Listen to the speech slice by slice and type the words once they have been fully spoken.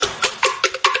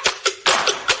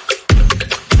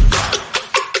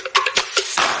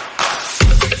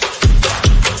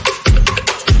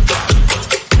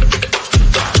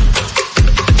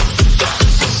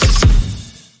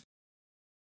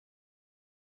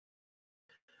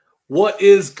What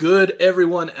is good,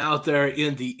 everyone out there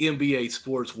in the NBA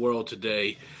sports world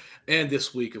today and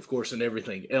this week, of course, and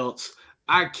everything else?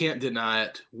 I can't deny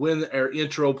it. When our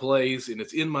intro plays and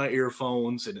it's in my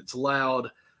earphones and it's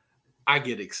loud, I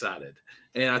get excited.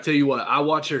 And I tell you what, I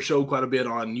watch their show quite a bit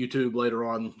on YouTube later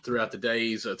on throughout the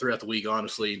days, throughout the week,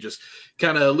 honestly, and just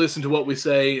kind of listen to what we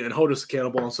say and hold us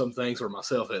accountable on some things, or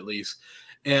myself at least.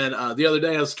 And the other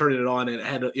day I was turning it on and it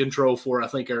had an intro for, I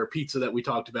think, our pizza that we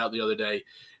talked about the other day.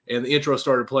 And the intro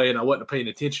started playing. I wasn't paying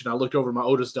attention. I looked over at my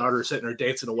oldest daughter sitting there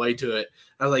dancing away to it.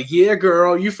 I was like, yeah,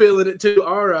 girl, you feeling it too?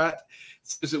 All right.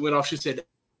 As it went off, she said,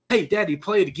 hey, Daddy,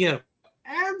 play it again.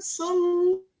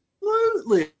 Absolutely.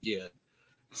 Yeah.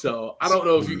 So I don't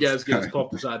know if you guys get as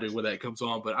pumped as I do when that comes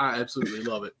on, but I absolutely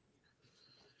love it.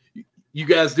 You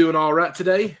guys doing all right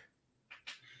today?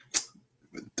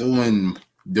 Doing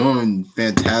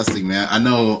fantastic, man. I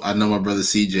know my brother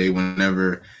CJ,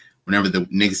 whenever the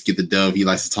Knicks get the dub, he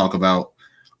likes to talk about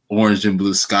orange and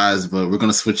blue skies, but we're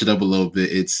gonna switch it up a little bit.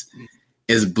 It's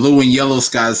blue and yellow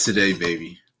skies today,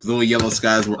 baby. Blue and yellow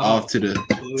skies. We're off to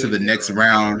the next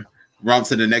round. We're off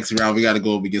to the next round. We got to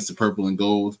go up against the purple and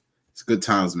gold. It's good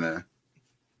times, man.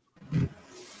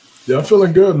 Yeah, I'm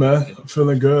feeling good, man. I'm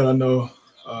feeling good. I know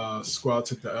squad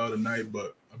took the L tonight,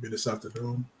 but I'll be this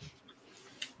afternoon.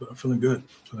 But I'm feeling good.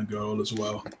 Feeling good all as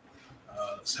well.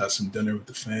 Let's have some dinner with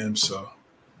the fam. So,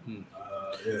 who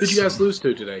did you guys lose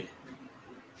to today?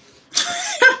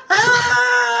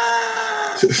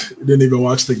 Didn't even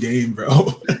watch the game,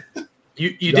 bro.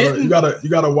 You didn't? You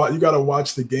gotta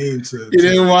watch the game to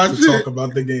talk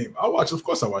about the game. Of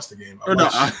course I watched the game. I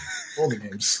watched all the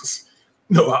games.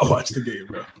 No, I watched the game,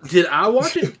 bro. Did I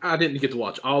watch it? I didn't get to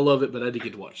watch all of it, but I did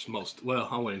get to watch most. Well,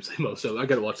 I won't even say most of it. I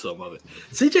got to watch some of it.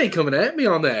 CJ coming at me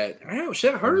on that. Ouch,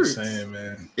 that hurts. I'm just saying,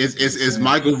 man. It's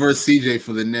Michael versus CJ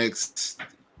for the next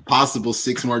possible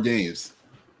 6 more games.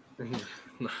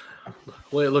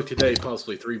 Well, look today,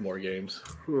 possibly 3 more games.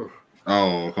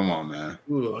 Oh, come on, man.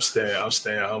 I'm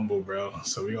staying humble, bro.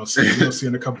 So we're gonna see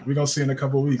in a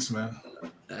couple weeks, man.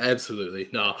 Absolutely.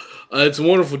 No, it's a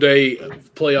wonderful day,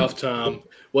 playoff time.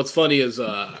 What's funny is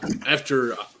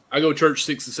after I go to church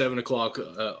 6 to 7 o'clock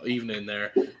evening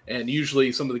there, and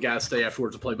usually some of the guys stay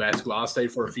afterwards to play basketball. I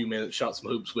stayed for a few minutes, shot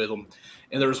some hoops with them,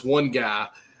 and there's one guy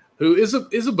who is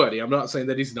a buddy. I'm not saying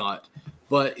that he's not,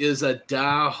 but is a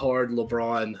diehard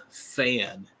LeBron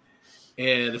fan.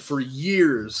 And for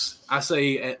years, I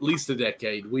say at least a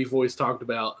decade, we've always talked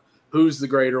about who's the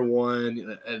greater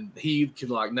one, and he can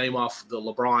like name off the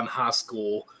LeBron high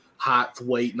school height,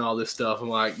 weight, and all this stuff. I'm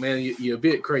like, man, you're a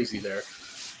bit crazy there.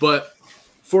 But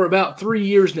for about 3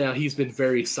 years now, he's been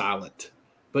very silent.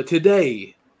 But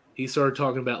today, he started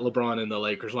talking about LeBron and the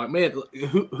Lakers. Like, man,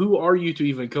 who are you to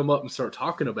even come up and start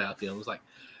talking about them? It's like,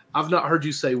 I've not heard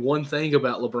you say one thing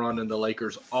about LeBron and the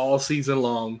Lakers all season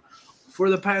long for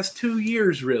the past 2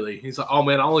 years, really. He's like, oh,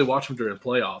 man, I only watch them during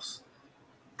playoffs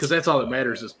because that's all that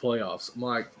matters is playoffs. I'm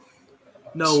like,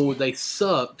 no, they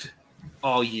sucked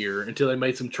all year until they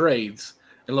made some trades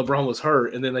and LeBron was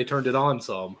hurt, and then they turned it on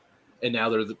some, and now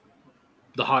they're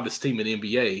the hottest team in the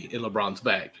NBA, and LeBron's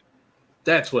back.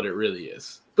 That's what it really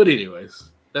is. But anyways,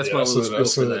 that's my little spiel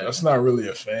for that. That's not really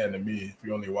a fan to me. If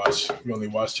you only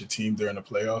watch your team during the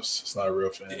playoffs, it's not a real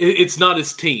fan. It's not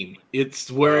his team. It's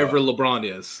wherever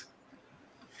LeBron is.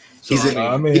 So,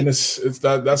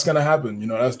 that's gonna happen. You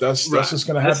know, that's right. just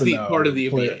gonna happen. That's part of the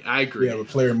NBA. I agree. Yeah, with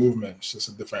player movement, it's just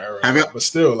a different era. But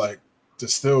still, like to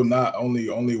still not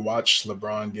only watch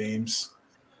LeBron games,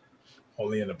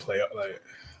 only in the playoff. Like,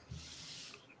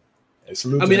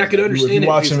 I mean, I could understand if you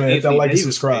watch him, man. Hit that like and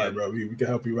subscribe, fan, bro. We can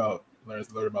help you out. Learn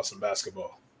about some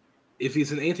basketball. If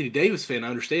he's an Anthony Davis fan, I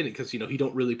understand it because he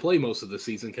don't really play most of the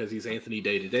season because he's Anthony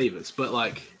Davis. But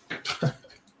like.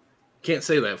 Can't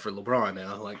say that for LeBron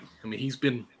now. Like, I mean, he's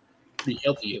been pretty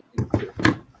healthy.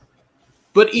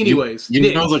 But anyways.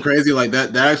 You know what's crazy? Like,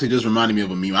 that actually just reminded me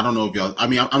of a meme. I don't know if y'all – I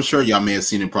mean, I'm sure y'all may have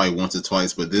seen it probably once or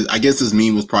twice, but I guess this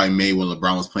meme was probably made when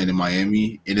LeBron was playing in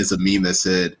Miami, and it's a meme that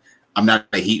said, I'm not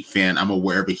a Heat fan. I'm a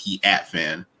wherever he at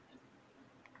fan.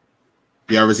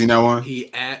 You ever seen that one?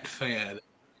 He at fan.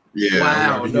 Yeah.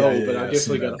 Wow, but I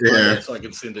definitely got to find that so I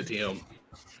can send it to him.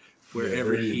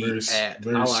 Wherever he's at.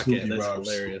 I like it. That's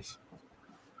hilarious.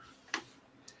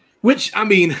 Which, I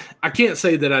mean, I can't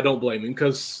say that I don't blame him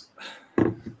because,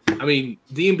 I mean,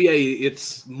 the NBA,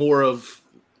 it's more of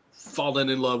falling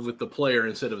in love with the player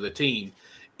instead of the team.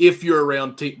 If you're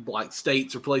around like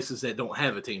states or places that don't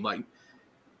have a team, like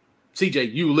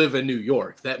CJ, you live in New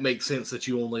York. That makes sense that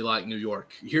you only like New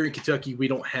York. Here in Kentucky, we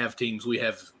don't have teams. We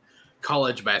have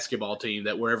college basketball team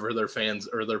that wherever their fans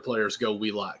or their players go,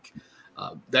 we like.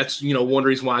 That's one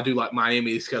reason why I do like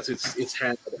Miami is because it's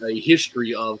had a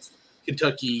history of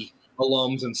Kentucky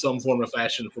alums in some form or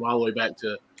fashion from all the way back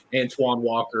to Antoine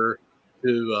Walker,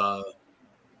 who I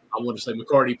want to say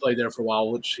McCarty played there for a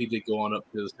while, which he did go on up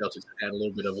to the Celtics and had a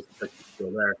little bit of a Kentucky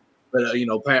skill there. But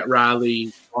Pat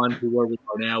Riley on to where we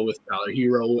are now with Tyler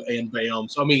Hero and Bam.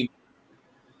 So I mean,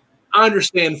 I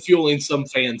understand fueling some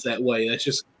fans that way.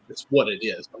 It's what it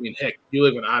is. I mean, heck, you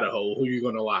live in Idaho, who are you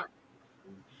going to like?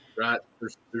 Right?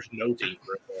 There's no team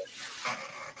right there.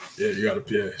 Yeah, you gotta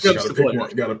pick one.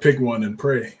 You gotta pick one and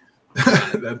pray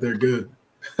that they're good.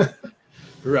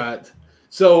 Right.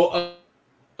 So,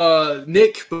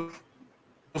 Nick,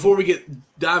 before we get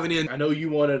diving in, I know you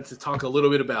wanted to talk a little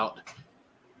bit about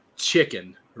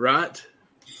chicken, right?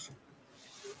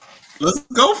 Let's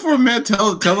go for it, man.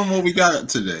 Tell them what we got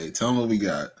today. Tell them what we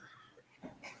got.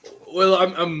 Well,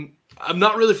 I'm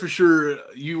not really for sure.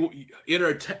 You in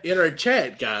our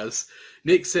chat, guys.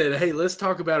 Nick said, "Hey, let's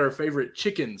talk about our favorite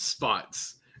chicken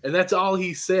spots," and that's all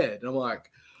he said. And I'm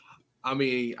like, I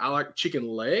mean, I like chicken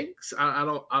legs.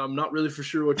 I'm not really for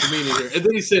sure what you mean here. And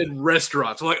then he said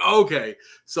restaurants. I'm like, okay,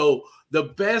 so the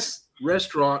best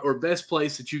restaurant or best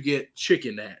place that you get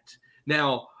chicken at.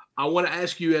 Now, I want to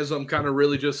ask you, as I'm kind of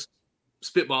really just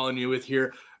spitballing you with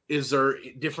here, is there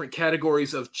different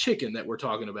categories of chicken that we're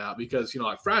talking about? Because,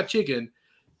 like fried chicken,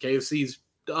 KFC's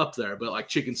up there, but like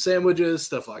chicken sandwiches,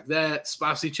 stuff like that,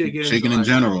 spicy chicken. Chicken in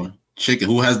general. Chicken.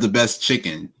 Who has the best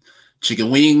chicken? Chicken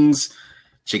wings,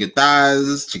 chicken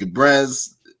thighs, chicken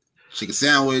breasts, chicken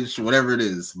sandwich, whatever it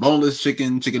is. Boneless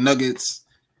chicken, chicken nuggets,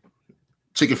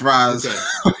 chicken fries,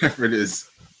 whatever it is.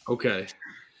 Okay.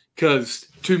 Because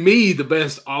to me, the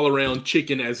best all-around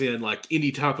chicken, as in like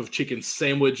any type of chicken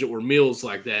sandwich or meals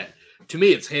like that, to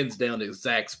me, it's hands down to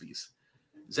Zaxby's.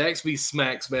 Zaxby's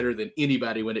smacks better than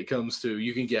anybody when it comes to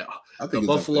you can get the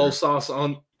buffalo sauce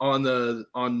on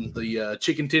the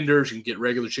chicken tenders. You can get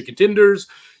regular chicken tenders.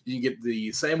 You can get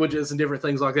the sandwiches and different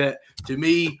things like that. To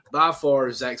me, by far,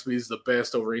 Zaxby's the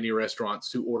best over any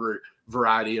restaurants to order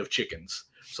variety of chickens.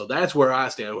 So that's where I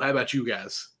stand. How about you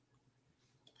guys?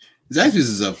 Zaxby's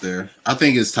is up there. I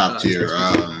think it's top tier.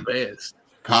 Best.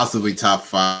 Possibly top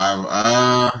 5.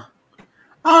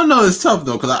 I don't know. It's tough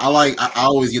though because I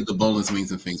always get the boneless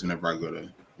wings and things whenever I go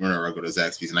to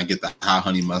Zaxby's, and I get the hot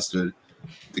honey mustard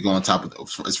to go on top of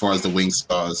as far as the wing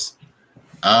sauce.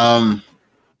 I'll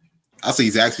say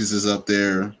Zaxby's is up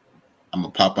there. I'm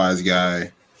a Popeyes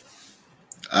guy.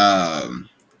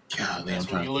 Golly, I'm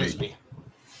trying to think.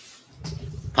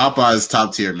 Popeyes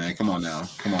top tier, man. Come on now.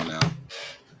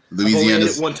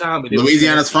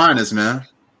 Louisiana's finest, man.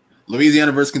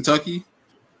 Louisiana versus Kentucky.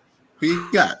 Who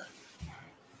you got?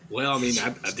 Well, I mean,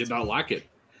 I did not like it.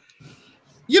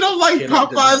 You don't like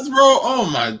Popeyes, bro? Oh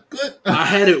my goodness. I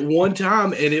had it one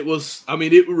time, and it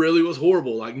really was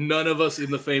horrible. Like none of us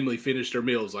in the family finished our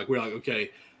meals. Like we're like,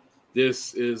 okay,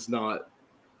 this is not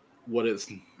what it's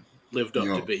lived up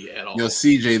to be at all.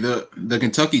 CJ, the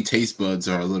Kentucky taste buds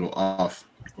are a little off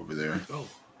over there. Oh,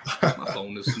 my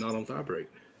phone is not on vibrate.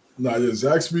 Nah, yeah,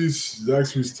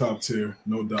 Zaxby's top tier,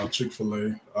 no doubt.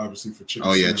 Chick-fil-A, obviously for chicken.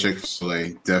 Oh yeah, Chick-fil-A,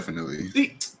 definitely.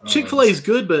 See, Chick-fil-A is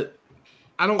good, but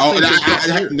I don't.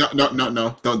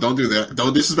 No! Don't do that.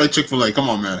 Don't disrespect Chick-fil-A. Come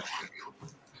on, man.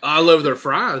 I love their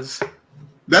fries.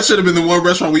 That should have been the one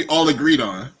restaurant we all agreed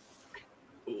on.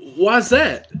 Why is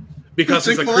that? Because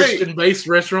it's a Christian-based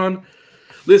restaurant.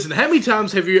 Listen, how many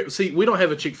times have you see? We don't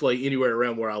have a Chick-fil-A anywhere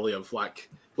around where I live.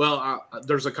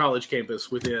 There's a college campus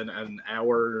within an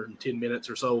hour and 10 minutes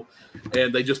or so,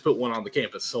 and they just put one on the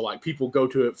campus. So like people go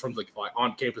to it from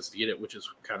on campus to get it, which is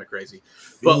kind of crazy.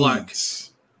 But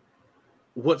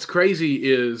what's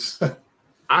crazy is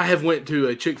I have went to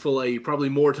a Chick-fil-A probably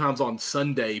more times on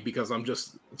Sunday because I'm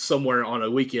just somewhere on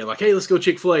a weekend. Like, hey, let's go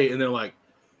Chick-fil-A, and they're like,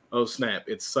 oh snap,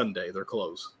 it's Sunday, they're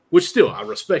closed. Which still, I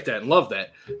respect that and love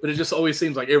that, but it just always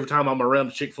seems like every time I'm around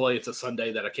a Chick-fil-A, it's a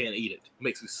Sunday that I can't eat it. It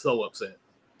makes me so upset.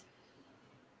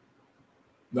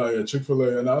 No, yeah,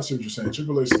 Chick-fil-A, and I see what you're saying.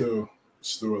 Chick-fil-A is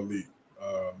still elite.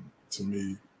 To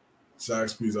me,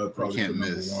 Zaxby's I'd probably put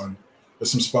number one.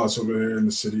 There's some spots over here in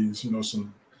the cities,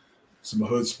 some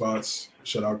hood spots.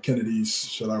 Shout out Kennedy's,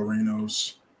 shout out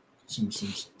Reno's, some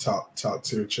top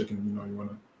tier chicken. You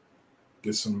want to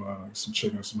get some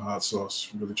chicken, some hot sauce.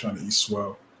 You're really trying to eat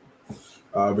swell.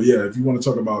 But yeah, if you want to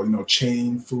talk about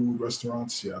chain food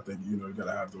restaurants, yeah, I think you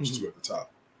gotta have those two at the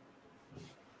top.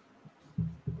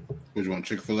 Which one,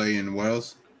 Chick-fil-A in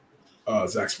Wells?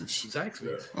 Zaxby's.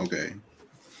 Yeah. Okay.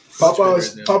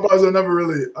 Popeyes are never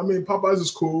really. I mean, Popeyes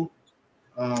is cool.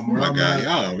 Oh my God,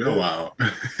 y'all wow.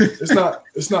 It's not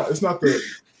the.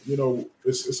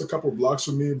 It's a couple blocks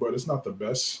from me, but it's not the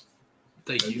best.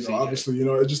 Thank And, you, know, CJ. obviously,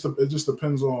 it just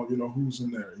depends on who's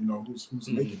in there, who's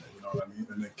making it. You know what I mean?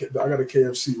 And then I got a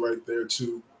KFC right there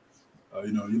too. Over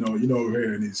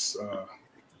here in these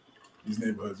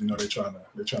neighborhoods, they're trying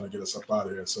to get us up out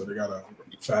of here. So they got a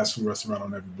fast food restaurant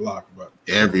on every block. But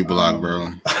every block,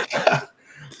 bro.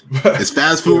 It's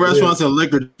fast food restaurants and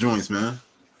liquor joints, man.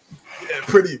 Yeah,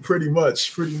 pretty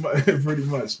much. But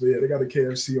yeah, they got a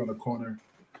KFC on the corner,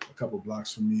 a couple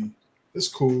blocks from me. It's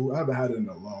cool. I haven't had it in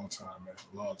a long time, man.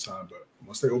 A long time. But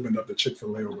once they opened up the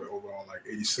Chick-fil-A over on like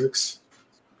 86,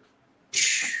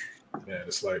 man,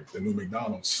 it's like the new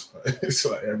McDonald's. It's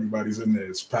like everybody's in there.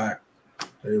 It's packed.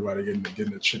 Everybody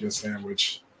getting a chicken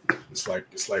sandwich. It's like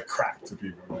crack to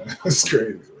people, man. It's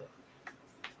crazy, bro.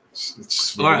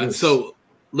 It's all right, so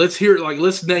let's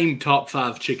name top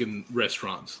 5 chicken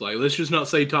restaurants. Like, let's just not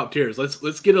say top tiers.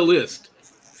 Let's get a list.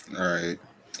 All right,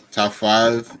 top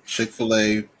 5: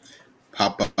 Chick-fil-A,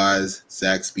 Popeyes,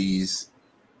 Zaxby's.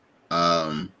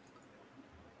 I'll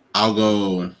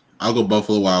go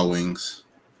Buffalo Wild Wings,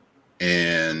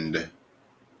 and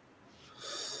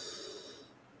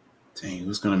dang,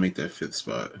 who's gonna make that 5th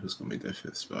spot?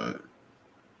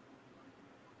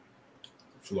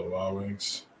 Buffalo Wild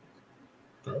Wings.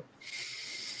 Okay.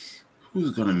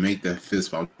 Who's gonna make that 5th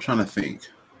spot? I'm trying to think.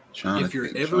 If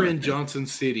you're ever in Johnson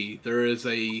City, there is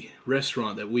a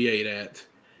restaurant that we ate at.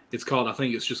 It's called, I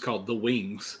think it's just called The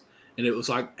Wings. And it was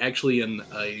like actually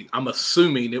I'm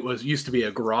assuming it used to be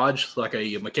a garage, like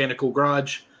a mechanical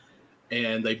garage.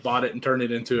 And they bought it and turned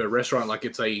it into a restaurant, like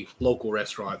it's a local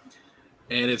restaurant.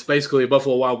 And it's basically a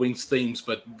Buffalo Wild Wings themes,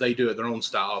 but they do it their own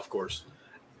style, of course.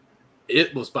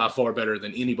 It was by far better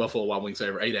than any Buffalo Wild Wings I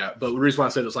ever ate at. But the reason why I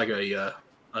said it's like an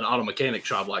auto mechanic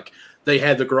shop, like they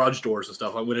had the garage doors and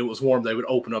stuff. Like when it was warm, they would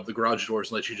open up the garage doors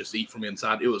and let you just eat from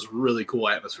inside. It was really cool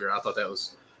atmosphere. I thought that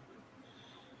was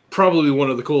probably one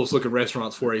of the coolest looking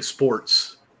restaurants for a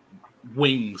sports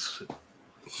wings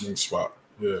spot.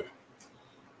 Yeah.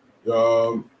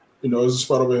 There's a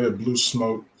spot over here, Blue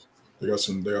Smoke. They got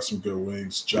some good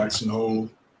wings. Jackson Hole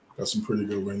got some pretty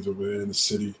good wings over here in the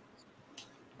city.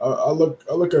 I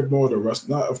look at more of the rest.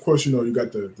 Not, of course, you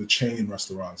got the chain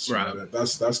restaurants. Right.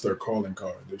 That's their calling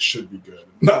card. They should be good.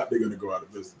 If not, they're gonna go out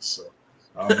of business. So,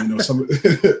 some of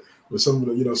the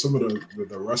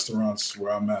restaurants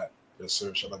where I'm at, yes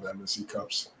sir. Shout out to MNC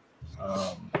Cups.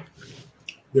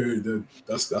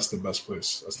 That's the best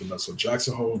place. That's the best. So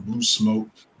Jackson Hole, Blue Smoke,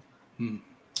 and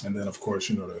then of course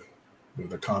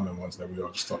the common ones that we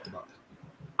all just talked about.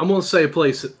 I'm gonna say a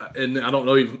place, and I don't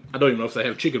even know if they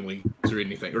have chicken wings or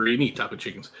anything or any type of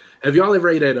chickens. Have y'all ever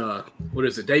ate at what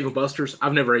is it, Dave & Buster's?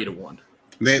 I've never ate at one.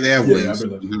 They have wings. I've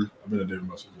been at Dave &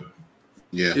 Buster's.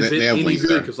 Yeah, is they have any wings.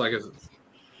 good? Because like, I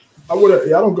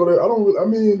don't go there. I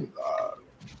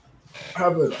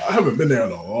haven't been there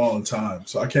in a long time,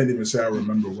 so I can't even say I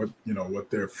remember what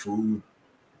their food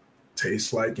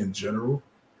tastes like in general.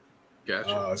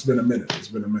 Gotcha. It's been a minute.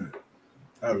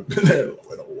 I haven't been there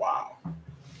in a while.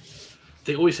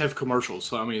 They always have commercials,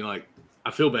 so I mean, like, I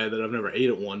feel bad that I've never ate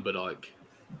at one, but like,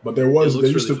 but there was it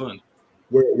looks really fun.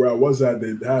 Where I was at,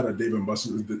 they had a Dave &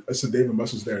 Buster's. It's a Dave &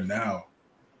 Buster's there now.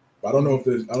 But I don't know if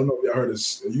y'all heard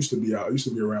this. It used to be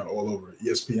around all over.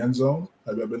 ESPN Zone.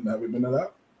 Have you been to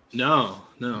that? No.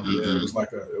 Yeah, it was like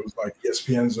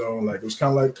ESPN Zone. Like it was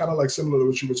kind of like similar to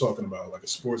what you were talking about, like a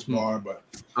sports bar, but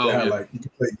they had like you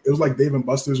could play. It was like Dave &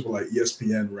 Buster's, but like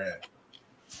ESPN ran,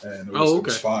 and it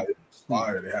was fire.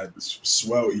 They had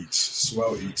swell eats.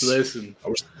 Listen,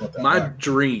 my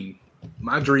dream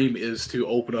is to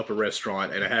open up a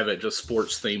restaurant and have it just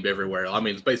sports themed everywhere. I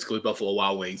mean, it's basically Buffalo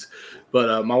Wild Wings.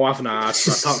 But my wife and I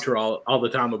talk to her all the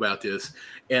time about this.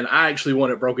 And I actually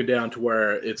want it broken down to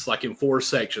where it's like in 4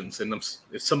 sections. And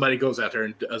if somebody goes out there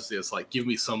and does this, like, give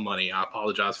me some money. I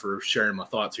apologize for sharing my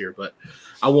thoughts here. But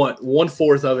I want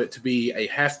 1/4 of it to be a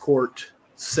half-court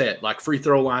set, like free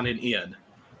throw line and in.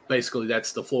 Basically,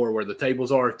 that's the floor where the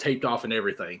tables are taped off and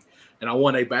everything. And I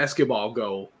want a basketball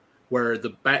goal where the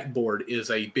backboard is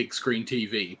a big screen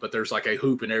TV, but there's like a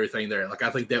hoop and everything there. Like, I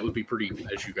think that would be pretty,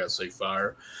 as you guys say,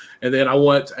 fire. And then I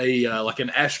want a like an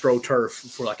AstroTurf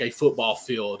for like a football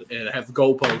field and have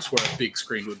goalposts where a big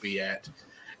screen would be at.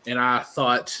 And I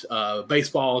thought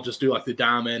baseball, just do like the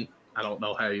diamond. I don't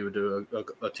know how you would do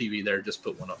a TV there. Just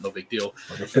put one up, no big deal.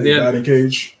 Like a fake batting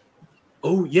cage.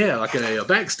 Oh, yeah, like a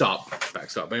backstop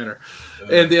banner.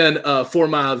 Yeah. And then for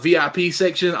my VIP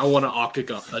section, I want an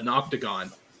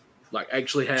octagon. Like,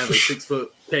 actually have a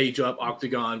 6-foot cage up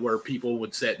octagon where people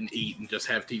would sit and eat and just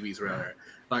have TVs around there.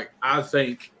 Like, I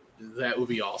think that would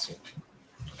be awesome.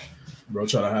 Bro,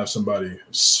 trying to have somebody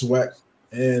sweat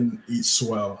and eat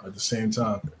swell at the same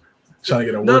time. trying to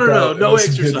get a No workout.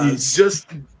 exercise.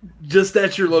 Just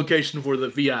that's your location for the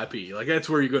VIP. Like that's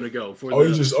where you're going to go for.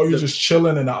 You're just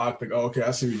chilling in the octagon. Oh, okay,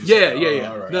 I see what you're saying.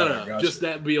 Yeah. All right, no. Just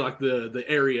that be like the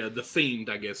area, the themed,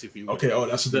 I guess, if you will. Okay. Oh,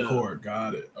 that's the court.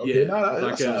 Got it. Okay.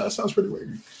 Yeah, that sounds pretty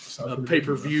weird.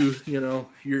 Pay-per-view.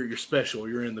 You're special.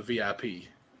 You're in the VIP.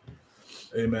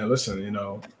 Hey man, listen.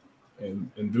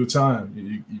 In due time,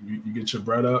 you get your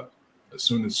bread up as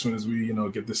soon as we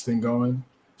get this thing going.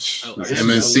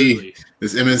 MNC.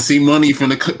 This MNC money from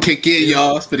the kick in,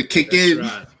 y'all. It's for the kick in.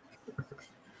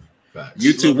 Right.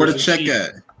 YouTube, where the check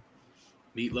at?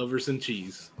 Meat lovers and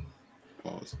cheese.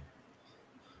 Pause.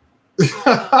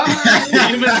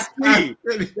 MNC.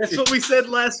 That's what we said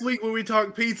last week when we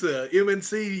talked pizza.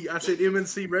 MNC. I said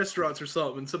MNC restaurants or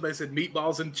something. Somebody said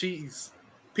meatballs and cheese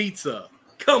pizza.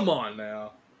 Come on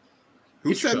now.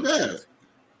 Who said that?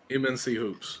 MNC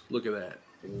Hoops. Look at that.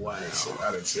 Wow. I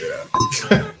didn't say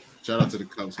that. Shout out to the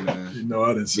Cubs, man. No,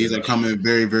 I didn't say These that. are coming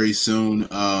very, very soon.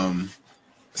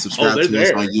 Subscribe to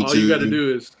us on YouTube. All you got to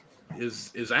do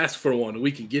is ask for one, and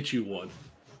we can get you one.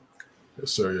 Yes,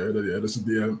 sir. Yeah, this is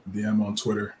DM on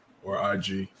Twitter or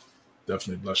IG.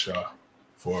 Definitely bless y'all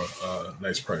for a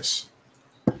nice price.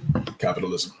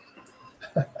 Capitalism.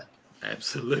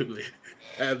 Absolutely.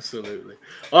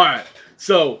 All right.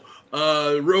 So,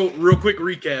 real quick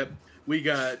recap. We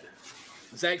got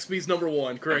Zaxby's number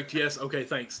 1, correct? Yes. Okay,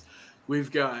 thanks.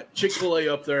 We've got Chick-fil-A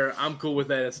up there. I'm cool with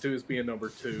that as being number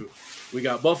 2. We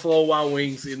got Buffalo Wild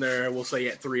Wings in there. We'll say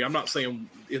at 3. I'm not saying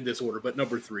in this order, but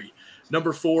number 3.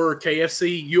 Number 4,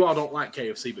 KFC. You all don't like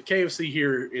KFC, but KFC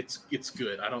here, it's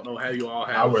good. I don't know how you all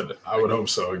have. I would hope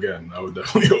so. Again, I would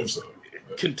definitely hope so.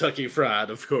 Kentucky Fried,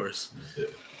 of course. Yeah.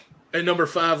 And number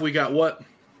 5, we got what?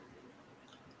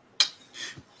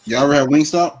 Y'all ever had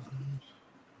Wingstop?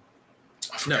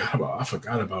 I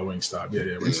forgot about Wingstop. Yeah,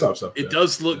 Wingstop's up there. It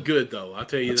does look good, though. I'll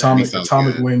tell you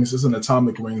Atomic Wings. It's an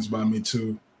Atomic Wings by me,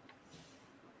 too.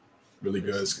 Really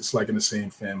good. It's like in the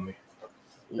same family.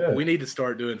 Yeah. We need to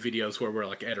start doing videos where we're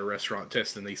like at a restaurant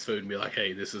testing these food and be like,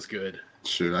 hey, this is good.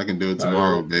 Sure, I can do it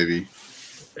tomorrow, baby.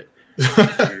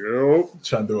 Trying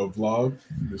to do a vlog.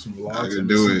 Do some vlogs. I can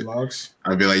do it. Vlogs.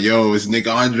 I'd be like, yo, it's Nick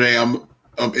Andre. I'm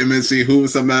up MNC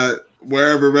Hoops. I'm at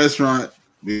wherever restaurant.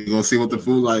 We're going to see what the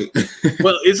food like.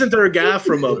 Well, isn't there a guy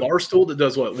from Barstool that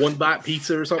does what, 1 bite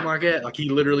pizza or something like that? Like he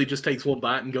literally just takes 1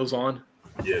 bite and goes on?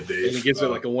 Yeah, Dave. And he gives it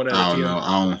like a 1 out of 10. I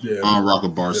don't know. I don't rock a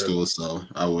Barstool, so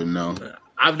I wouldn't know.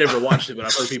 I've never watched it, but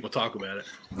I've heard people talk about it.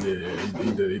 Yeah,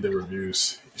 he did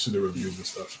reviews. He should do reviews and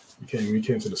stuff. He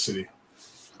came to the city.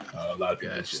 A lot of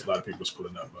people was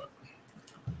pulling up, but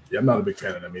yeah, I'm not a big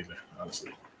fan of them either,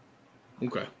 honestly.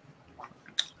 Okay.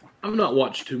 I've not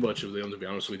watched too much of them, to be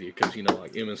honest with you, because,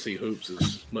 like MNC Hoops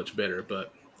is much better.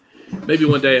 But maybe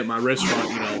one day at my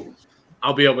restaurant,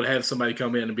 I'll be able to have somebody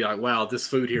come in and be like, wow, this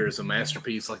food here is a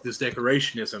masterpiece. Like this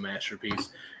decoration is a masterpiece.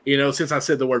 Since I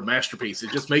said the word masterpiece,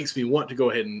 it just makes me want to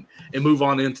go ahead and move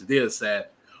on into this,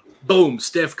 that boom,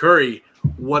 Steph Curry,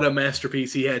 what a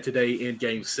masterpiece he had today in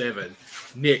Game 7.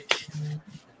 Nick,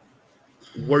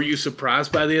 were you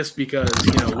surprised by this? Because,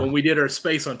 when we did our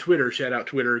space on Twitter, shout out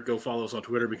Twitter, go follow us on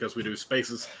Twitter because we do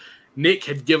spaces. Nick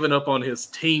had given up on his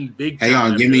team big time.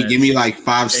 Hang on, give me like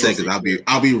 5 seconds.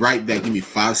 I'll be right back. Give me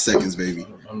 5 seconds, baby.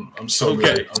 I'm so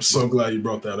glad. I'm so glad you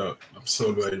brought that up.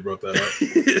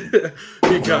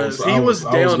 Because he was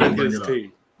down in his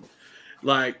team.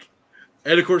 Like,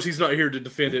 and of course he's not here to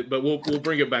defend it, but we'll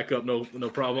bring it back up. No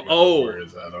problem.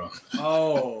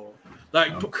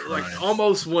 Like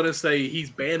almost want to say he's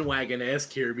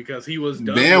bandwagon-esque here because he was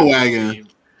done bandwagon. With the team.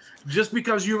 Just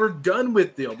because you were done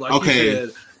with them, like you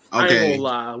said. I ain't gonna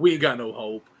lie, we ain't got no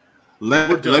hope.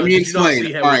 Let me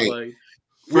explain. All right.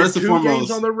 First and foremost, 2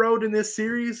 games on the road in this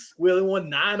series. We only won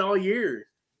 9 all year.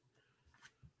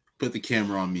 Put the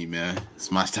camera on me, man.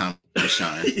 It's my time to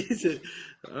shine.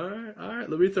 All right.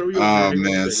 Let me throw you. Oh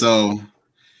man, so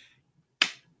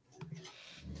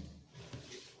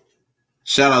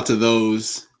shout out to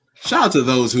those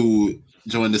who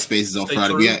joined the spaces on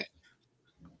Friday.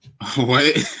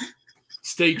 What?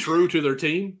 Stay true to their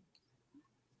team.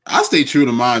 I stay true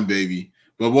to mine, baby.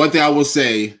 But one thing I will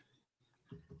say,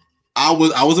 I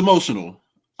was emotional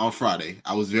on Friday.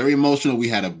 I was very emotional. We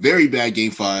had a very bad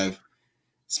Game 5,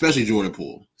 especially Jordan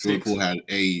Poole. Jordan Poole had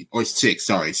 6.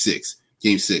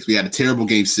 Game 6. We had a terrible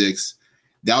Game 6.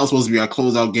 That was supposed to be our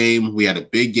closeout game. We had a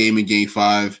big game in Game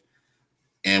 5.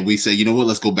 And we said, you know what?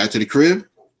 Let's go back to the crib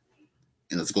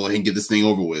and let's go ahead and get this thing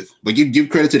over with. But give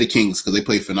credit to the Kings because they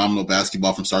played phenomenal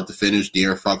basketball from start to finish.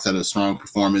 De'Aaron Fox had a strong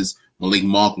performance. Malik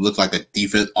Monk looked like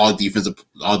all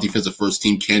defensive first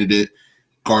team candidate.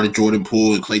 Guarded Jordan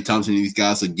Poole and Klay Thompson and these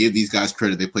guys. So give these guys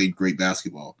credit. They played great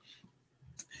basketball.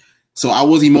 So I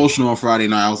was emotional on Friday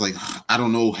night. I was like, I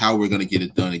don't know how we're going to get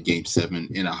it done in Game 7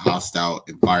 in a hostile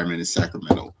environment in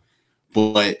Sacramento.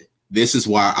 But this is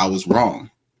why I was wrong.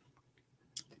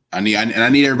 I need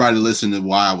everybody to listen to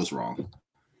why I was wrong.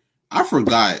 I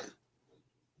forgot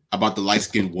about the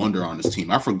light-skinned wonder on this team.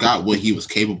 I forgot what he was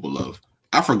capable of.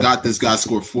 I forgot this guy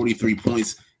scored 43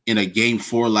 points in a Game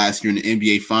 4 last year in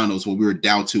the NBA Finals when we were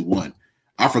down 2-1.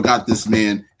 I forgot this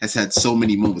man has had so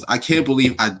many moments. I can't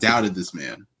believe I doubted this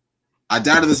man. I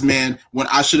doubted this man when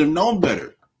I should have known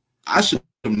better. I should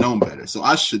have known better.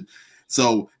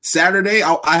 So Saturday,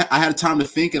 I had time to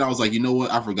think, and I was like, you know what?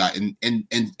 I forgot.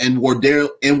 And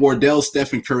Wardell,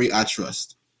 Stephen Curry, I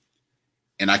trust.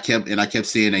 And I kept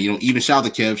saying that, even shout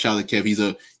out to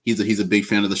Kev. He's a big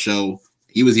fan of the show.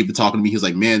 He was even talking to me. He was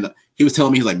like, man,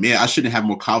 I shouldn't have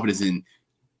more confidence in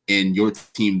your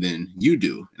team than you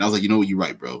do. And I was like, you know what? You're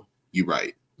right, bro. You're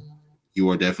right. You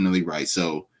are definitely right.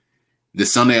 So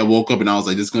this Sunday I woke up and I was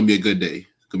like, this is going to be a good day.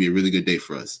 It's going to be a really good day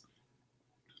for us.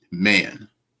 Man.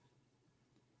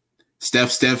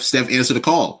 Steph answered the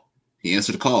call. He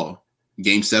answered the call.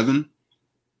 Game 7,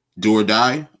 do or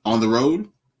die on the road.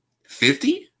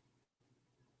 50?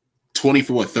 20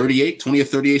 for what? 38? 20 of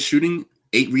 38 shooting,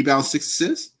 8 rebounds, 6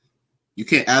 assists. You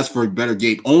can't ask for a better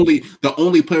game. The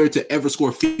only player to ever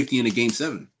score 50 in a Game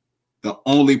 7. The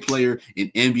only player in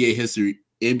NBA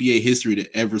history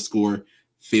to ever score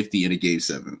 50 in a Game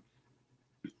 7.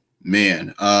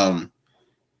 Man,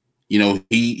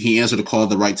 he answered the call at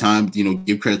the right time.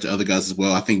 Give credit to other guys as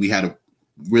well. I think we had a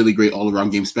really great all-around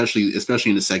game, especially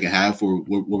in the second half where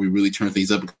we really turned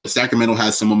things up. Sacramento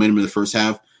has some momentum in the first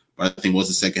half, but I think once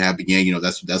the second half began,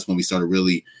 that's when we started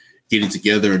really getting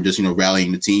together and just,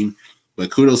 rallying the team. But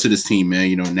kudos to this team,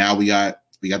 man. Now we got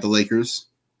the Lakers,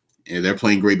 and they're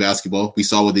playing great basketball. We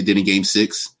saw what they did in Game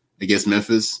 6 against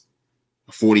Memphis,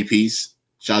 a 40-piece.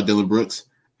 Shout out Dylan Brooks.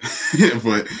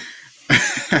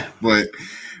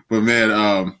 but man,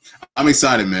 I'm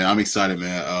excited,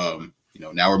 man.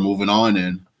 Now we're moving on,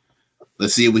 and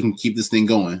let's see if we can keep this thing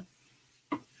going.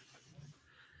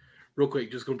 Real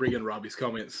quick, just going to bring in Robbie's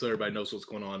comments so everybody knows what's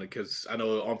going on, because I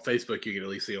know on Facebook you can at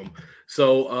least see them.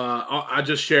 So I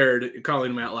just shared,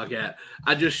 calling them out like that,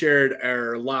 I just shared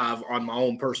our live on my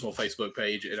own personal Facebook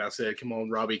page, and I said, come on,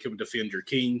 Robbie, come defend your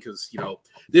king, because,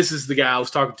 this is the guy I was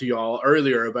talking to y'all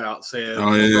earlier about saying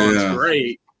LeBron's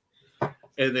great,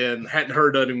 and then hadn't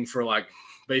heard of him for like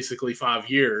basically 5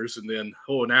 years, and then,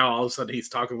 now all of a sudden he's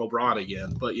talking LeBron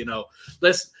again. But,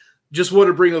 let's – just want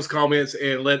to bring those comments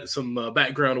and let some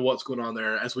background of what's going on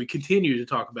there as we continue to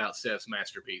talk about Steph's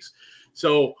masterpiece.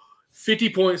 So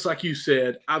 50 points, like you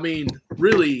said. I mean,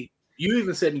 really, you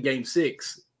even said in Game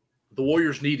 6, the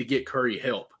Warriors need to get Curry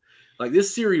help. Like,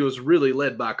 this series was really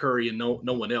led by Curry and no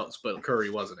one else but Curry,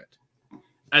 wasn't it?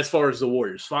 As far as the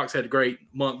Warriors. Fox had a great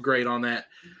month, great on that.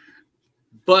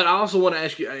 But I also want to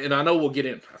ask you, and I know we'll get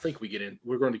in. I think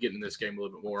we're going to get in this game a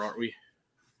little bit more, aren't we?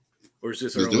 Or is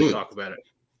this our only talk about it?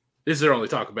 This is our only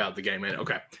talk about the game, man.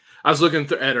 Okay. I was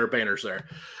looking at our banners there.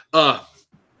 No,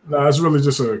 it's really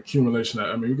just an accumulation.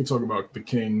 We can talk about the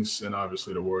Kings and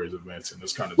obviously the Warriors advancing.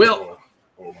 It's kind of all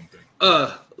one thing.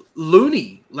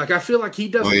 Looney, I feel like he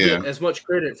doesn't get as much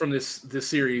credit from this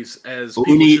series as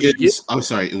Looney is. I'm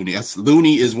sorry, Looney.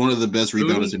 Looney is one of the best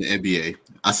rebounders in the NBA.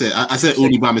 I said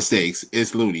Looney by mistakes.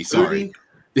 It's Looney. Sorry. Looney?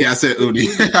 Yeah, I said Looney.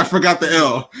 I forgot the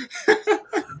L.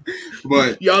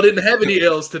 But y'all didn't have any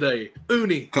L's today.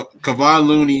 Looney. Kevon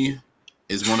Looney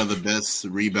is one of the best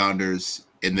rebounders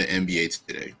in the NBA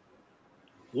today.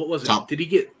 What was it? Did he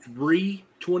get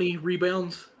 20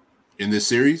 rebounds? In this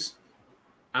series?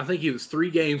 I think it was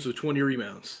 3 games with 20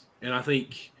 rebounds. And I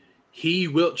think he,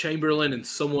 Wilt Chamberlain, and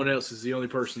someone else is the only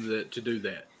person to do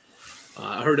that.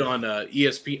 I heard on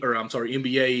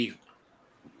NBA.com,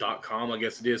 I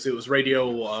guess it is. It was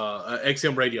radio,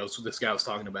 XM radio, so this guy was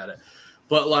talking about it.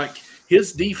 But,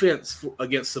 his defense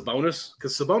against Sabonis,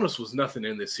 because Sabonis was nothing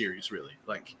in this series, really.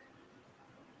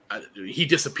 He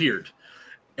disappeared.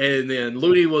 And then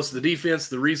Looney was the defense,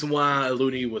 the reason why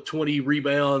Looney with 20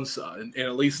 rebounds in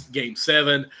at least Game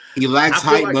 7. He lacks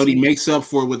height, but he makes up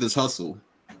for it with his hustle.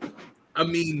 I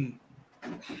mean,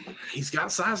 he's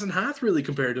got size and height, really,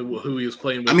 compared to who he was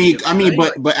playing with.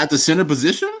 But at the center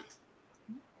position?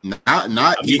 He's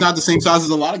not the same size as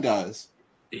a lot of guys.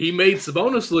 He made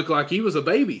Sabonis look like he was a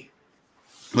baby.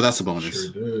 Well, that's a bonus.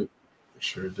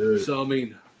 Sure did. So,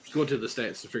 going to the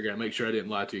stats to make sure I didn't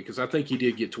lie to you, because I think he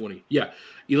did get 20. Yeah,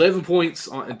 11 points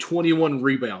and 21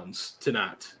 rebounds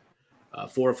tonight.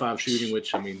 4 of 5 shooting,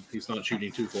 which, he's not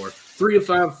shooting too far. 3 of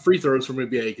 5 free throws from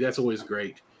NBA. That's always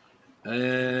great.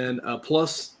 And a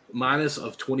plus-minus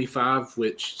of 25,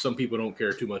 which some people don't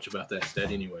care too much about that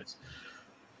stat anyways.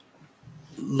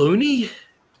 Looney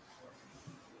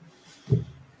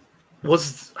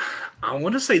was, I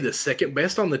want to say, the second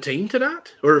best on the team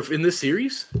tonight or in this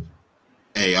series.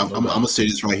 Hey, I'm gonna say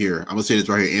this right here.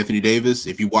 Anthony Davis,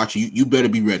 if you watch, you better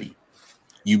be ready.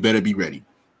 You better be ready.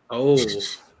 Oh,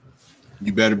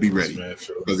 you better be ready.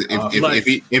 Because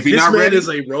if he's not ready, this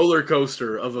man is a roller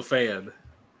coaster of a fan.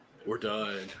 We're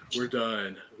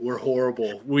done. We're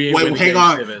horrible. Wait, hang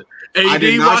on. AD, I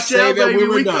did not watch say out, that baby, we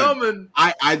were done. Coming.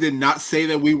 I did not say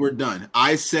that we were done.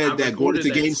 I said that going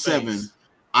into Game 7.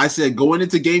 I said going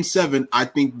into Game 7, I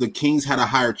think the Kings had a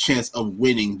higher chance of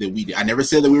winning than we did. I never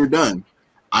said that we were done.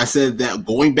 I said that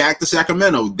going back to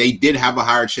Sacramento, they did have a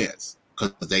higher chance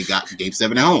because they got Game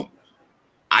 7 at home.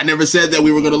 I never said that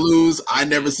we were going to lose. I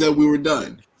never said we were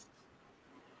done.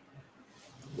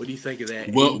 What do you think of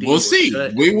that? Well, we'll see.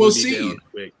 We will see.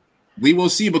 We will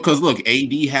see because look,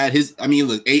 AD had his. I mean,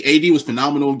 look, AD was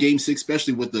phenomenal in Game 6,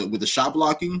 especially with the shot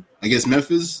blocking against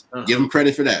Memphis. Give him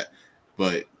credit for that.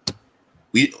 But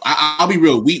I'll be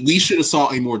real. We should have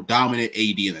saw a more dominant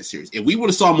AD in that series. If we would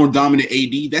have saw a more dominant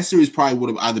AD, that series probably would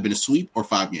have either been a sweep or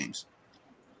 5 games.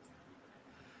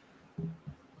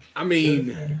 I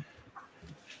mean,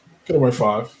 could have went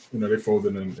 5. You know, they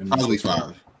folded in probably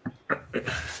 5.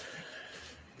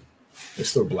 They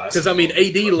still blasted. Because I mean,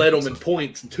 AD led them in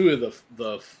points in 2 of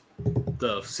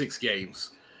the 6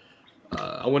 games.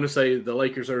 I want to say the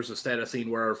Lakers. There's a stat I seen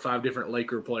where 5 different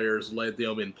Laker players led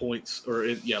them in points,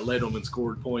 led them and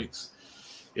scored points.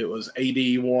 It was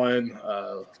AD 1.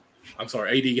 I'm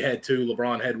sorry, AD had 2.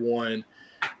 LeBron had 1.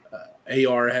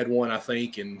 AR had 1, I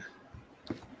think, and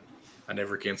I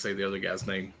never can say the other guy's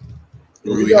name.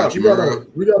 We got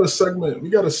a segment. We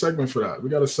got a segment for that. We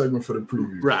got a segment for the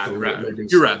preview. Right.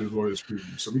 You're right. Warriors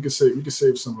preview. So we can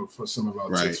save some of our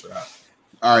takes for that.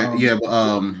 All right. Yeah. But,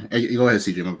 go ahead,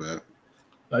 CJ. My bad.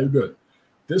 Now you're good.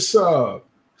 This. Let's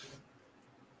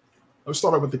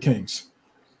start off with the Kings.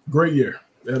 Great year.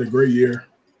 They had a great year.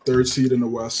 3rd seed in the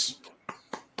West.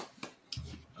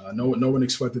 No one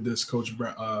expected this. Coach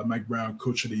Mike Brown,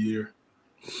 Coach of the Year,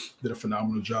 did a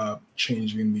phenomenal job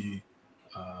changing the.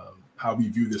 How we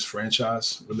view this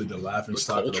franchise, really the laughing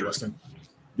stock of the Western.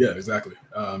 Yeah, exactly.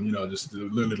 Just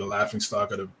literally the laughing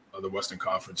stock of the Western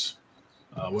Conference,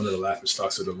 one of the laughing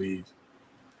stocks of the league.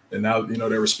 And now,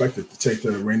 they're respected to take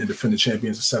the reigning defending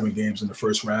champions to 7 games in the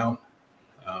first round,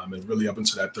 and really up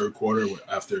into that 3rd quarter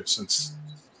since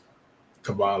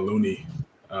Kevon Looney,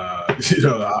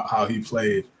 how he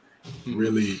played,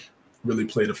 really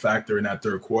played a factor in that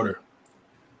 3rd quarter.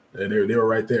 And they were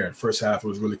right there. First half, it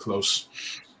was really close.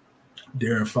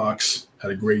 De'Aaron Fox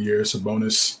had a great year.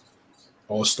 Sabonis,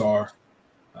 all-star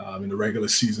in the regular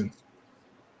season.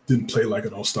 Didn't play like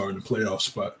an all-star in the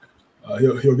playoffs, but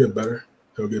he'll get better.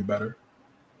 He'll get better.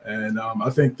 And I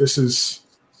think this is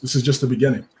just the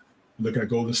beginning. Look at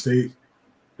Golden State.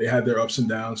 They had their ups and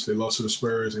downs. They lost to the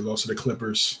Spurs. They lost to the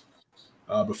Clippers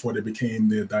before they became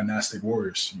the dynastic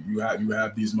Warriors. You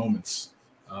have these moments.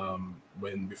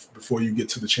 Before you get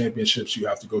to the championships, you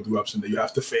have to go through ups and downs. You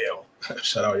have to fail.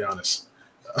 Shout out Giannis.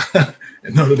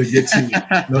 in order to get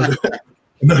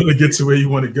to where you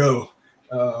want to go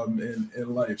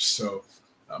in life. So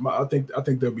I think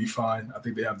they'll be fine. I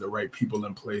think they have the right people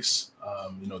in place,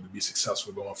 to be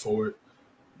successful going forward.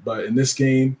 But in this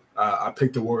game, I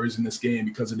picked the Warriors in this game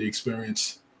because of the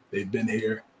experience. They've been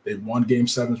here. They've won Game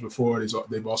 7s before.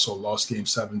 They've also lost Game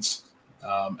 7s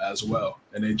as well,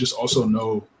 and they just also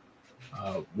know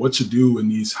what to do in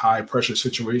these high pressure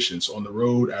situations on the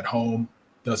road, at home,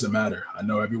 doesn't matter. I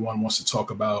know everyone wants to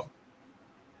talk about,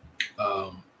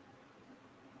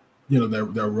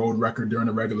 their road record during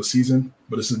the regular season,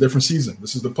 but it's a different season.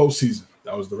 This is the postseason.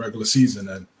 That was the regular season.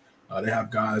 And they have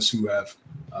guys who have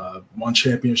won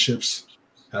championships,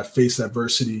 have faced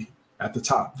adversity at the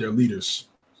top. They're leaders.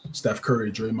 Steph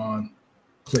Curry, Draymond,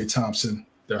 Klay Thompson,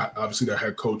 obviously their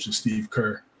head coach is Steve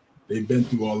Kerr. They've been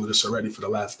through all of this already for the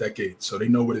last decade, so they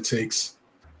know what it takes.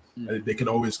 They can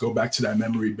always go back to that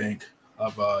memory bank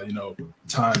of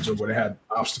times where they had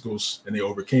obstacles and they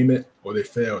overcame it, or they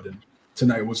failed. And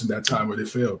tonight wasn't that time where they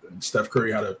failed. And Steph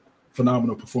Curry had a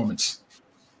phenomenal performance,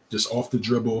 just off the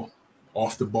dribble,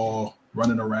 off the ball,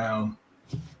 running around.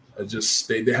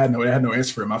 They had no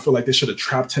answer for him. I feel like they should have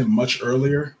trapped him much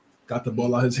earlier, got the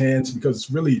ball out of his hands, because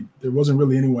really there wasn't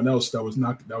really anyone else that was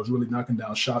really knocking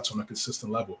down shots on a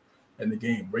consistent level in the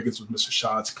game. Wiggins was missing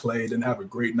shots. Klay didn't have a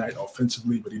great night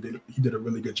offensively, but he did a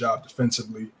really good job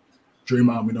defensively.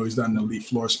 Draymond, we know he's not an elite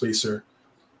floor spacer.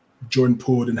 Jordan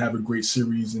Poole didn't have a great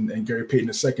series, and Gary Payton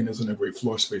II isn't a great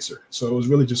floor spacer. So it was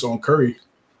really just on Curry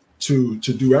to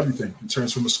do everything in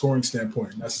terms from a scoring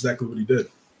standpoint. And that's exactly what he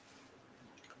did.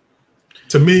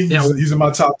 To me, he's in my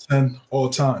top 10 all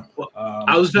time.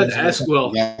 I was about to ask,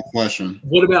 question.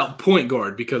 What about point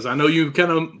guard? Because I know you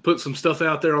kind of put some stuff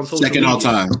out there on social media.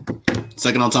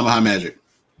 Second all time behind Magic.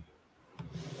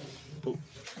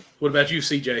 What about you,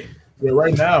 CJ? Yeah,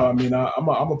 right now, I mean, I'm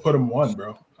gonna put him 1,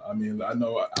 bro. I mean, I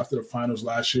know after the finals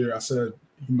last year, I said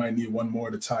he might need 1 more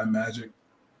to tie Magic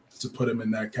to put him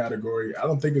in that category. I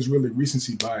don't think it's really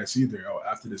recency bias either.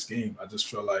 After this game, I just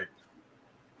feel like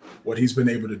what he's been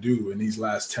able to do in these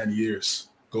last 10 years,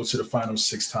 go to the finals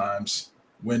 6 times,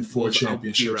 win 4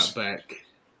 championships. I'll be right back.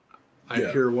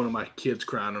 I hear one of my kids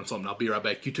crying or something. I'll be right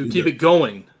back. You two keep it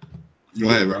going. Go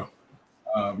ahead, bro.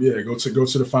 Go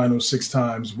to the finals 6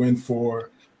 times, win 4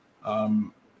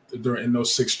 during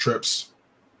those 6 trips.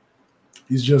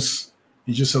 He's just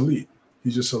elite.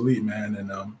 He's just elite, man.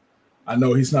 And I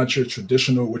know he's not your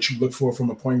traditional, what you look for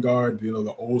from a point guard, the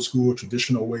old school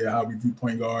traditional way of how we view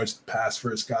point guards, pass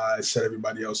first guys, set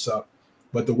everybody else up.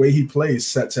 But the way he plays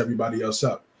sets everybody else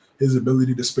up. His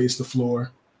ability to space the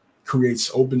floor creates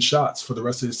open shots for the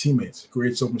rest of his teammates,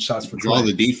 creates open shots for draw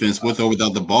the defense with or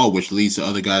without the ball, which leads to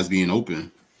other guys being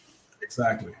open.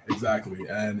 Exactly.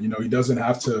 And, he doesn't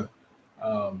have to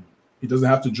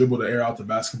dribble the air out the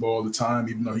basketball all the time,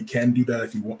 even though he can do that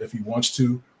if he wants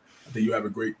to. I think you have a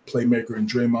great playmaker in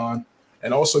Draymond.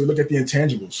 And also you look at the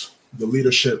intangibles, the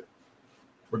leadership,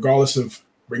 regardless of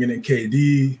bringing in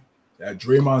KD, that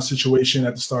Draymond situation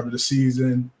at the start of the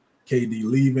season, KD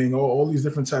leaving, all these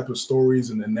different types of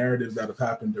stories and the narratives that have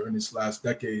happened during this last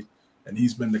decade. And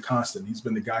he's been the constant. He's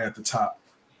been the guy at the top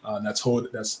that's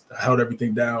held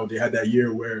everything down. They had that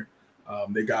year where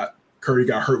Curry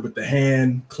got hurt with the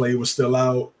hand. Clay was still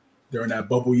out during that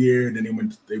bubble year. And then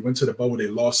they went to the bubble. They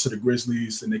lost to the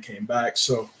Grizzlies and they came back.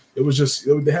 So it was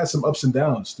they had some ups and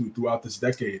downs throughout this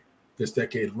decade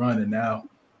run. And now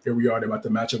here we are. They're about to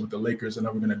match up with the Lakers. And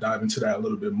then we're going to dive into that a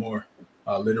little bit more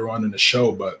later on in the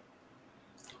show. But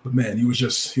man, he was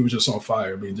just on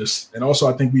fire. I mean, and also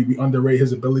I think we underrate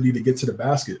his ability to get to the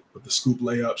basket with the scoop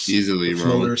layups, easily, the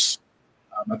floaters.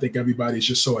 I think everybody's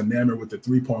just so enamored with the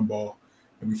 3-point ball,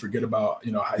 and we forget about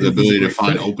how the ability to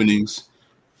find openings.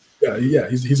 Yeah,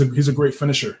 he's a great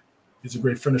finisher. He's a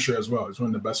great finisher as well. He's one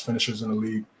of the best finishers in the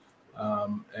league,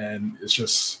 and it's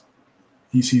just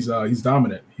he's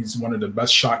dominant. He's one of the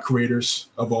best shot creators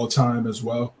of all time as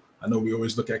well. I know we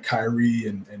always look at Kyrie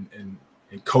and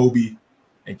Kobe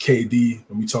and KD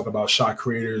when we talk about shot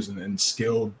creators and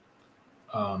skilled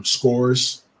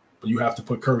scorers, but you have to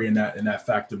put Curry in that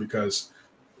factor because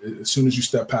as soon as you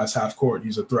step past half court,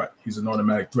 he's a threat. He's an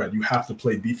automatic threat. You have to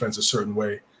play defense a certain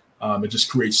way. It just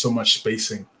creates so much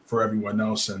spacing for everyone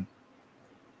else, and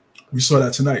we saw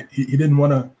that tonight. He didn't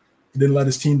let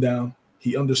his team down.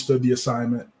 He understood the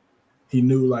assignment. He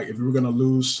knew, like, if we were going to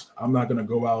lose, I'm not going to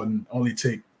go out and only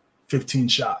take 15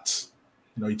 shots.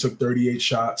 He took 38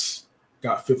 shots,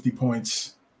 got 50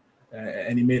 points,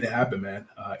 and he made it happen, man.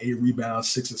 8 rebounds,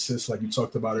 6 assists, like you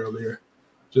talked about earlier.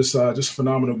 Just a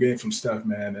phenomenal game from Steph,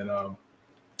 man.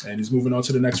 And he's moving on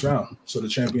to the next round. So the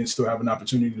champions still have an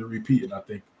opportunity to repeat. And I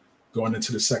think going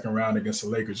into the second round against the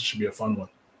Lakers, it should be a fun one.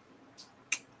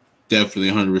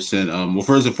 Definitely 100%. Well,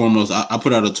 first and foremost, I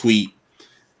put out a tweet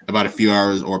about a few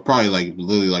hours or probably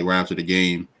literally right after the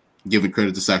game, giving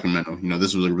credit to Sacramento.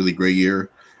 This was a really great year.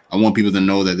 I want people to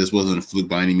know that this wasn't a fluke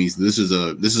by any means. This is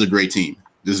a great team.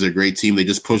 This is a great team. They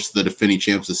just pushed the defending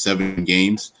champs to 7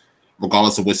 games,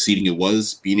 regardless of what seeding it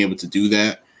was. Being able to do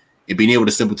that and being able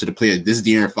to step up to the play. This is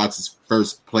De'Aaron Fox's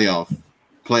first playoff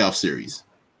series,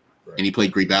 right. And he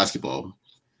played great basketball,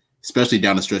 especially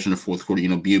down the stretch in the fourth quarter.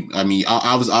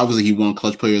 Obviously he won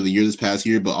Clutch Player of the Year this past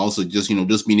year, but also just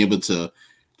being able to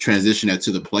transition that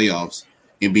to the playoffs.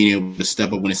 And being able to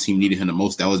step up when his team needed him the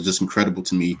most, that was just incredible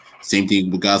to me. Same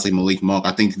thing with guys like Malik Monk.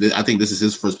 I think this is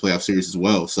his first playoff series as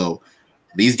well. So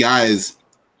these guys,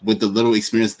 with the little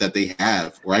experience that they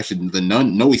have, or actually the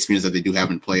no experience that they do have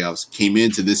in playoffs, came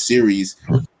into this series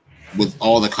with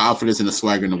all the confidence and the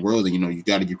swagger in the world. And you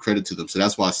got to give credit to them. So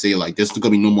that's why I say there's still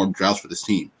gonna be no more droughts for this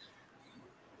team.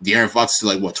 De'Aaron Fox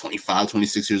is 25,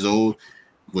 26 years old.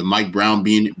 With Mike Brown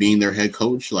being their head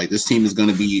coach, this team is going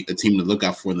to be a team to look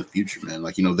out for in the future, man.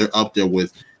 They're up there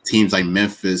with teams like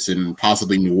Memphis and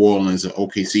possibly New Orleans and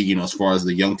OKC, as far as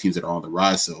the young teams that are on the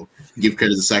rise. So give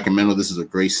credit to Sacramento. This is a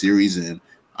great series, and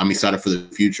I'm excited for the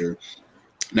future.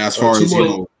 Now, as far as,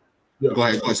 go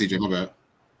ahead, CJ, my bad.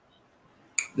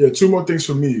 Yeah, 2 more things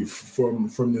for me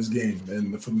from this game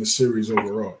and from the series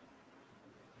overall.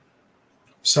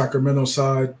 Sacramento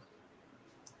side,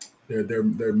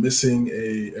 They're missing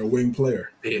a wing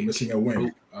player. They're missing a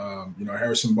wing.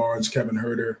 Harrison Barnes, Kevin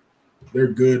Huerter, they're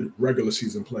good regular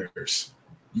season players.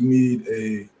 You need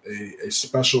a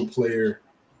special player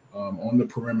on the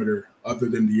perimeter other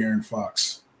than De'Aaron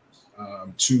Fox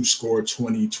to score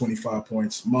 20, 25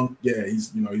 points. Monk, yeah, he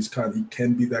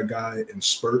can be that guy in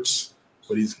spurts,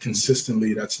 but he's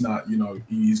consistently, that's not,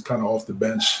 he's kind of off the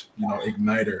bench,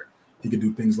 igniter. He can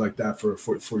do things like that for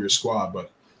your squad,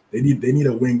 but they need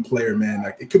a wing player, man.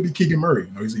 Like, it could be Keegan Murray.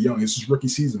 It's his rookie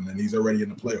season, and he's already in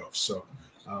the playoffs. So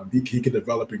he could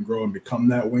develop and grow and become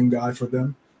that wing guy for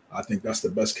them. I think that's the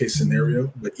best case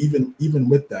scenario. But even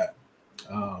with that,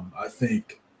 I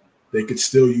think they could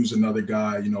still use another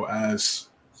guy. As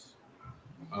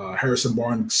Harrison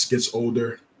Barnes gets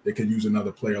older, they could use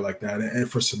another player like that. And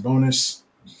for Sabonis,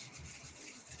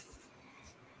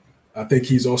 I think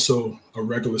he's also a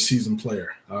regular season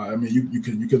player. You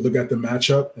could look at the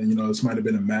matchup, and this might have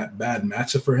been a bad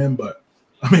matchup for him, but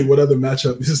what other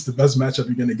matchup? This is the best matchup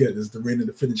you're going to get. This is the reigning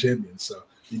defending champion. So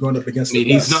you're going up against.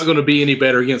 He's not going to be any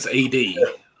better against AD.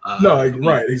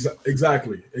 Right,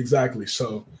 exactly.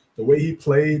 So the way he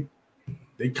played,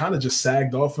 they kind of just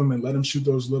sagged off him and let him shoot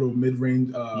those little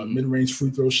mid-range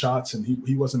free throw shots, and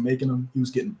he wasn't making them. He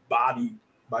was getting bodied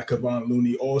by Kevon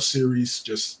Looney all series.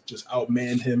 Just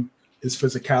outmanned him. His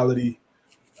physicality,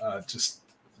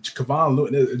 Kevon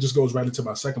Looney. It just goes right into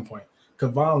my second point.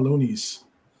 Kevon Looney's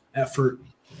effort,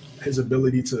 his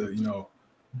ability to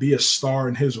be a star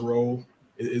in his role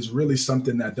is really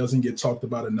something that doesn't get talked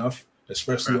about enough,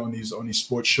 especially on these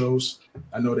sports shows.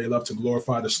 I know they love to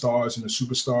glorify the stars and the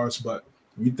superstars, but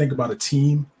when you think about a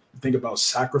team, you think about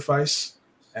sacrifice,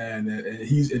 and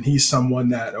he's someone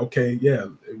that,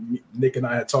 Nick and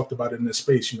I had talked about it in this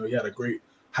space. He had a great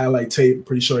highlight tape.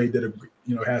 Pretty sure he did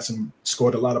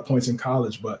scored a lot of points in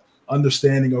college, but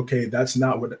understanding, I'm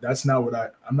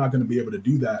not going to be able to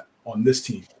do that on this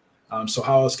team. So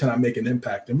how else can I make an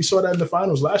impact? And we saw that in the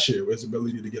finals last year with his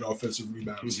ability to get offensive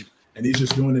rebounds, and he's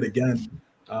just doing it again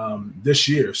this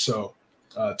year. So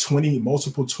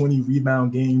multiple 20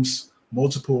 rebound games,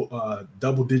 multiple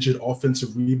double-digit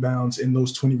offensive rebounds in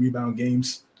those 20 rebound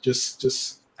games, just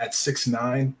at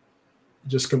 6'9",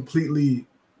 just completely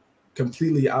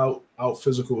out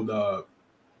physical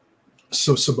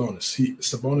Sabonis.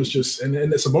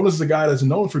 Sabonis is a guy that's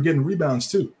known for getting rebounds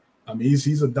too.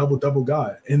 He's a double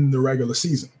guy in the regular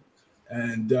season,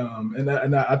 and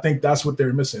I think that's what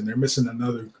they're missing. They're missing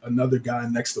another guy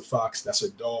next to Fox that's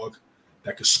a dog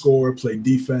that could score, play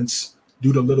defense,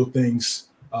 do the little things.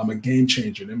 A game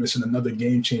changer. They're missing another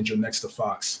game changer next to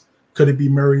Fox. Could it be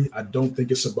Murray? I don't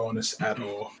think it's Sabonis at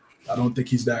all. I don't think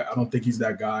he's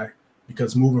that guy,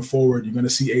 because moving forward, you're going to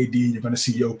see AD, you're going to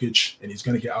see Jokic, and he's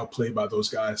going to get outplayed by those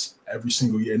guys every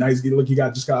single year. Now he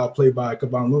just got outplayed by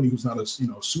Kevon Looney, who's not a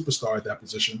superstar at that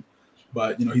position,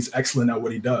 but he's excellent at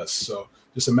what he does. So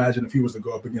just imagine if he was to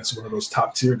go up against one of those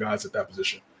top tier guys at that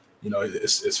position.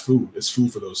 It's food. It's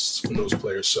food for those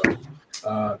players. So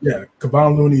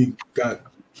Kevon Looney got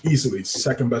easily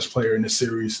second best player in the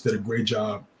series. Did a great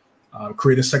job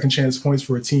creating second chance points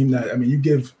for a team that, you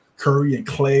give Curry and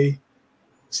Clay,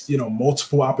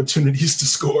 multiple opportunities to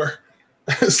score.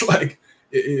 It's like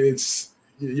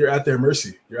you're at their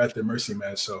mercy. You're at their mercy,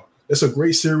 man. So it's a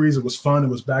great series. It was fun. It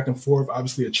was back and forth.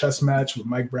 Obviously, a chess match with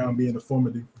Mike Brown being the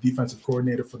former defensive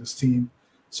coordinator for this team.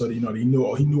 So he knew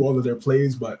all of their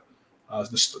plays, but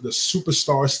the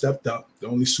superstar stepped up. The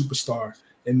only superstar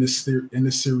in this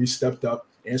series stepped up,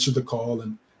 answered the call,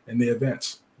 and they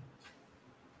advanced.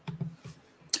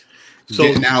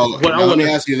 So now let me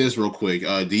ask you this real quick.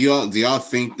 Do y'all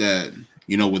think that,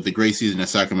 with the great season that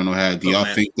Sacramento had, do y'all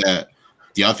think that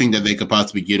they could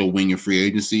possibly get a wing in free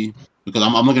agency? Because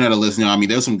I'm looking at a list now.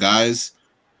 There's some guys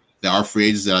that are free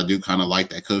agents that I do kind of like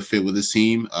that could fit with this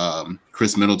team.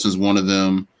 Chris Middleton's one of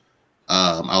them.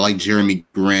 I like Jeremy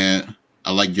Grant.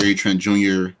 I like Gary Trent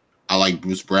Jr. I like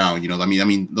Bruce Brown.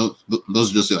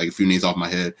 Those are just like a few names off my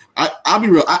head. I'll be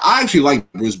real. I actually like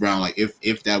Bruce Brown. Like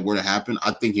if that were to happen,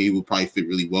 I think he would probably fit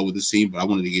really well with this team. But I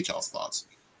wanted to get y'all's thoughts.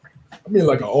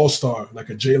 Like an all-star, like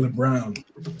a Jaylen Brown,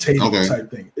 Tatum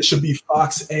type thing. It should be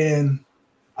Fox, and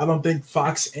I don't think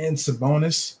Fox and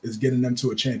Sabonis is getting them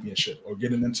to a championship or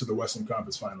getting them to the Western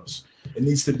Conference Finals. It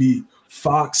needs to be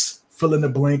Fox, fill in the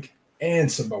blank, and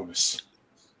Sabonis.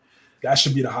 That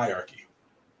should be the hierarchy.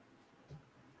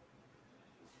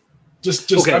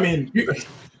 Okay.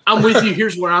 I'm with you.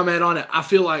 Here's where I'm at on it. I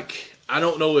feel like I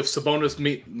don't know if Sabonis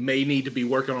may need to be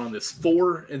working on this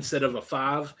 4 instead of a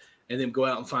 5, and then go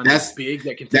out and find that big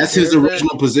that can. That's his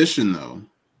original position, though.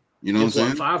 You know what I'm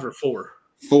saying? 5 or 4?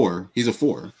 4. He's a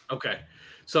 4. Okay,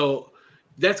 so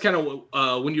that's kind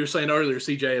of when you were saying earlier,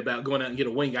 CJ, about going out and get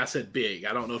a wing. I said big.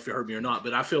 I don't know if you heard me or not,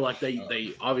 but I feel like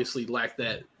they obviously lack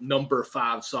that number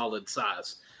 5 solid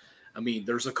size.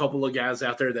 There's a couple of guys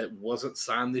out there that wasn't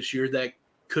signed this year that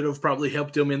could have probably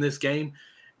helped him in this game.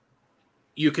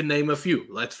 You can name a few,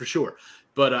 that's for sure.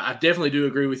 But I definitely do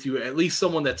agree with you. At least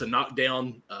someone that's a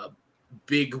knockdown,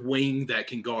 big wing that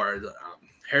can guard.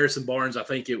 Harrison Barnes, I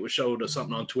think it was showed us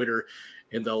something on Twitter.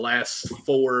 In the last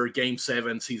 4 Game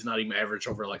 7s, he's not even averaged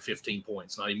over like 15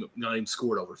 points. Not even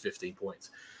scored over 15 points.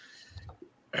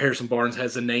 Harrison Barnes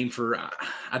has a name for,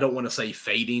 I don't want to say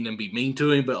fading and be mean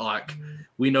to him, but like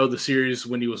we know the series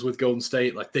when he was with Golden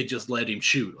State, like they just let him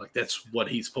shoot. Like that's what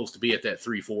he's supposed to be at that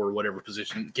 3-4 or whatever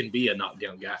position. Can be a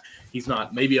knockdown guy. He's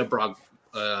not maybe a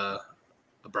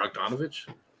Bogdanovich.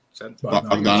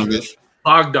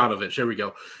 Bogdanovich. There we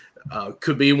go.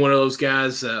 Could be one of those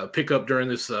guys pick up during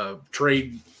this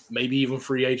trade, maybe even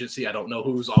free agency. I don't know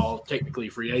who's all technically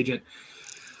free agent.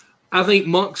 I think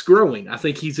Monk's growing. I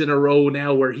think he's in a role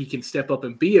now where he can step up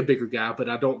and be a bigger guy, but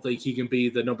I don't think he can be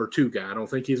the number 2 guy. I don't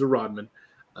think he's a Rodman.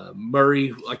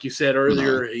 Murray, like you said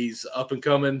earlier, he's up and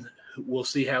coming. We'll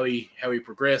see how he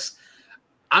progresses.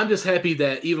 I'm just happy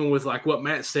that even with like what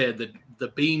Matt said, the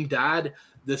beam died.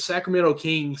 The Sacramento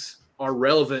Kings are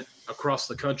relevant across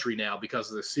the country now because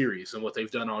of the series and what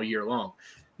they've done all year long.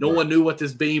 No one knew what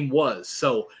this beam was.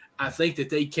 So I think that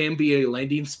they can be a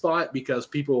landing spot because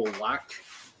people like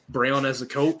Brown as a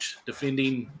coach,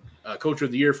 defending coach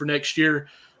of the year for next year.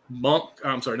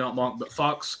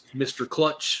 Fox, Mr.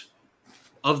 Clutch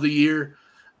of the year.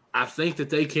 I think that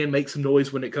they can make some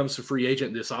noise when it comes to free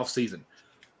agent this offseason.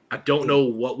 I don't know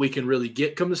what we can really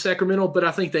get come to Sacramento, but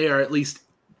I think they are at least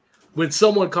when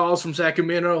someone calls from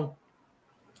Sacramento,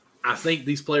 I think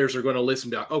these players are going to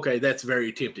listen to, okay, that's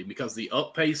very tempting because the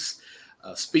up pace,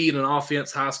 speed and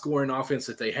offense, high scoring offense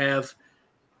that they have,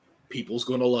 people's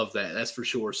going to love that. That's for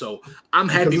sure. So I'm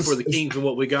happy for the Kings and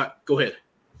what we got. Go ahead.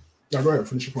 No, go ahead.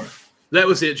 Finish your point. That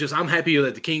was it. Just I'm happy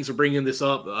that the Kings are bringing this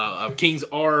up. Kings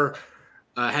are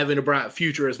having a bright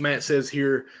future, as Matt says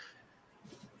here.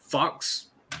 Fox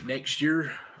next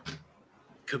year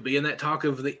could be in that talk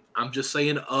of the. I'm just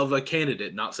saying of a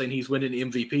candidate, not saying he's winning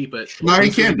MVP, but no,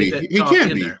 he can be. He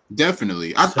can be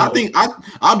definitely. I think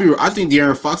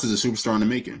De'Aaron Fox is a superstar in the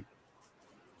making.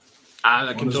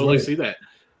 I can totally see that.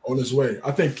 On his way.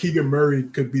 I think Keegan Murray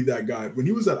could be that guy. When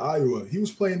he was at Iowa, he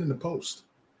was playing in the post.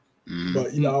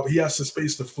 But, he has to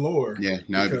space the floor. Yeah,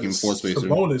 now he became floor spacer.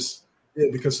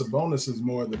 Because Sabonis is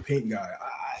more of the paint guy.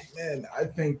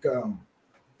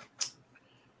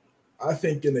 I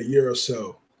think in a year or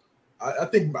so, I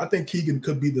think Keegan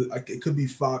could be it could be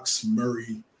Fox,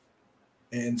 Murray,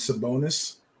 and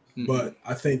Sabonis. Mm-hmm. But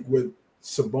I think with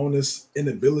Sabonis'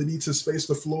 inability to space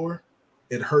the floor,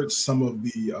 it hurts some of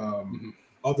the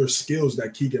other skills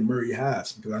that Keegan Murray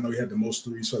has, because I know he had the most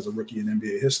threes as a rookie in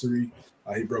NBA history.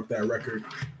 He broke that record.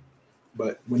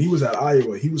 But when he was at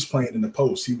Iowa, he was playing in the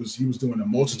post. He was doing a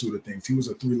multitude of things. He was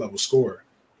a 3-level scorer.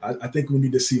 I think we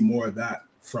need to see more of that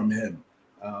from him.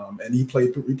 And he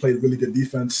played really good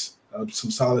defense,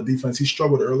 some solid defense. He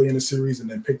struggled early in the series and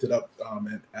then picked it up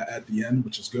at the end,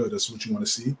 which is good. That's what you want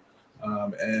to see.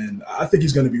 And I think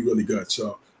he's going to be really good.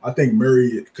 So I think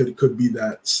Murray could be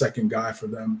that second guy for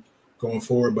them going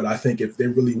forward. But I think if they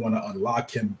really want to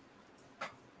unlock him,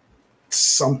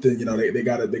 something, they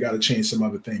gotta change some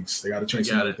other things. They gotta change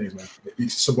some other things, man. Maybe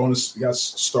Sabonis got to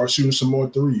start shooting some more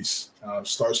threes.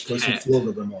 Start spacing the floor a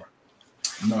little bit more.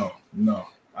 No,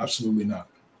 absolutely not.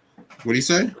 What do you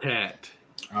say? Pat.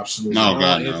 Absolutely. No,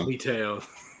 God, no. no. Tell.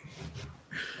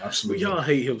 Absolutely. Y'all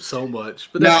hate him so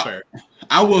much, but that's fair.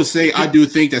 I will say I do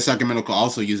think that Sacramento could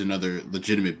also use another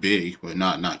legitimate big, but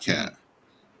not Cat.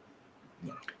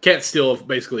 No. Cat's still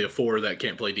basically a 4 that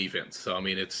can't play defense. So I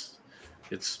mean, it's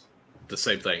the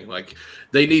same thing. Like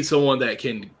they need someone that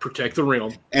can protect the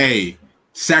rim. Hey,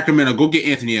 Sacramento, go get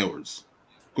Anthony Edwards.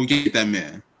 Go get that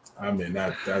man. I mean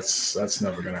that's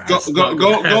never gonna happen.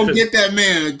 Go get that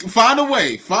man. Find a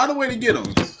way to get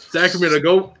him.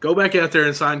 Sacramento, go back out there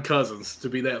and sign Cousins to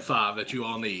be that 5 that you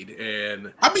all need.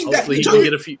 And I mean, hopefully he can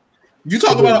get a few. You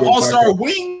talk about an all-star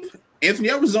wing.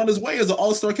 Anthony Edwards is on his way as an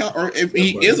all-star or if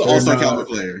he is an all-star caliber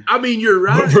player. I mean, you're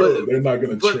right. But they're not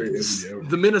going to trade Anthony Edwards.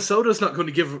 The Minnesota's not going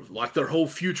to give like their whole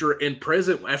future and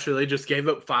present after they just gave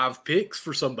up 5 picks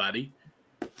for somebody.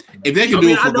 If they can do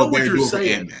it for Gobert, do it for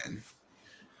Ant-Man.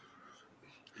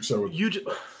 So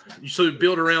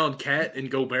build around Cat and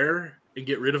Gobert and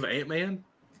get rid of Ant-Man?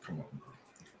 Come on.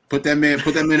 Put that man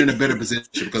in a better position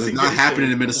because it's not happening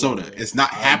in Minnesota. It's not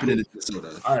happening in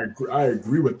Minnesota. I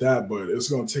agree with that, but it's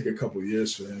going to take a couple of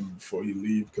years for him before he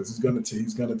leaves because he's going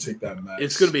to take that max.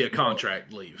 It's going to be a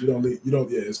contract leave. You don't.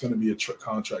 Yeah, it's going to be a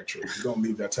contract trade. You don't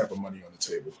leave that type of money on the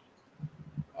table.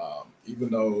 Even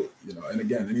though and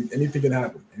again, anything can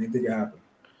happen. Anything can happen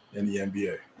in the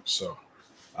NBA. So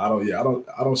I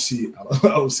don't see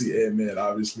Ant-Man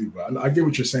obviously, but I get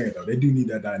what you're saying though. They do need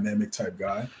that dynamic type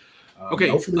guy. Okay,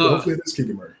 hopefully it is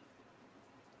Keegan Murray.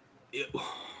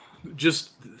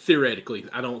 Just theoretically,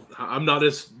 I'm not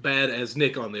as bad as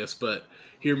Nick on this, but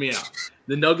hear me out.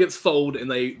 The Nuggets fold and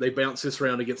they bounce this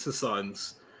round against the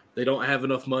Suns. They don't have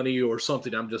enough money or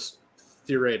something. I'm just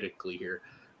theoretically here.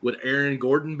 Would Aaron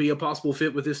Gordon be a possible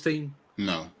fit with this team?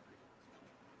 No.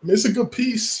 I mean, it's a good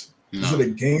piece. No. Is it a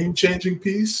game-changing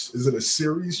piece? Is it a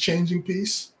series-changing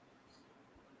piece?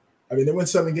 I mean, they went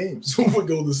 7 games with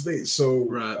Golden State, so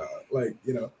right.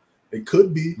 It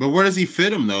could be. But where does he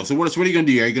fit him though? So what are you gonna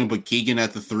do? Are you gonna put Keegan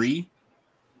at the 3,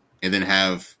 and then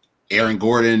have Aaron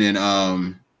Gordon and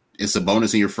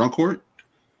Sabonis in your front court?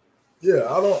 I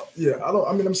don't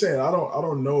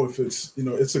know if it's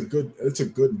it's a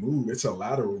good move. It's a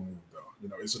lateral move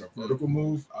though. Is it a vertical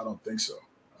move? I don't think so.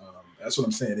 That's what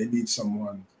I'm saying. They need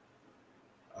someone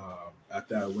at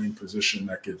that wing position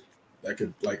that could like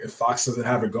if Fox doesn't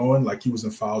have it going, like he was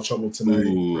in foul trouble tonight,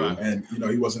 and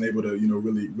he wasn't able to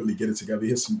really get it together. He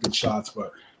hit some good shots,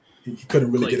 but he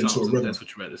couldn't really get into a rhythm. That's what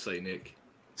you're about to say, Nick.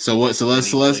 So let's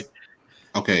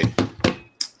okay.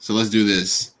 So let's do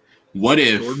this. What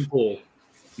if Jordan Poole?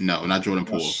 No, not Jordan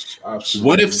Poole. Absolutely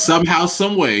what if not. somehow,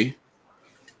 some way,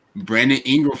 Brandon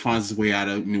Ingram finds his way out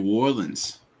of New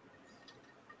Orleans?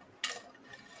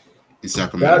 In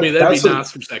Sacramento. That'd be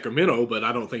nice for Sacramento, but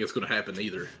I don't think it's going to happen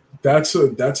either. That'd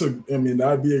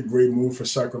be a great move for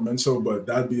Sacramento, but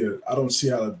I don't see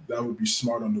how that would be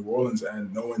smart on New Orleans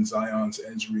and knowing Zion's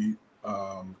injury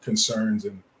concerns,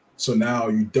 and so now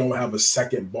you don't have a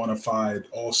second bona fide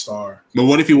all-star. But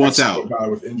what if he wants out? Guy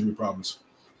with injury problems.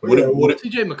 What if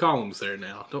CJ McCollum's there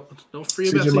now? Don't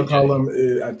forget about CJ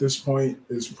McCollum at this point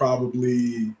is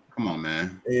probably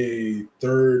a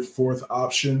third, fourth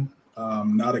option.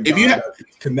 Not a guy that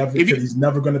can never. He's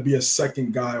never going to be a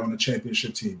second guy on a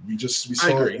championship team. We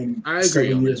saw it in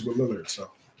 7 years with Lillard. So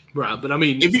right, but I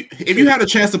mean, if you had a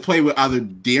chance to play with either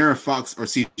De'Aaron Fox or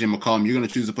CJ McCollum, you're going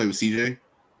to choose to play with CJ.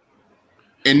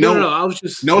 And no, I was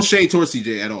just no shade towards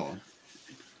CJ at all.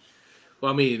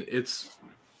 Well, I mean, it's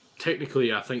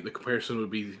technically, I think the comparison would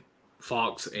be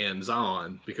Fox and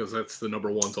Zion because that's the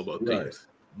number ones on both teams.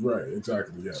 Right,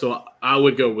 exactly. Yeah. So I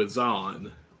would go with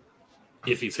Zion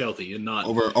if he's healthy and not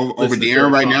over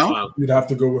De'Aaron right now. I'd have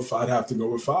to go with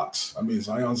Fox. I mean,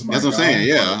 Zion's my. That's what I'm saying.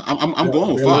 Yeah, I'm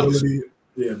going with Fox.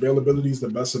 Yeah, availability is the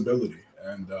best ability,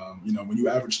 and when you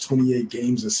average 28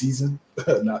 games a season,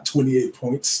 not 28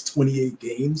 points, 28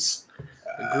 games.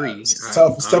 Agree. It's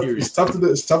tough. It's tough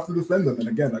to defend them. And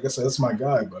again, like I said, that's my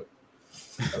guy, but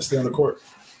I stay on the court.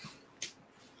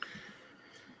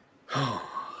 Oh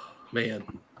man,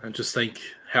 I just think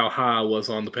how high I was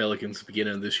on the Pelicans at the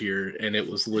beginning of this year, and it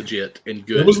was legit and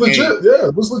good. It was legit.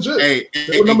 It was legit. Hey,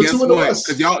 number 2 in the West.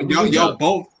 Because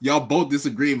y'all both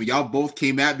disagree, but y'all both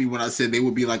came at me when I said they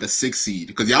would be like a 6 seed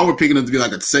because y'all were picking them to be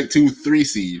like a 2, 3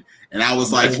 seed. And I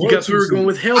was like, because we were going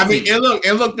with healthy. I mean, and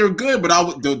look, they're good, but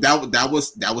that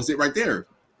was it right there.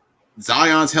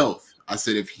 Zion's health. I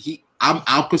said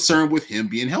I'm concerned with him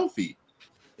being healthy.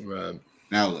 Right.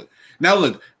 Now look.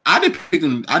 I didn't pick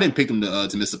them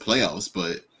to miss the playoffs,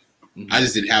 but I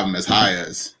just didn't have them as high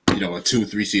as a 2,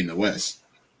 3 seed in the West.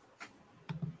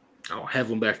 I'll have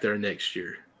them back there next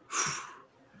year.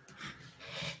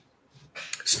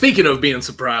 Speaking of being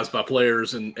surprised by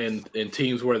players and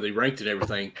teams where they ranked and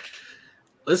everything,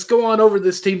 let's go on over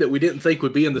this team that we didn't think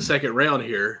would be in the second round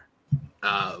here.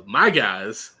 My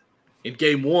guys in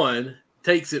game 1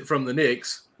 takes it from the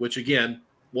Knicks, which again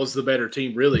was the better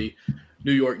team, really,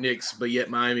 New York Knicks, but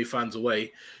yet Miami finds a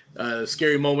way.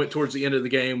 Scary moment towards the end of the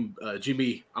game.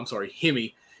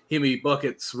 Hemi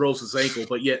buckets, rolls his ankle,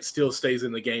 but yet still stays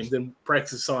in the game. Then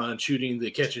practices on shooting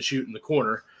the catch and shoot in the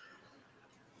corner.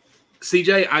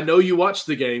 CJ, I know you watched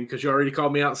the game because you already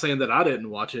called me out saying that I didn't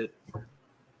watch it.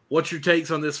 What's your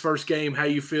takes on this first game? How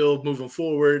you feel moving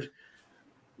forward?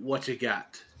 What you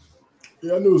got?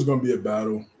 Yeah, I knew it was going to be a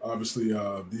battle. Obviously,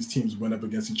 these teams went up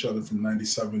against each other from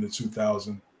 97 to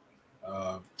 2000.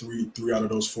 Three out of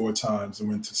those 4 times and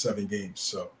went to 7 games.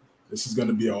 So this is going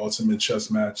to be an ultimate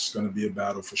chess match. It's going to be a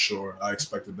battle for sure. I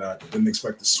expected that. Didn't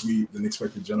expect a sweep. Didn't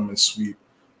expect a gentleman's sweep.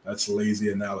 That's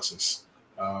lazy analysis.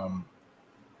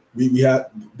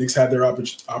 Knicks had their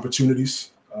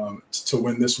opportunities to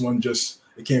win this one. Just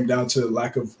it came down to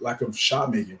lack of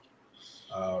shot making.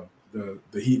 The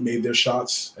Heat made their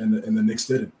shots and the Knicks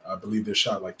didn't. I believe they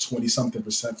shot like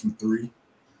 20-something% from 3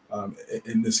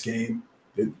 in this game.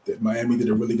 Miami did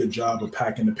a really good job of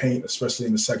packing the paint, especially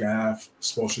in the second half.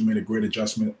 Spoelstra made a great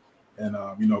adjustment and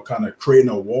kind of creating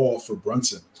a wall for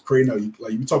Brunson.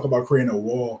 You talk about creating a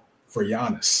wall for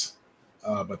Giannis.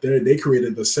 But they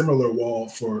created a similar wall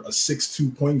for a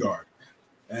 6'2" point guard,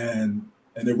 and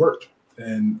it worked.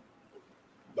 And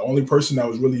the only person that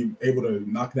was really able to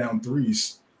knock down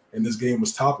threes in this game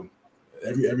was Toppin.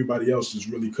 Everybody else just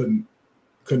really couldn't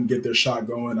get their shot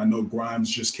going. I know Grimes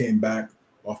just came back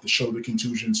off the shoulder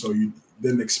contusion, so you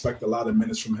didn't expect a lot of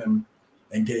minutes from him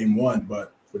in game one.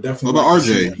 But we're definitely. What about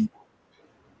RJ?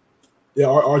 Yeah,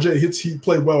 RJ he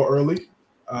played well early,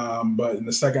 but in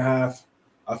the second half,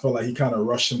 I felt like he kind of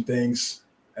rushed some things.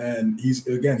 And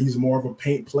he's more of a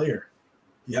paint player.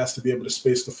 He has to be able to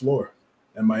space the floor.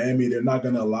 And Miami, they're not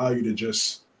going to allow you to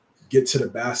just get to the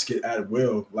basket at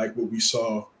will, like what we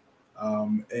saw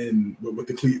with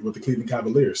the Cleveland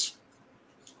Cavaliers.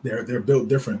 They're built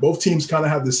different. Both teams kind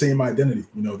of have the same identity.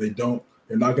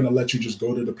 They're not going to let you just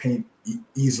go to the paint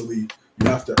easily. You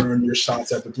have to earn your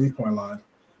shots at the 3-point line,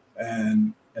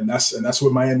 and that's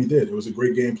what Miami did. It was a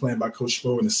great game plan by Coach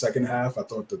Spo in the second half. I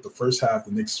thought that the first half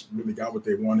the Knicks really got what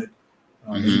they wanted.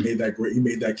 He made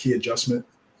that key adjustment.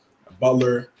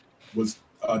 Butler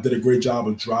did a great job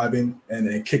of driving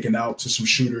and kicking out to some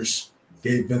shooters.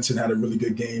 Gabe Vincent had a really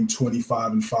good game,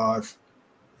 25 and 5,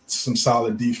 some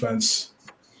solid defense.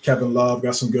 Kevin Love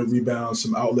got some good rebounds,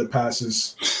 some outlet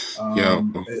passes.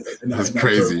 That's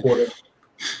crazy. Third quarter.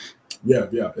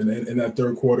 Yeah, in that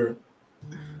third quarter.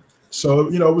 So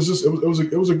it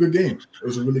was a good game. It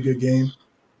was a really good game,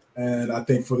 and I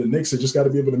think for the Knicks, they just got to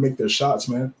be able to make their shots,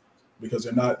 man, because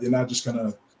they're not just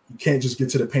gonna. You can't just get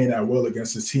to the paint at will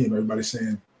against this team. Everybody's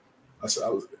saying.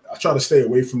 I try to stay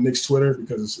away from Knicks Twitter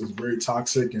because it's very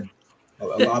toxic and a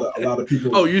lot of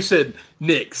people. Oh, you said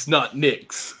Knicks, not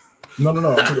Knicks. No. I'm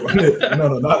talking about Nick.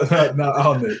 No, not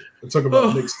our Nick. I'm talking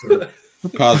about Knicks Twitter. We're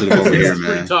positive over here,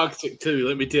 man. Pretty toxic too.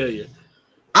 Let me tell you.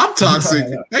 I'm toxic.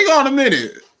 Hang on a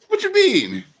minute. What you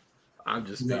mean? I'm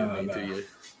just being mean to you.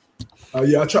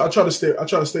 I try to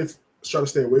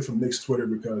stay away from Knicks Twitter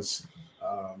because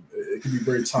it can be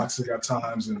very toxic at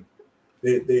times, and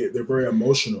they're very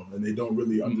emotional, and they don't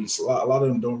really understand. A lot of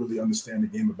them don't really understand the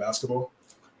game of basketball.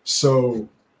 So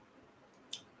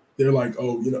they're like,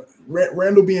 oh,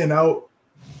 Randall being out,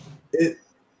 it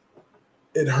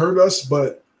hurt us,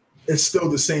 but it's still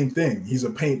the same thing. He's a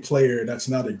paint player that's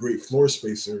not a great floor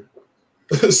spacer.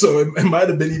 So it might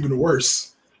have been even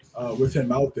worse with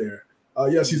him out there.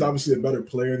 Yes, he's obviously a better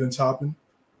player than Toppin,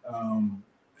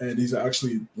 and he's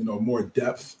actually more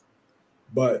depth.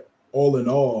 But all in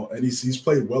all, and he's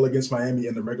played well against Miami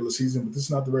in the regular season, but this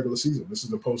is not the regular season. This is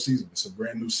the postseason. It's a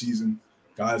brand new season.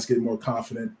 Guys get more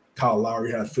confident. Kyle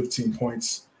Lowry had 15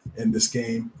 points in this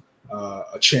game.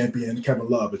 A champion, Kevin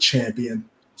Love, a champion.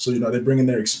 So they bring in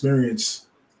their experience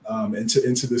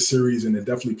into this series, and it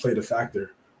definitely played a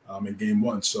factor in game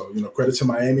one. So credit to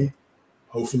Miami.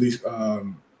 Hopefully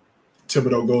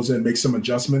Thibodeau goes in and makes some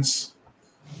adjustments.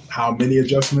 How many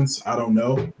adjustments? I don't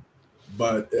know.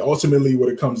 But ultimately what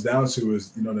it comes down to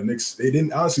is, the Knicks, they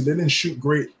didn't shoot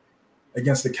great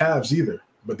against the Cavs either,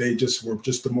 but they just were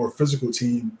just a more physical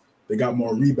team. They got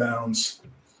more rebounds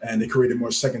and they created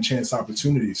more second chance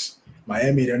opportunities.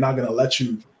 Miami, they're not going to let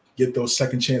you get those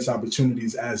second chance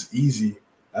opportunities as easy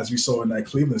as we saw in that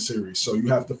Cleveland series. So you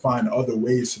have to find other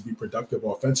ways to be productive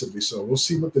offensively. So we'll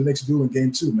see what the Knicks do in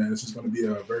game two, man. This is going to be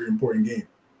a very important game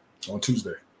on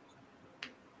Tuesday.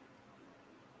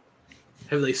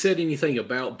 Have they said anything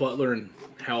about Butler and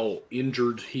how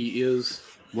injured he is?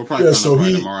 We'll probably find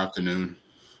out tomorrow afternoon.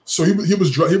 So he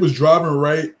was driving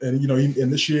right, and he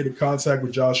initiated contact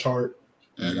with Josh Hart,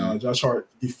 and Josh Hart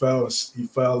he fell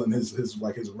and his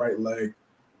right leg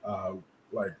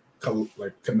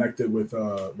connected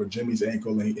with Jimmy's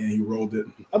ankle, and he rolled it.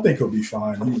 I think he'll be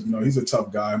fine. He's a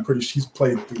tough guy. I'm pretty sure he's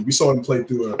played through. We saw him play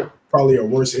through probably a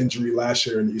worse injury last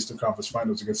year in the Eastern Conference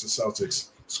Finals against the Celtics.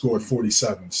 Scored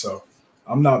 47. So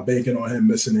I'm not banking on him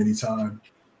missing any time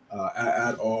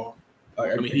at all.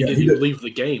 He didn't leave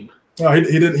the game. No, he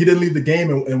didn't leave the game.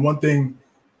 And one thing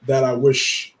that I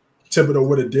wish Thibodeau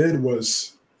would have did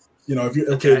was,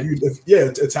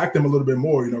 attack them a little bit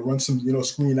more. Run some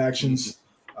screen actions.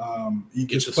 He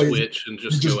get just the plays, switch and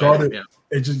just go guard at him.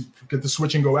 it and just get the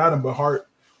switch and go at him. But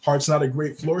Hart's not a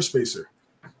great floor spacer,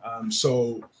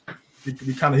 so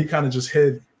he kind of just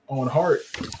hid on Hart.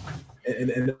 And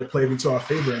it played into our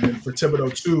favor. And then for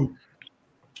Thibodeau too,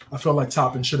 I felt like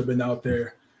Toppin should have been out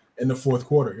there in the fourth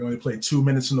quarter. He only played 2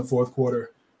 minutes in the fourth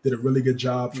quarter. Did a really good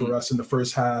job for us in the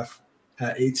first half.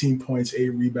 Had 18 points, 8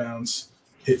 rebounds,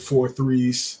 hit 4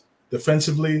 threes.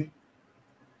 Defensively,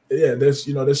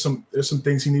 there's some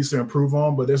things he needs to improve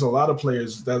on. But there's a lot of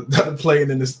players that are playing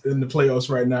in the playoffs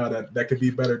right now that could be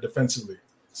better defensively.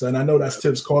 So, and I know that's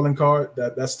Tibbs' calling card.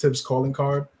 That's Tibbs' calling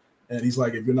card. And he's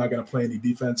like, if you're not going to play any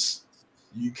defense,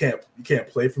 you can't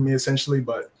play for me essentially.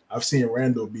 But I've seen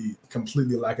Randall be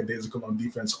completely lackadaisical on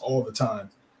defense all the time.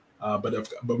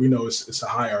 But we know it's a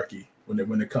hierarchy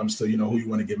when it comes to who you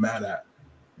want to get mad at.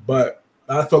 But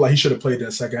I felt like he should have played in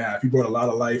the second half. He brought a lot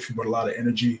of life. He brought a lot of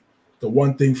energy. The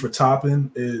one thing for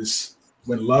Toppin is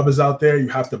when Love is out there, you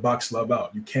have to box Love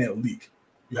out. You can't leak.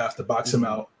 You have to box him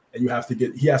out, and you have to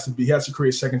he has to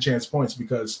create second chance points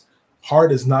because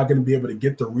Hart is not going to be able to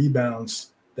get the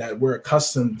rebounds that we're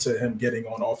accustomed to him getting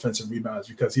on offensive rebounds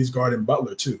because he's guarding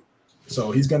Butler too.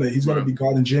 So he's gonna be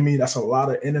guarding Jimmy. That's a lot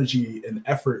of energy and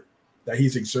effort that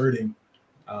he's exerting.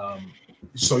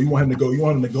 So you want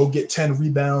him to go get 10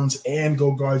 rebounds and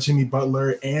go guard Jimmy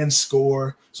Butler and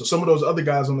score. So some of those other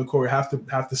guys on the court have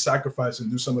to sacrifice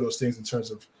and do some of those things in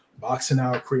terms of boxing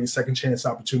out, creating second chance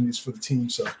opportunities for the team.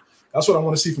 So that's what I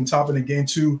want to see from Toppin in game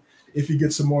 2 if he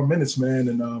gets some more minutes, man.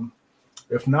 And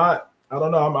if not, I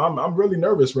don't know. I'm really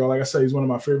nervous, bro. Like I said, he's one of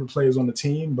my favorite players on the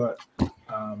team, but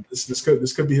this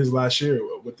could be his last year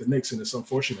with the Knicks, and it's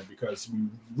unfortunate because we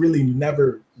really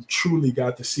never truly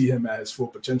got to see him at his full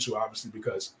potential, obviously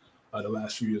because the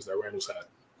last few years that Randall's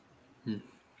had.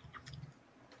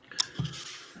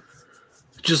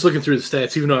 Just looking through the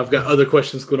stats, even though I've got other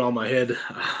questions going on in my head,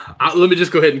 let me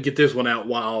just go ahead and get this one out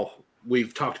while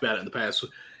we've talked about it in the past.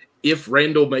 If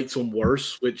Randall makes them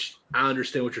worse, which I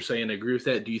understand what you're saying, I agree with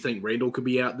that. Do you think Randall could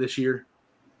be out this year?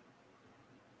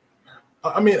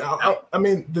 I mean,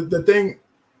 the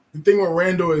thing with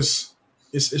Randall is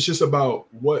it's just about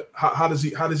how does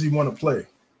he want to play.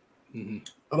 Mm-hmm.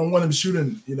 I don't want him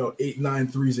shooting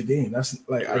 8-9 threes a game. That's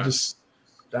like right.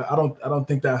 I don't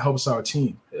think that helps our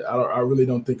team. I really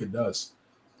don't think it does.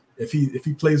 If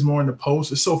he plays more in the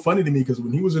post, it's so funny to me because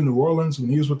when he was in New Orleans, when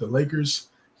he was with the Lakers,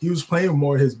 he was playing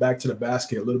more his back to the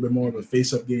basket, a little bit more of a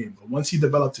face-up game. But once he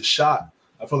developed his shot,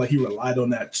 I felt like he relied on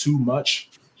that too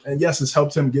much. And yes, it's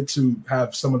helped him get to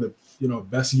have some of the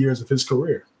best years of his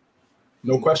career,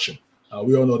 no question.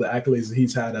 We all know the accolades that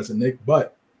he's had as a Knick,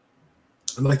 but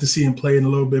I'd like to see him playing a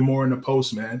little bit more in the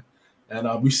post, man.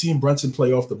 And we've seen Brunson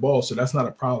play off the ball, so that's not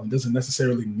a problem. He doesn't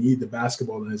necessarily need the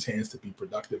basketball in his hands to be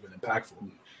productive and impactful.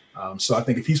 So I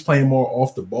think if he's playing more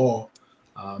off the ball,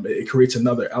 it creates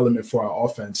another element for our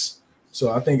offense.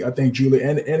 So I think Julie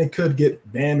and it could get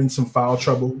Bam in some foul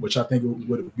trouble, which I think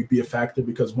would be a factor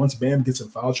because once Bam gets in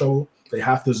foul trouble, they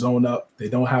have to zone up. They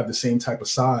don't have the same type of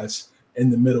size in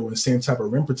the middle and the same type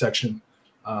of rim protection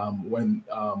when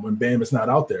Bam is not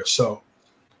out there. So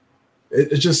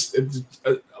it's just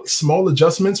small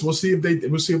adjustments. We'll see if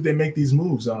they make these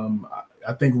moves.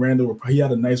 I think Randall, he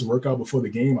had a nice workout before the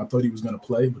game. I thought he was going to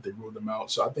play, but they ruled him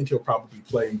out. So I think he'll probably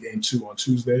play in game 2 on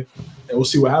Tuesday, and we'll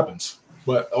see what happens.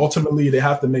 But ultimately, they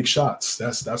have to make shots.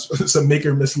 That's it's a make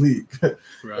or miss league.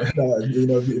 Right. And,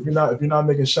 if you're not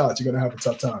making shots, you're gonna have a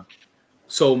tough time.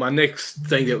 So my next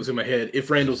thing that was in my head: if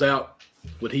Randall's out,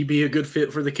 would he be a good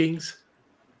fit for the Kings?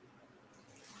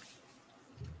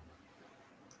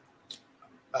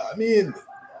 I mean,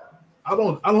 I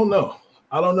don't know.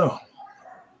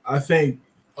 I think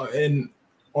on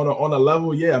a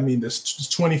level, yeah. I mean, there's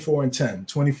 24-10,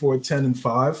 24-10 and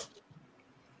 5.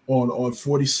 On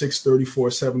 46,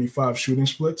 34, 75 shooting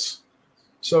splits.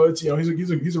 So it's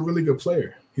he's a really good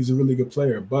player. He's a really good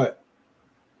player, but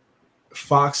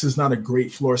Fox is not a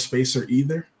great floor spacer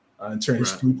either. In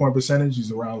terms of his 3-point percentage,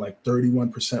 he's around like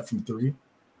 31% from 3.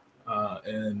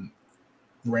 And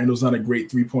Randall's not a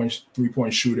great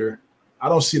three-point shooter. I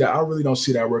really don't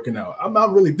see that working out. I'm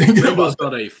not really thinking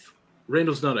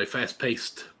Randall's not a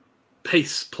fast-paced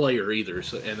pace player either,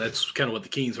 so, and that's kind of what the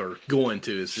Kings are going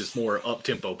to, is just more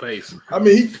up-tempo pace. I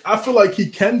mean, I feel like he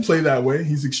can play that way.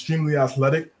 He's extremely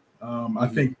athletic. I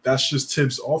think that's just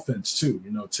Tibbs' offense too.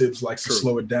 Tibbs likes to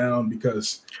slow it down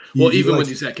because when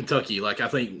he's at Kentucky, like I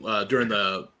think during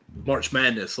the March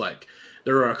Madness, like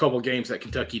there were a couple of games that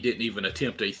Kentucky didn't even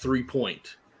attempt a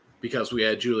 3-point because we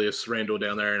had Julius Randle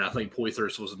down there, and I think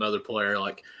Poythress was another player.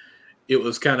 Like it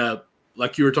was kind of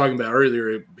like you were talking about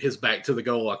earlier, his back to the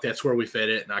goal, like that's where we fed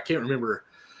it. And I can't remember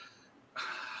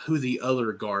who the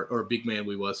other guard or big man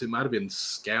we was. It might have been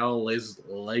Scal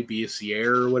Labissiere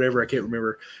or whatever. I can't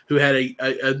remember, who had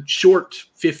a short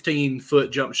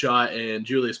 15-foot jump shot, and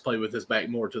Julius played with his back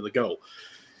more to the goal.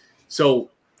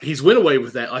 So he's went away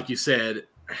with that, like you said.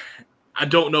 I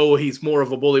don't know. He's more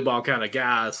of a bully ball kind of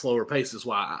guy, slower pace is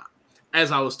why.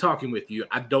 As I was talking with you,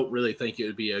 I don't really think it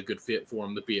would be a good fit for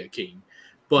him to be a King.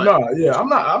 But I'm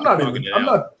not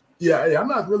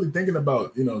really thinking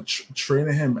about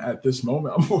training him at this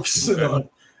moment. I'm focusing on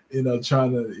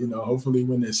trying to hopefully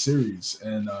win this series.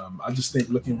 And I just think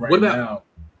looking now,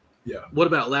 Yeah. What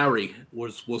about Lowry?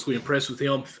 Was we impressed with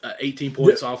him? 18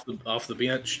 points off the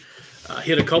bench.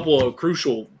 Hit a couple of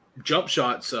crucial jump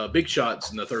shots, big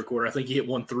shots in the third quarter. I think he hit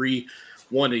 1-3.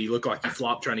 One that he looked like he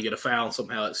flopped trying to get a foul, and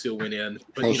somehow it still went in.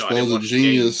 But I didn't watch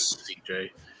genius. the game, CJ.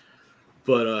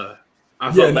 But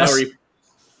I thought Lowry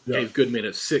gave good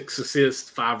minutes. 6 assists,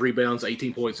 5 rebounds,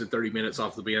 18 points in 30 minutes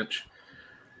off the bench.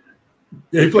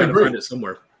 Yeah, he played great. Find it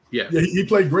somewhere. Yeah, he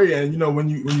played great. And when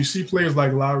you see players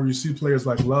like Lowry, you see players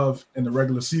like Love in the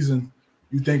regular season,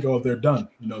 you think, oh, they're done.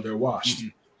 They're washed.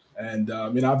 Mm-hmm.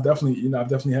 And I've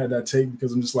definitely had that take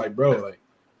because I'm just like, bro, like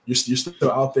you're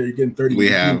still out there. You're getting 30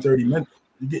 minutes.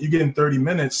 You're getting 30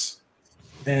 minutes,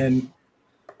 and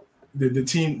the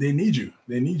team, they need you.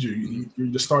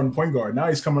 You're the starting point guard. Now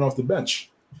he's coming off the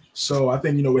bench. So I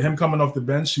think with him coming off the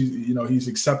bench, he's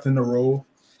accepting the role,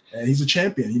 and he's a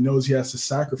champion. He knows he has to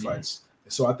sacrifice. Mm-hmm.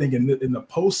 So I think in the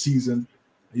postseason,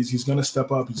 he's going to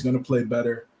step up. He's going to play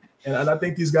better. And I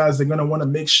think these guys, they're going to want to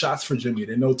make shots for Jimmy.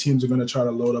 They know teams are going to try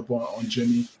to load up on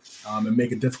Jimmy and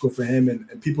make it difficult for him.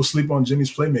 And people sleep on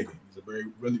Jimmy's playmaking. He's a very,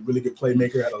 really, really good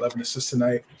playmaker. Had 11 assists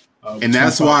tonight. And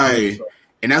that's why,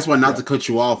 not to cut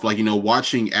you off,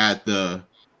 watching the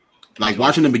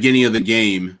beginning of the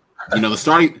game, the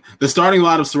starting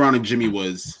lineup surrounding Jimmy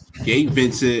was Gabe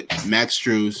Vincent, Max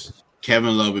Strus,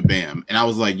 Kevin Love, and Bam. And I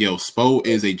was like, yo, Spo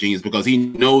is a genius because he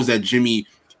knows that Jimmy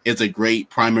is a great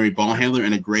primary ball handler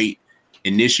and a great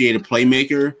initiated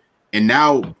playmaker. And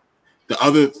now the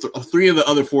other three of the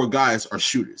other 4 guys are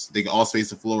shooters. They can all space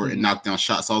the floor and knock down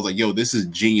shots. So I was like, yo, this is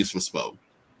genius for Spo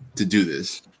to do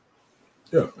this.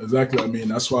 Yeah, exactly.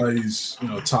 That's why he's,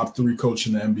 top 3 coach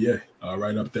in the NBA,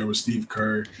 right up there with Steve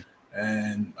Kerr.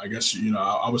 And I guess,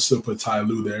 I would still put Ty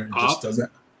Lue there. It just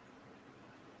doesn't.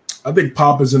 I think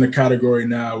Pop is in a category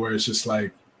now where it's just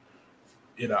like,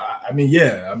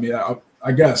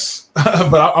 I guess,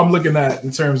 but I'm looking at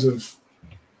in terms of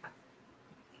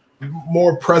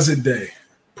more present day.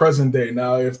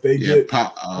 Now, if they get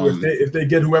if they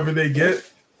get whoever they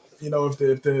get,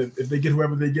 if they get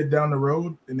whoever they get down the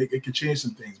road, then it could change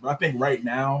some things. But I think right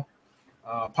now,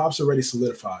 Pop's already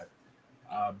solidified.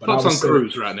 But Pop's on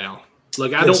cruise right now.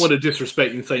 Like I don't want to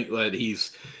disrespect and think that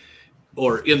he's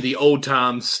or in the old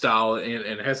times style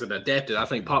and hasn't adapted. I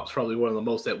think Pop's probably one of the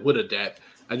most that would adapt.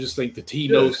 I just think that he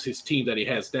knows his team that he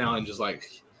has now and just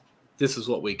like, this is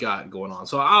what we got going on.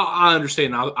 So I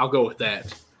understand. I'll go with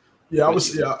that. Yeah, I'm gonna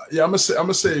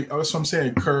say that's what I'm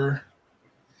saying. Kerr,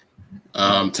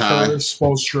 Ty,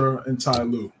 Spoelstra, and Ty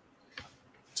Lue.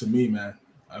 To me, man.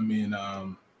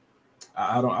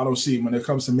 I don't see when it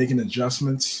comes to making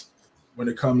adjustments, when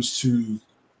it comes to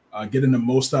getting the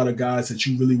most out of guys that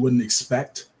you really wouldn't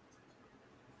expect.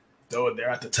 Though they're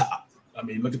at the top.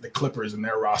 Look at the Clippers and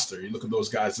their roster. You look at those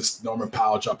guys, just Norman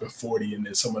Powell dropping 40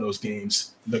 in some of those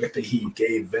games. Look at the Heat,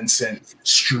 Gabe Vincent,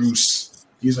 Strus.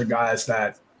 These are guys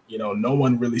that, no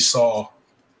one really saw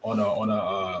on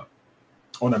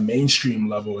a mainstream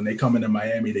level. And they come into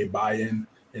Miami, they buy in,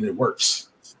 and it works.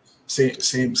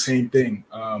 Same thing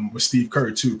with Steve Kerr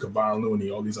too, Kevon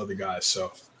Looney, all these other guys.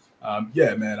 So,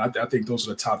 man, I think those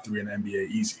are the top 3 in the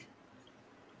NBA easy.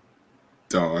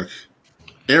 Dog.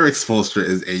 Eric Spoelstra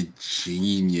is a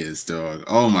genius, dog.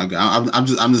 Oh my god, I'm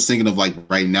just thinking of like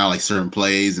right now, like certain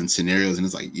plays and scenarios, and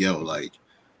it's like, yo, like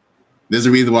there's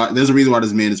a reason why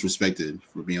this man is respected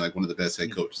for being like one of the best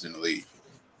head coaches in the league.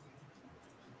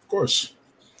 Of course.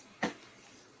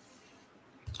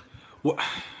 Well,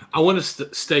 I want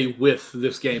to stay with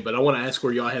this game, but I want to ask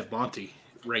where y'all have Monty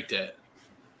ranked at.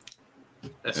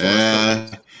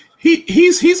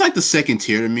 He's like the second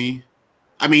tier to me.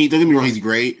 Don't get me wrong, he's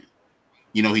great.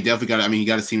 He definitely he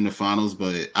got to see him in the finals,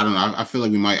 but I don't know. I feel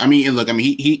like we might.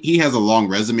 He has a long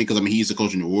resume because he used to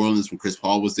coach in New Orleans when Chris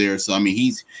Paul was there. So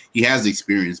he has the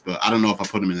experience, but I don't know if I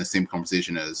put him in the same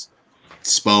conversation as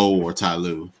Spo or Ty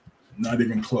Lue. Not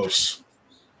even close.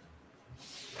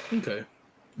 Okay.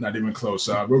 Not even close.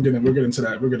 We'll get into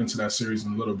that. We'll get into that series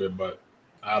in a little bit, but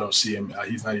I don't see him.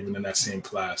 He's not even in that same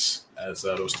class as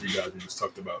those 3 guys we just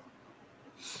talked about.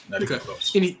 Not even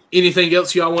close. Anything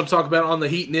else y'all want to talk about on the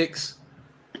Heat Knicks?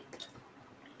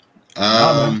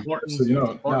 Martin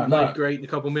played great in a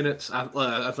couple minutes.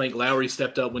 I think Lowry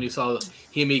stepped up when he saw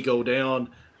Hemi go down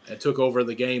and took over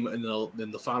the game in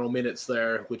the final minutes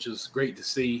there, which is great to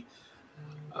see.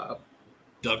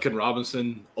 Duncan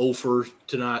Robinson 0 for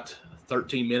tonight,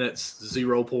 13 minutes,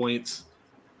 0 points.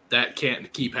 That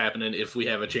can't keep happening if we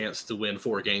have a chance to win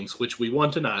 4 games, which we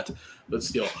won tonight. But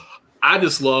still, I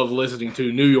just love listening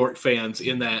to New York fans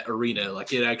in that arena.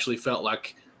 Like it actually felt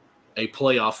like a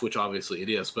playoff, which obviously it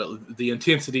is, but the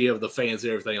intensity of the fans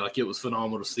and everything, like it was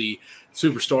phenomenal to see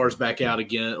superstars back out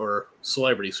again, or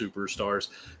celebrity superstars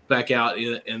back out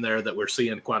in there that we're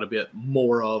seeing quite a bit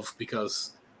more of,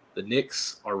 because the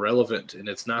Knicks are relevant, and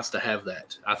it's nice to have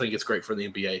that. I think it's great for the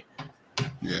NBA.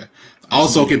 Yeah.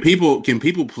 Also, can people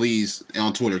please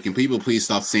on Twitter, can people please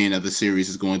stop saying that the series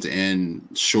is going to end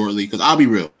shortly? Because I'll be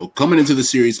real, coming into the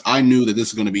series, I knew that this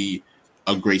is going to be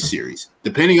a great series.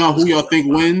 Depending on who y'all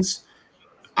think wins,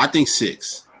 I think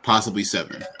 6, possibly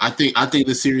 7. I think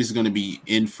the series is going to be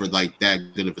in for like that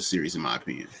good of a series, in my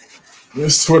opinion.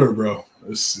 It's Twitter, bro.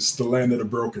 It's the land of the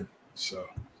broken. So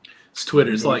it's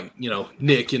Twitter. It's like,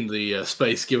 Nick in the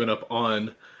space giving up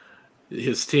on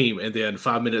his team, and then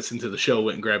 5 minutes into the show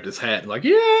went and grabbed his hat and like,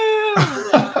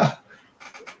 yeah.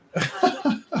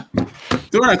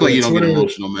 Don't act like you don't get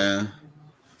emotional, man.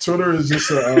 Twitter is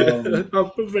just a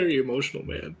I'm a very emotional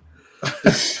man.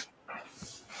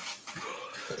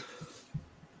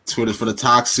 Twitter's for the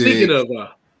toxic.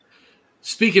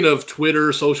 Speaking of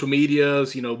Twitter, social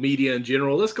medias, media in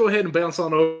general, let's go ahead and bounce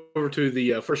on over to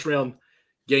the first round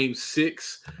game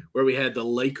 6, where we had the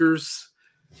Lakers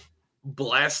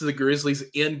blasted the Grizzlies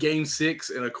in game 6.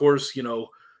 And of course,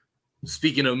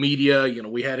 speaking of media,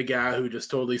 we had a guy who just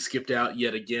totally skipped out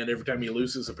yet again. Every time he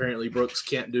loses, apparently Brooks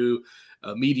can't do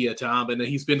media time, and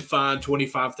he's been fined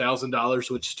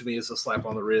 $25,000, which to me is a slap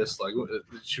on the wrist. Like, it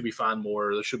should be fined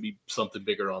more. There should be something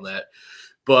bigger on that.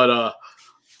 But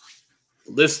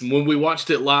listen, when we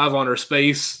watched it live on our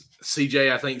space,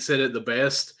 CJ, I think, said it the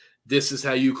best. This is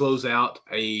how you close out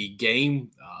a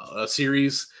game, a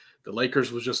series. The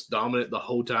Lakers was just dominant the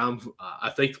whole time.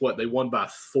 I think they won by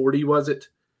 40, was it?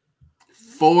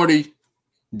 40.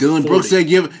 Dylan Brooks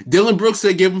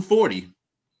said give him 40.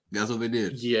 That's what they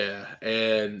did. Yeah,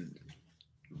 and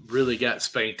really got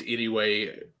spanked any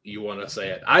way you want to say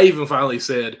it. I even finally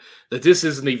said that this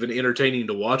isn't even entertaining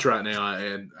to watch right now,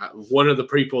 and one of the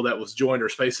people that was joined our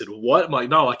space said, what? I'm like,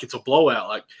 no, like it's a blowout.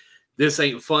 Like, this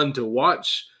ain't fun to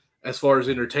watch as far as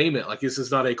entertainment. Like, this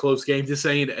is not a close game. This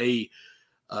ain't a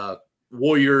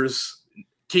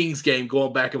Warriors-Kings game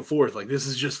going back and forth. Like, this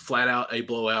is just flat out a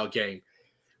blowout game.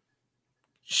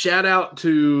 Shout out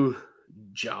to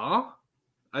Ja,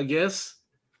 I guess.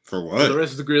 For what? The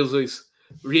rest of the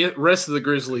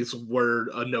Grizzlies were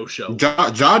a no-show.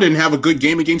 Ja didn't have a good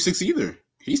game in game 6 either.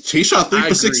 He shot 3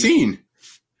 for 16.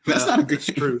 That's not a good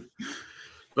game. True.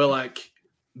 But like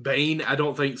Bane, I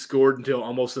don't think scored until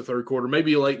almost the third quarter.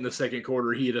 Maybe late in the second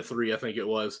quarter, he hit a 3, I think it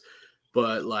was.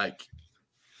 But like,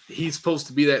 he's supposed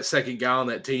to be that second guy on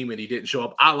that team, and he didn't show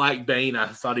up. I like Bane. I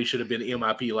thought he should have been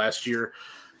MIP last year.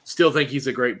 Still think he's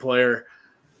a great player.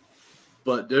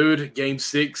 But, dude, game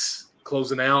 6,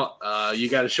 closing out, you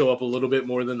got to show up a little bit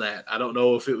more than that. I don't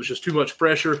know if it was just too much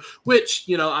pressure, which,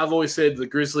 I've always said the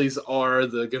Grizzlies are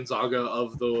the Gonzaga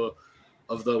of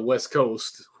the West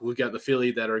Coast. We got the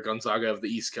Philly that are Gonzaga of the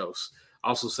East Coast. I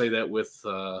also say that with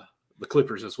the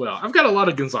Clippers as well. I've got a lot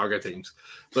of Gonzaga teams.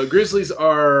 But Grizzlies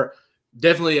are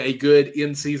definitely a good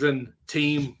in-season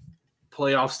team.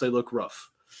 Playoffs, they look rough.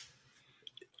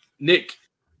 Nick,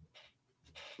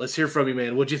 let's hear from you,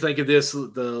 man. What'd you think of this?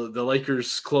 The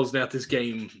Lakers closing out this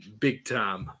game big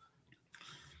time.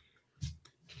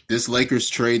 This Lakers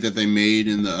trade that they made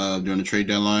in the during the trade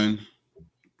deadline,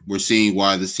 we're seeing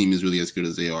why this team is really as good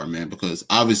as they are, man. Because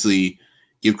obviously,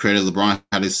 give credit, LeBron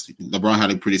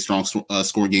had a pretty strong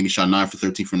scoring game. He shot 9 for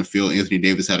 13 from the field. Anthony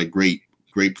Davis had a great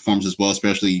performance as well,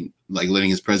 especially like letting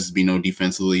his presence be known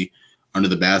defensively under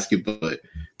the basket. But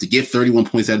to get 31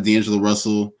 points out of D'Angelo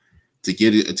Russell, to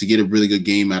get a really good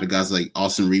game out of guys like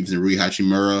Austin Reeves and Rui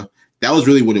Hachimura, that was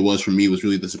really what it was for me. Was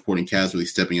really the supporting cast really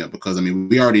stepping up, because I mean,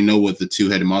 we already know what the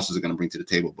two-headed monsters are going to bring to the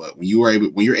table. But when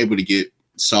you're able to get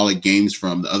solid games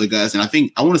from the other guys, and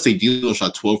I want to say D'Lo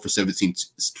shot 12 for 17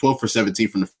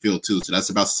 from the field too, so that's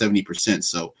about 70%.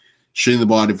 So shooting the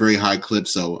ball at a very high clip.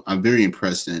 So I'm very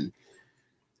impressed. And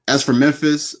as for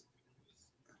Memphis,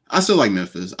 I still like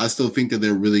Memphis. I still think that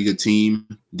they're a really good team.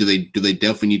 Do they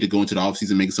definitely need to go into the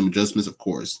offseason and make some adjustments? Of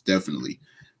course, definitely.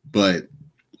 But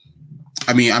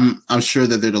I mean, I'm sure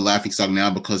that they're the laughing stock now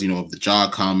because, of the Ja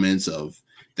comments, of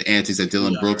the antics that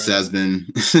Dylan Brooks has been,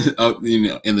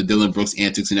 and the Dylan Brooks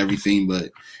antics and everything.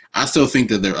 But I still think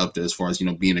that they're up there as far as,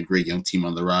 being a great young team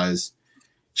on the rise.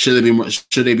 Should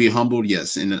they be humbled?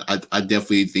 Yes. And I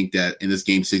definitely think that in this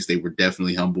game 6, they were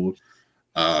definitely humbled.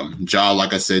 Ja,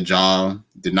 like I said, Ja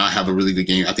did not have a really good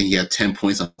game. I think he had 10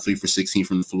 points on 3 for 16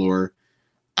 from the floor.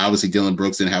 Obviously, Dylan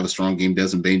Brooks didn't have a strong game.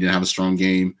 Desmond Bane didn't have a strong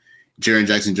game. Jaren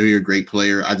Jackson Jr., great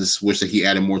player. I just wish that he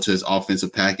added more to his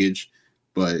offensive package.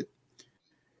 But,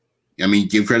 I mean,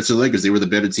 give credit to the Lakers. They were the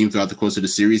better team throughout the course of the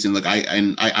series. And like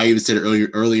I even said it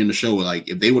early in the show, like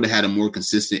if they would have had a more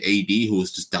consistent AD who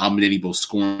was just dominating both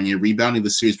scoring and rebounding, the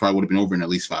series probably would have been over in at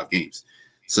least 5 games.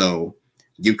 So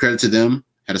give credit to them.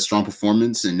 Had a strong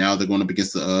performance, and now they're going up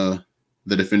against the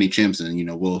defending champs, and you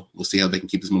know we'll see how they can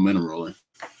keep this momentum rolling.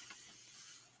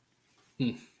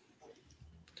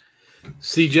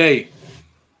 CJ,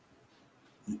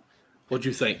 what'd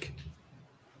you think?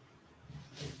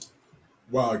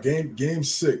 Wow, game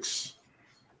 6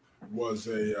 was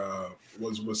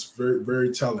was very,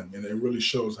 very telling, and it really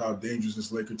shows how dangerous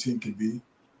this Laker team can be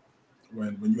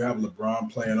when you have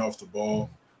LeBron playing off the ball,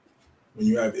 when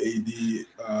you have AD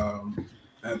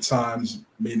at times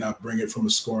may not bring it from a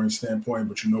scoring standpoint,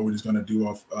 but you know what he's going to do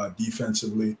off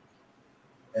defensively.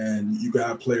 And you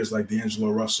got players like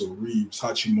D'Angelo Russell, Reeves,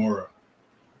 Hachimura.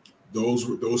 Those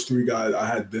 3 guys. I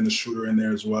had Dennis Schroeder in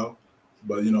there as well,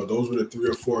 but you know those were the 3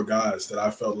 or 4 guys that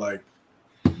I felt like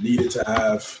needed to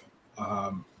have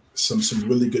some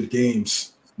really good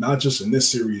games, not just in this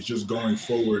series, just going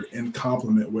forward in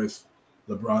complement with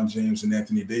LeBron James and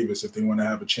Anthony Davis if they want to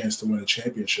have a chance to win a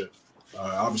championship.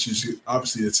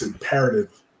 Obviously, it's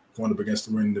imperative going up against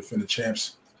the reigning defending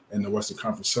champs in the Western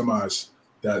Conference semis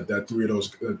that 3 of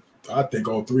those, I think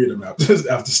all 3 of them have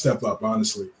to step up,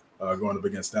 honestly, going up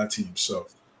against that team. So,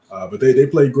 but they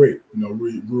played great. You know,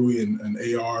 Rui and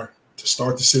AR to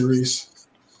start the series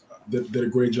did a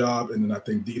great job, and then I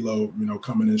think D'Lo, you know,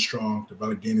 coming in strong,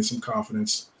 gaining some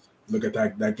confidence. Look at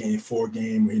that game 4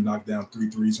 game where he knocked down 3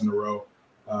 threes in a row.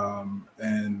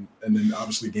 And then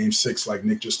obviously game 6, like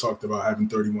Nick just talked about, having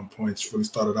 31 points, really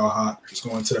started out hot, just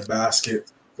going to the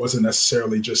basket, wasn't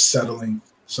necessarily just settling,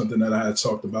 something that I had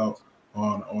talked about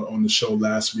on the show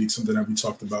last week, something that we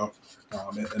talked about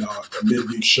in our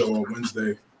midweek show on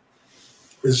Wednesday.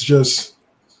 It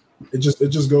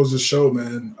just goes to show,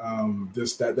 man,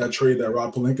 that trade that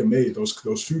Rob Pelinka made,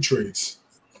 those few trades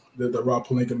that Rob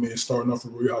Pelinka made, starting off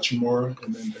with Rui Hachimura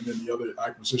and then the other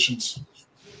acquisitions.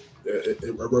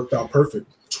 It worked out perfect.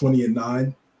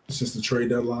 20-9 since the trade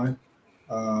deadline,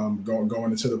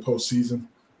 going into the postseason,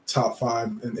 top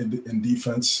 5 in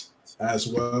defense as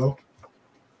well.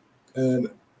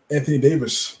 And Anthony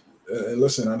Davis,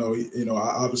 listen, I know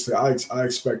I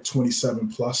expect 27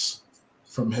 plus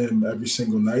from him every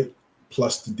single night,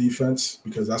 plus the defense,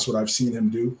 because that's what I've seen him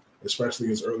do, especially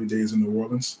his early days in New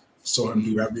Orleans. Saw him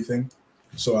do everything.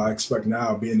 So I expect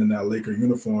now, being in that Laker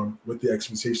uniform, with the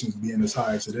expectations being as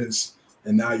high as it is,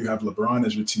 and now you have LeBron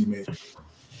as your teammate,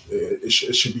 it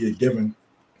should be a given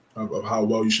of how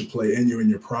well you should play, and you're in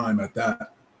your prime at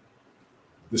that.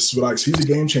 This is what he's a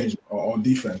game changer on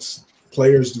defense.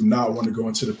 Players do not want to go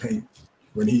into the paint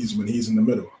when he's in the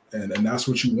middle, and that's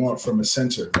what you want from a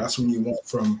center. That's what you want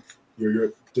from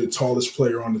the tallest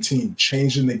player on the team,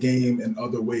 changing the game in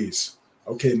other ways.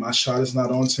 Okay, my shot is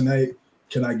not on tonight.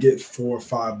 Can I get 4 or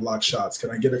 5 block shots? Can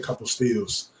I get a couple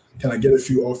steals? Can I get a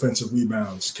few offensive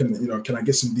rebounds? Can I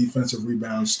get some defensive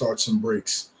rebounds, start some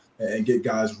breaks, and get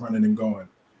guys running and going?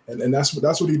 And that's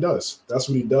what he does. That's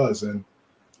what he does. And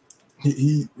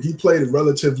he played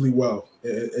relatively well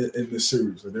in this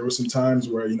series. There were some times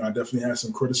where I definitely had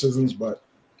some criticisms, but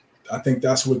I think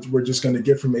that's what we're just going to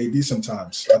get from AD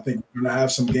sometimes. I think we're going to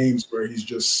have some games where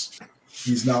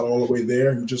he's not all the way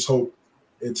there. You just hope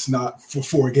it's not for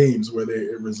 4 games where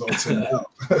it results in an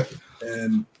out.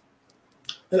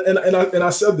 and I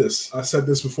said this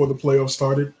before the playoffs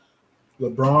started.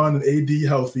 LeBron and AD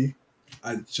healthy,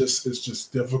 it's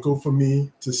just difficult for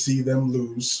me to see them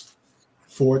lose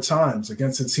 4 times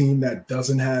against a team that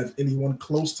doesn't have anyone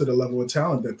close to the level of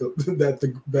talent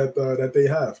that they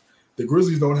have. The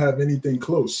Grizzlies don't have anything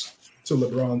close to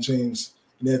LeBron James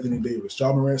and Anthony Davis.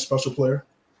 Ja Morant, special player,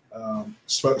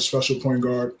 special point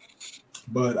guard.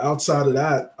 But outside of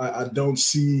that, I don't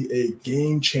see a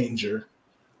game changer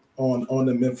on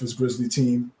the Memphis Grizzly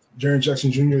team. Jaren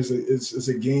Jackson Jr. is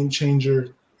a game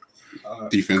changer.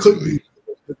 Defensively.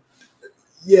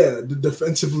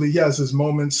 Defensively, he has his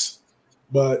moments,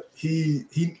 but he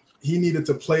needed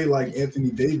to play like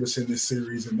Anthony Davis in this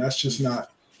series, and that's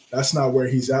not where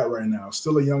he's at right now.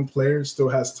 Still a young player, still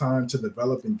has time to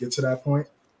develop and get to that point,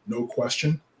 no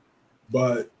question.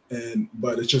 But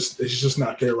it's just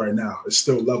not there right now. It's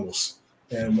still levels.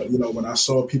 And when I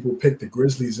saw people pick the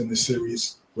Grizzlies in this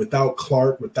series without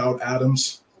Clark, without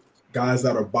Adams, guys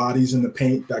that are bodies in the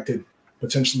paint that could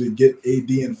potentially get AD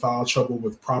in foul trouble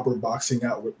with proper boxing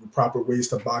out, with proper ways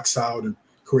to box out and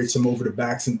create some over the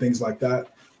backs and things like that,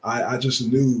 I just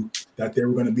knew that they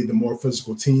were going to be the more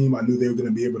physical team. I knew they were going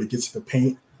to be able to get to the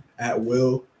paint at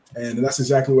will, and that's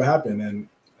exactly what happened.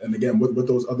 And again, with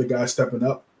those other guys stepping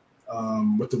up,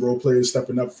 with the role players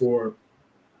stepping up for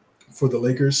for the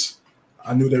Lakers.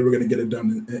 I knew they were going to get it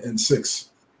done in 6.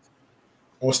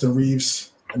 Austin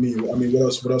Reeves. I mean, what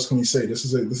else? What else can we say? This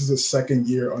is a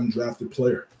second-year undrafted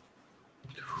player.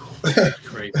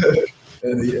 Great.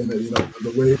 and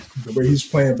the way he's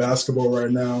playing basketball right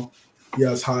now, he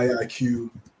has high IQ.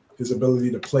 His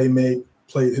ability to play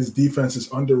his defense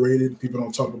is underrated. People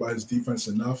don't talk about his defense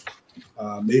enough.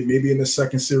 Maybe in the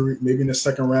second series, maybe in the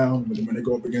second round when they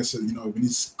go up against it, when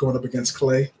he's going up against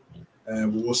Clay,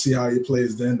 and we'll see how he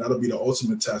plays then. That'll be the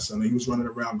ultimate test. I mean, he was running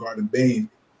around guarding Bane.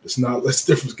 It's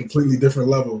different, completely different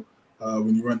level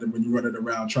when you run it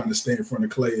around trying to stay in front of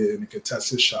Clay and contest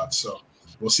his shots. So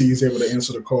we'll see he's able to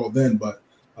answer the call then. But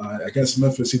against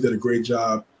Memphis, he did a great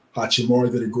job.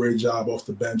 Hachimura did a great job off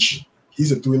the bench.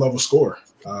 He's a 3-level scorer.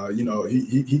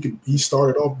 He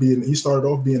started off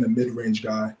being a mid-range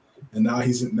guy, and now he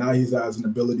has an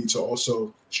ability to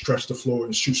also stretch the floor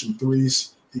and shoot some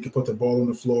threes. He can put the ball on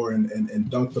the floor and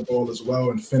dunk the ball as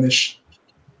well and finish.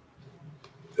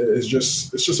 It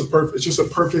was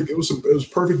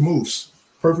perfect moves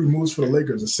for the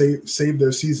Lakers to save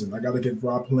their season. I got to give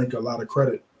Rob Pelinka a lot of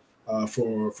credit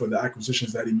for the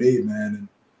acquisitions that he made, man.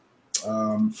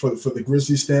 And for the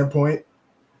Grizzlies standpoint,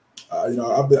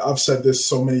 I've said this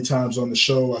so many times on the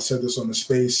show. I said this on the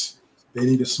space. They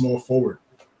need a small forward.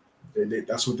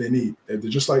 That's what they need. They're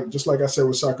just like I said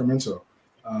with Sacramento.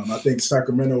 I think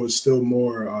Sacramento is still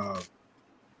more.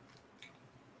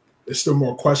 There's still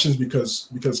more questions because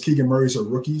Keegan Murray's a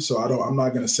rookie. So I'm not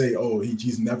going to say,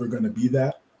 he's never going to be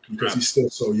that because he's still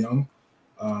so young.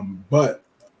 But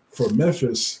for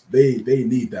Memphis, they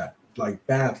need that like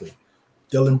badly.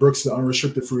 Dylan Brooks, the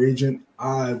unrestricted free agent,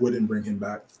 I wouldn't bring him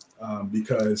back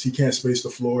because he can't space the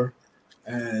floor,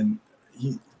 and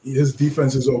his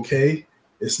defense is okay.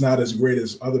 It's not as great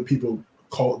as other people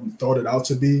thought it out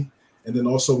to be. And then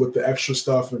also with the extra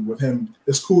stuff and with him,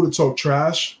 it's cool to talk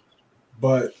trash,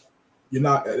 but you're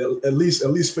not at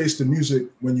least face the music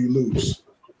when you lose,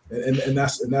 and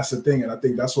that's the thing. And I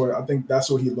think that's where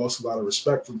he lost a lot of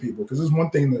respect from people, because it's one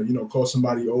thing to call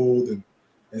somebody old and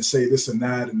say this and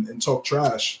that and talk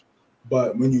trash,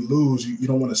 but when you lose, you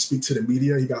don't want to speak to the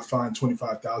media. He got fined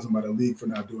 $25,000 by the league for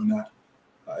not doing that.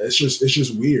 It's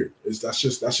just weird. That's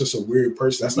just a weird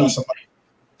person.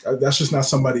 That's just not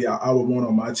somebody I would want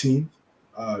on my team,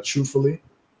 truthfully.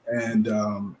 And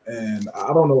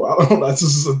I don't know.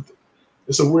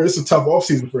 It's a tough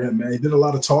offseason for him, man. He did a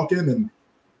lot of talking and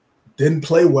didn't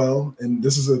play well. And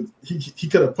he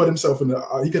could have put himself in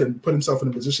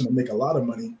a position to make a lot of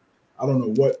money. I don't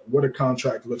know what a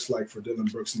contract looks like for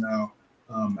Dylan Brooks now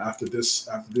after this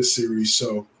series.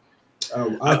 So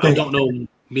I don't know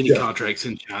many contracts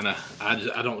in China.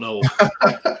 I don't know.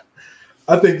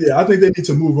 I think they need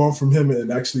to move on from him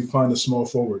and actually find a small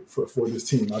forward for this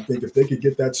team. I think if they could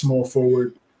get that small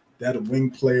forward, that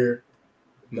wing player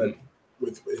that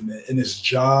in his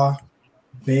jaw,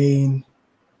 Bane,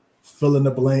 fill in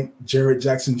the blank, Jarrett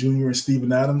Jackson Jr. and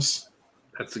Steven Adams.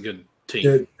 That's a good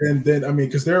team. And then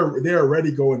because they're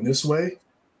already going this way,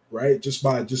 right? Just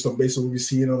on based on what we've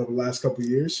seen over the last couple of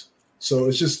years. So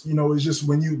it's just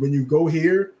when you go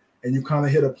here and you kind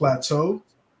of hit a plateau,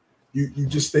 you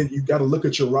just think you got to look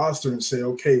at your roster and say,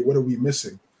 okay, what are we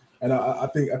missing? And I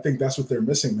think that's what they're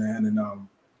missing, man. And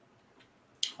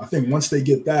I think once they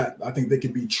get that, I think they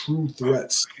could be true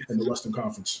threats in the Western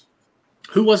Conference.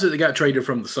 Who was it that got traded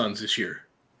from the Suns this year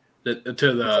to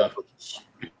the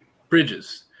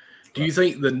Bridges? Do you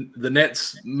think the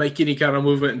Nets make any kind of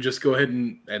movement and just go ahead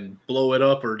and blow it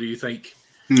up, or do you think?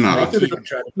 No, they're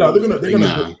gonna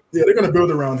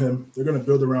build around him. They're gonna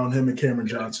build around him and Cameron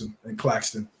Johnson and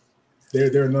Claxton.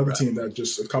 They're another team that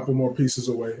just a couple more pieces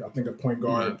away. I think a point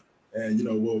guard, and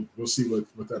we'll see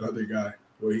what that other guy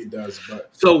what he does. But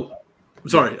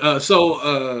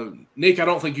Nick, I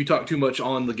don't think you talked too much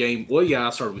on the game. Well, yeah, I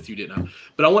started with you, didn't I?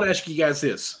 But I want to ask you guys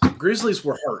this: Grizzlies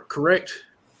were hurt, correct?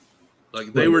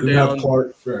 Like they were down.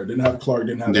 Didn't have Clark.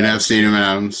 Didn't have Steven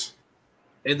Adams.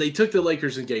 And they took the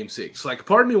Lakers in Game 6. Like,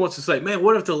 part of me wants to say, man,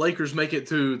 what if the Lakers make it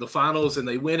to the finals and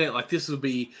they win it? Like, this would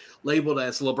be labeled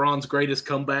as LeBron's greatest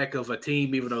comeback of a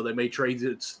team, even though they made trades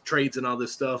and all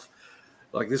this stuff.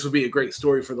 Like, this would be a great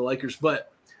story for the Lakers.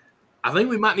 But I think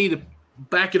we might need to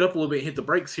back it up a little bit, hit the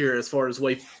brakes here as far as the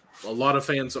way a lot of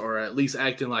fans are at least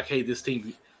acting like, hey, this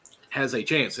team has a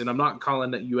chance. And I'm not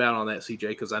calling you out on that, CJ,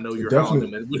 because I know you're calling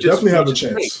them. We definitely have a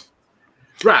chance.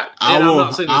 Right. I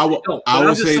will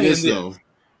say this, though.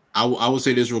 I will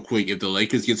say this real quick. If the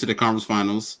Lakers get to the conference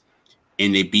finals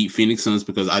and they beat Phoenix Suns,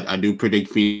 because I do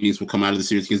predict Phoenix will come out of the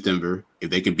series against Denver. If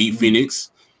they can beat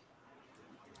Phoenix,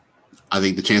 I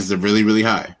think the chances are really, really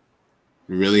high.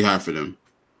 Really high for them.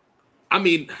 I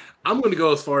mean, I'm going to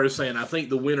go as far as saying I think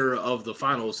the winner of the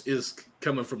finals is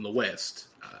coming from the West.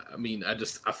 I mean,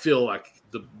 I feel like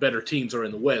the better teams are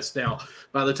in the West. Now,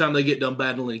 by the time they get done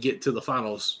battling and get to the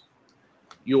finals,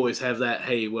 you always have that,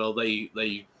 hey, well,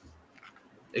 they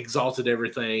exalted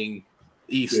everything.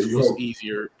 East was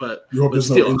easier, but you hope there's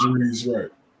still, no injuries, right?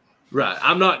 Right.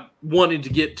 I'm not wanting to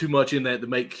get too much in that to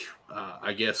make,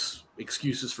 I guess,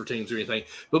 excuses for teams or anything.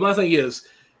 But my thing is,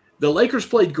 the Lakers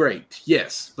played great,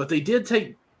 yes, but they did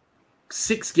take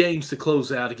 6 games to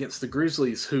close out against the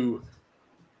Grizzlies, who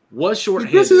was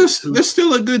shorthanded. They're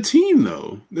still a good team,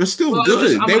 though. They're still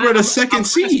good. They were the second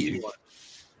seed.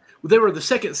 They were the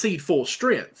second seed full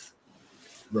strength.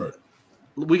 Right.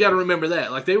 We got to remember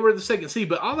that. Like, they were the second seed,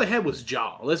 but all they had was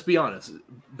Ja. Let's be honest.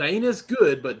 Bane is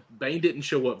good, but Bane didn't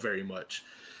show up very much.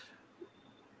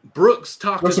 Brooks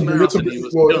talked his mouth and he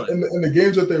was done. In the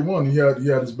games that they won, he had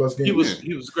his best game. He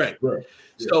was great. Right.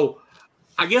 Yeah. So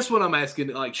I guess what I'm asking,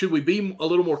 like, should we be a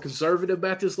little more conservative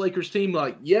about this Lakers team?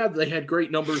 Like, yeah, they had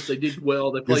great numbers. They did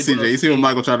well. They played. You see what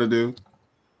Michael tried to do?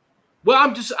 Well,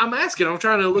 I'm asking. I'm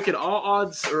trying to look at all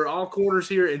odds or all corners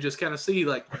here and just kind of see,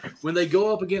 like, when they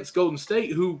go up against Golden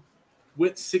State, who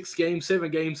went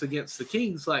 7 games against the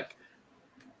Kings, like,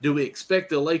 do we expect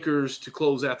the Lakers to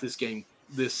close out this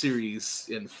this series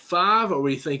in 5? Or are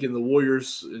we thinking the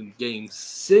Warriors in game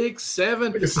 6,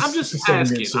 7? I'm just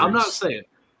asking. I'm not saying.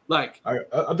 Like, I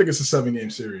think it's a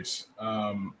 7-game series.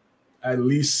 At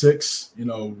least 6. You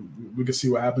know, we can see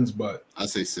what happens, but I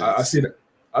say 6.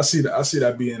 I see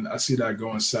that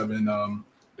going 7.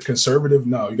 Conservative,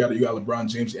 no. You got LeBron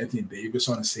James, Anthony Davis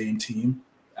on the same team.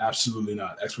 Absolutely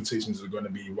not. Expectations are going to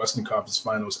be Western Conference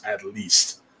Finals at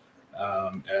least.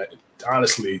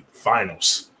 Honestly,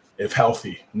 finals if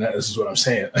healthy. And this is what I'm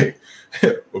saying. Like,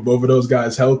 with both of those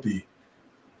guys healthy,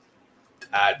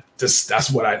 that's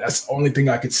the only thing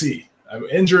I could see. I'm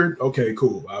injured. Okay,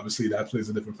 cool. Obviously, that plays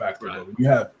a different factor. Right.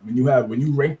 But when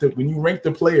you rank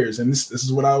the players, and this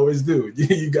is what I always do.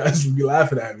 You guys will be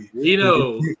laughing at me. We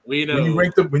know. When you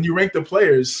rank the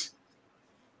players,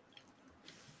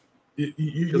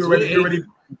 you're already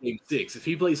game 6. If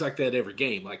he plays like that every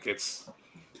game, like it's.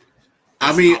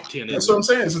 I mean, that's what I'm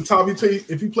saying. It's a top.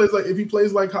 If he plays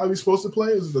like how he's supposed to play,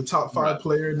 is the top 5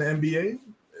 player in the NBA.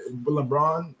 But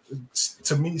LeBron,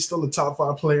 to me, still a top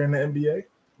 5 player in the NBA. I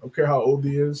don't care how old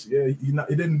he is. Yeah, he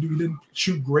didn't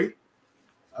shoot great.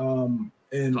 In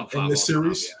this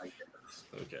series. Time,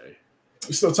 yeah, okay.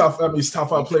 He's still top. I mean, he's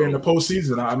top 5 player in the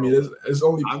postseason. I mean, it's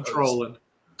only. I'm trolling.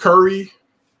 Curry,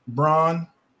 Bron.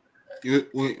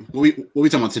 What we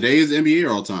talking about today? Is NBA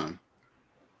or all time?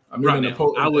 I mean, right now,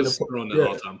 I was throwing that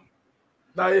all time.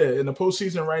 In the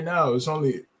postseason right now, it's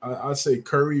only I'd say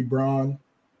Curry, Bron.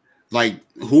 Like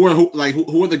who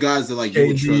are the guys that like you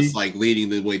would trust like leading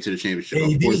the way to the championship?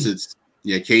 KD. Of course, it's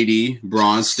KD,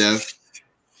 Bron, Steph.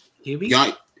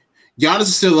 Giannis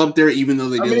is still up there, even though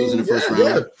they did lose in the first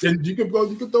round. Yeah, and you could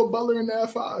throw Butler in there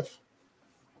at 5.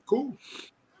 Cool.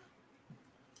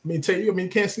 I mean, you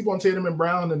can't sleep on Tatum and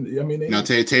Brown, and I mean,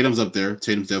 Tatum's up there.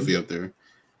 Tatum's definitely up there.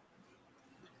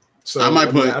 So I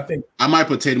might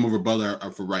put Tatum over Butler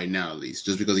for right now, at least,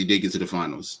 just because he did get to the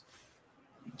finals.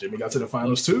 Jimmy got to the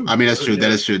finals too. I mean, that's true.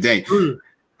 That is true. Dang.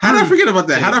 How did I forget about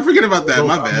that? My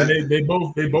bad. I mean, they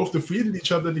both defeated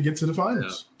each other to get to the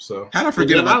finals. Yeah. So how did I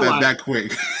forget about that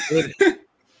quick?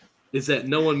 Is that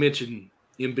no one mentioned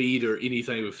Embiid or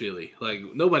anything with Philly? Like,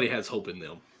 nobody has hope in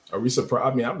them. Are we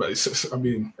surprised? I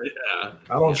mean, I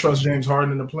don't trust James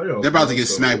Harden in the playoffs. They're about to get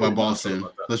smacked by Boston.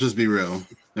 Let's just be real.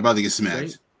 They're about to get smacked.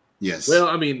 Right? Yes. Well,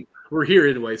 I mean, we're here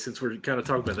anyway, since we're kind of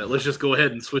talking about that. Let's just go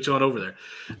ahead and switch on over there.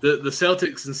 The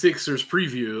Celtics and Sixers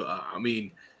preview. I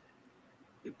mean,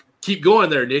 keep going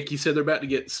there, Nick. You said they're about to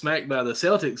get smacked by the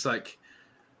Celtics. Like,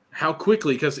 how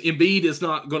quickly? Because Embiid is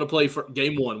not going to play for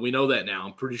game 1. We know that now.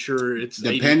 I'm pretty sure it's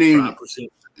 85%.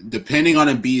 Depending on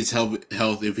Embiid's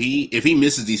health, if he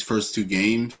misses these first 2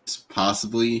 games,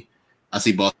 possibly, I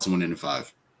see Boston winning in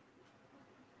 5.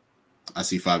 I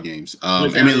see 5 games.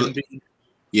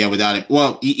 Yeah, without it.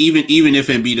 Well, even if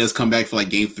Embiid does come back for like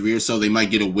game 3 or so, they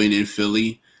might get a win in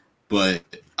Philly. But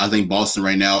I think Boston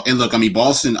right now. And look, I mean,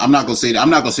 Boston. I'm not gonna say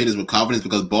this with confidence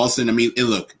because Boston. I mean, and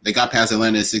look, they got past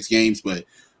Atlanta in 6 games, but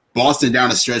Boston down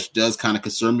the stretch does kind of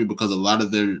concern me because a lot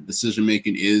of their decision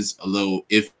making is a little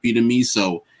iffy to me.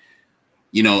 So,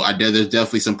 you know, there's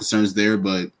definitely some concerns there.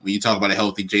 But when you talk about a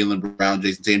healthy Jaylen Brown,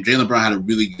 Jason Tatum, Jaylen Brown had a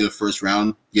really good first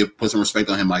round. Put some respect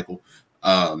on him, Michael.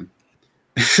 But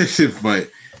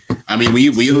I mean, when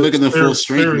you look at the full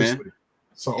strength, man.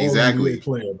 So exactly,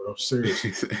 player, bro.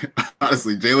 Seriously,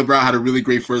 honestly, Jaylen Brown had a really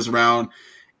great first round,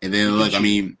 and then look, I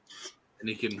mean, and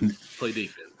he can play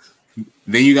defense.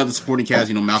 Then you got the supporting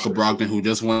cast, Malcolm Brogdon, who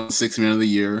just won Sixth Man of the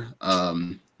Year,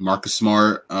 Marcus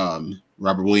Smart,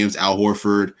 Robert Williams, Al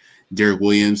Horford, Derek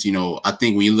Williams. I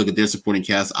think when you look at their supporting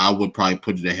cast, I would probably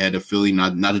put it ahead of Philly,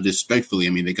 not to disrespect Philly. I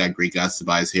mean, they got great guys,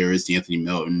 Tobias Harris, Anthony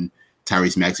Melton,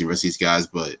 Tyrese Maxey, the rest of these guys,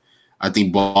 but I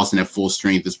think Boston at full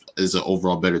strength is an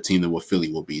overall better team than what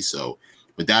Philly will be. So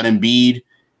without Embiid,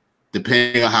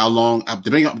 depending on how long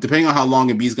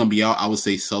Embiid's going to be out, I would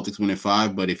say Celtics win in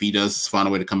 5. But if he does find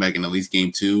a way to come back in at least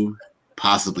game 2,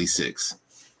 possibly 6,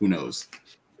 who knows?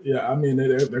 Yeah, I mean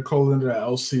they're calling it an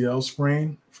LCL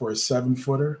sprain for a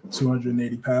 7-footer,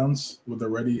 280 pounds with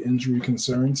already injury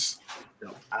concerns.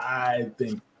 I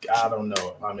don't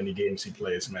know how many games he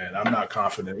plays, man. I'm not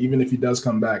confident. Even if he does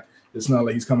come back, it's not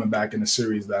like he's coming back in a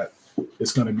series that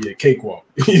it's going to be a cakewalk.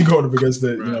 You go up against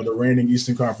the the reigning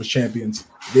Eastern Conference champions.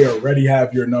 They already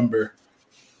have your number.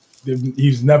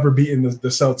 He's never beaten the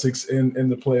Celtics in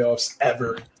the playoffs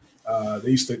ever.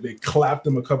 They clapped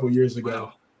him a couple years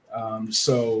ago.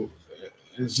 So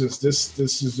it's just this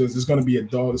is going to be a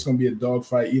dog. It's going to be a dog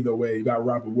fight either way. You got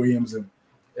Robert Williams and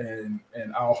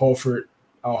Al Horford.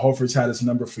 Al Horford's had his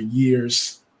number for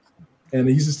years, and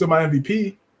he's still my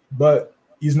MVP, but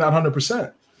he's not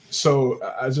 100%. So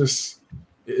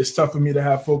it's tough for me to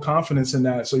have full confidence in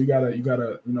that. So you got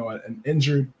an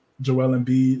injured Joel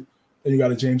Embiid, and you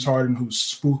got a James Harden who's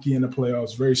spooky in the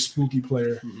playoffs, very spooky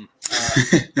player.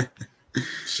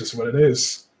 It's just what it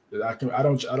is. I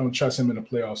don't trust him in the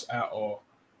playoffs at all.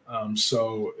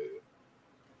 So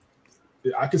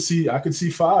I could see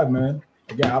 5, man.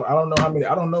 Again, I don't know how many.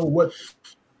 I don't know what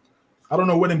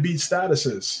Embiid's status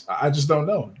is. I just don't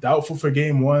know. Doubtful for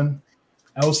game 1.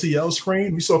 LCL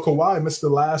sprain. We saw Kawhi miss the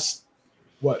last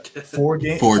 4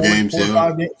 games? 4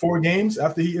 games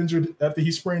after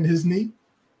he sprained his knee.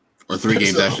 Or 3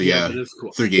 games actually, yeah.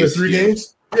 Cool. 3 games. 3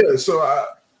 games. Yeah. So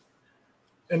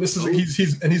and this is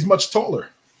he's much taller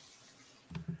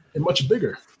and much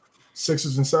bigger.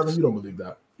 6s and 7. You don't believe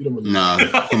that. You don't believe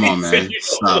that. Come on, man.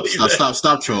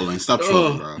 Stop trolling. Stop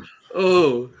trolling, bro.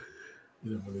 Oh.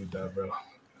 You don't believe that, bro.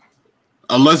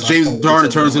 Unless James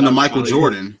Harden turns into Michael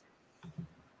Jordan.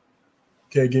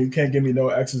 Can't give me no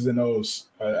X's and O's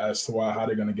as to how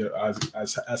they're gonna get as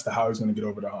to how he's gonna get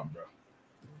over the hump, bro.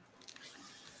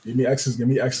 Give me X's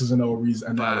and O's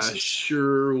analysis. I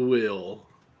sure will.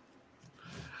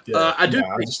 Yeah, I do.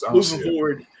 Moving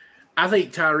forward, I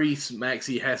think Tyrese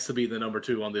Maxey has to be the number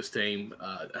 2 on this team,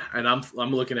 and I'm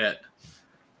looking at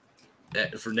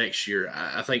for next year.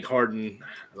 I think Harden,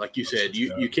 like you said,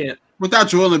 you can't without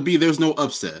Joel Embiid. There's no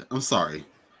upset. I'm sorry.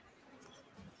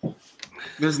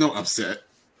 There's no upset.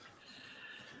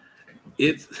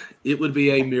 It would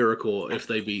be a miracle if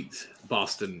they beat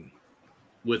Boston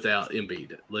without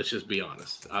Embiid. Let's just be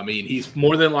honest. I mean, he's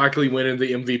more than likely winning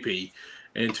the MVP,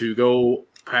 and to go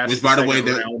past. Which, by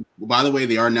the way,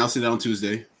 they are announcing that on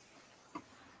Tuesday.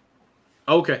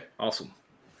 Okay, awesome.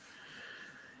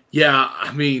 Yeah,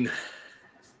 I mean,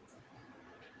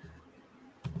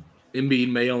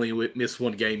 Embiid may only miss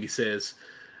 1 game. He says.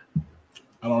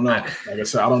 I don't know. Like I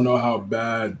said, I don't know how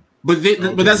bad. But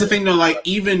that's the thing, though. Like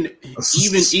even, but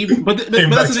that's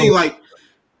the thing. Like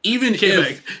even if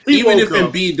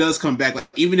Embiid does come back, like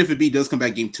even if Embiid does come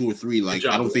back game 2 or 3, like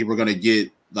I don't think we're gonna get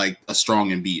like a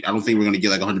strong Embiid. I don't think we're gonna get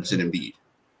like 100% Embiid.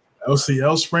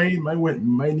 LCL sprain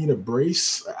might need a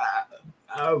brace.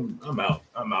 I'm out.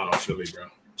 I'm out on Philly, bro.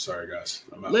 Sorry, guys.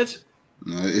 I'm out.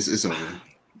 No, it's over.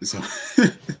 It's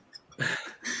over.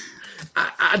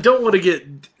 I don't want to get.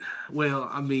 Well,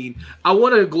 I mean, I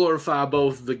want to glorify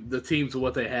both the teams and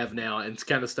what they have now and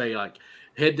kind of stay like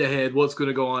head to head what's going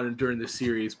to go on during this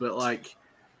series. But like,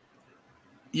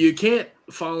 you can't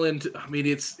fall into. I mean,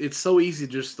 it's so easy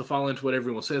just to fall into what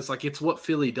everyone says. Like, it's what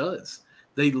Philly does.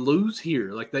 They lose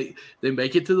here. Like they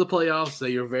make it to the playoffs.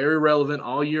 They are very relevant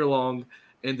all year long,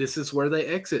 and this is where they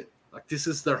exit. Like this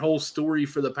is their whole story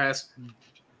for the past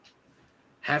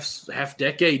half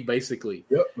decade, basically.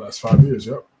 Yep, that's 5 years.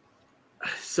 Yep.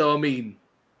 So, I mean,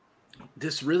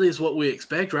 this really is what we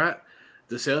expect, right?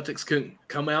 The Celtics can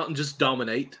come out and just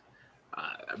dominate.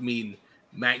 I mean,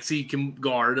 Maxey can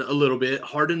guard a little bit.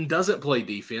 Harden doesn't play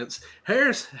defense.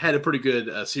 Harris had a pretty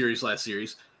good series last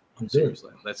series.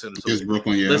 That's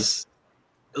Brooklyn, yeah.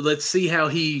 Let's see how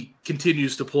he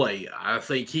continues to play. I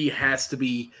think he has to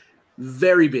be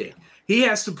very big. He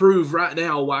has to prove right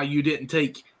now why you didn't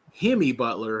take Jimmy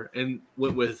Butler and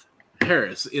went with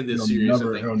Harris in this series.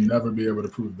 He'll never be able to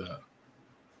prove that.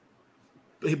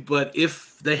 But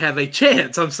if they have a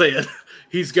chance, I'm saying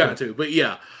he's got to. But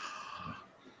yeah,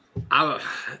 I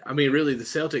mean, really, the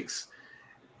Celtics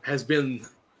has been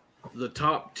the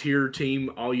top tier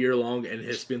team all year long and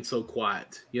has been so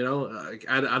quiet. You know,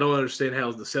 I don't understand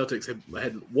how the Celtics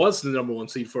was the number one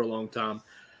seed for a long time.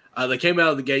 They came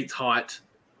out of the gates hot,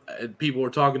 and people were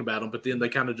talking about them, but then they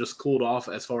kind of just cooled off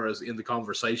as far as in the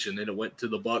conversation, and it went to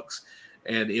the Bucks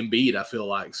and Embiid. I feel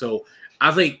like so.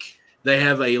 I think they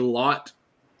have a lot.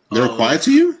 They're quiet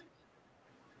to you.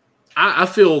 I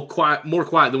feel more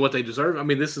quiet than what they deserve. I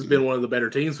mean, this has been one of the better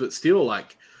teams, but still,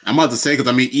 like. I'm about to say because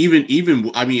I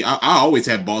mean, I always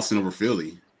had Boston over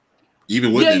Philly,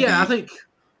 even with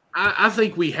I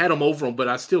think we had them over them, but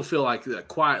I still feel like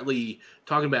quietly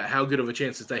talking about how good of a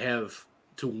chance that they have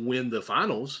to win the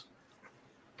finals.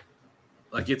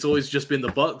 Like it's always just been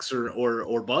the Bucks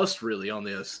or bust really on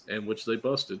this, and which they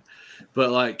busted. But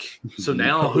like so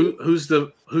now, who's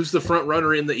the front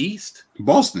runner in the East?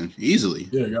 Boston easily.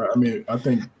 Yeah, I mean, I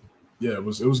think it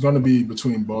was going to be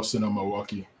between Boston and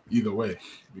Milwaukee. Either way,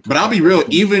 but I'll be real.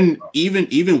 Even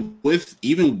before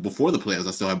the playoffs,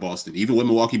 I still have Boston. Even with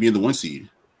Milwaukee being the 1 seed.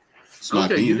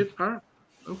 Okay, you did. All right.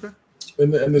 Okay.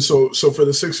 And then so for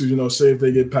the Sixers, you know, say if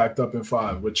they get packed up in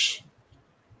 5, which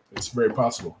it's very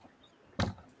possible.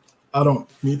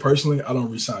 Me personally, I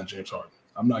don't re-sign James Harden.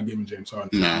 I'm not giving James Harden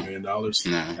 $50 million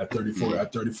at 34.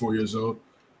 At 34 years old,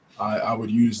 I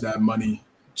would use that money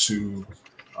to,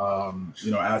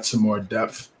 add some more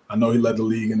depth. I know he led the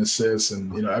league in assists,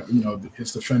 and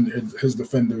his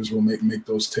defenders will make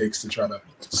those takes to try to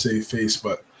save face.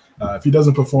 But if he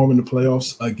doesn't perform in the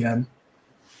playoffs again,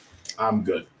 I'm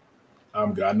good.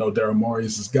 I know Daryl Morey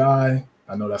is his guy.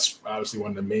 I know that's obviously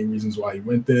one of the main reasons why he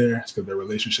went there. It's because their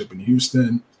relationship in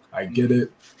Houston. I get it,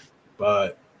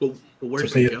 but where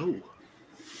does he go?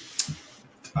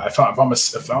 If I'm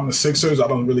the Sixers, I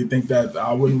don't really think that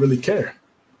I wouldn't really care.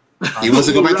 He wants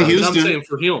to go back to Houston. I'm saying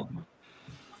for him.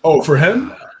 Oh, for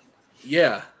him?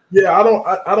 Yeah. Yeah, I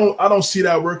don't see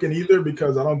that working either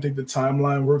because I don't think the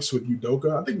timeline works with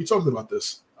Udoka. I think we talked about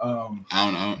this. I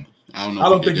don't know. I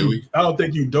don't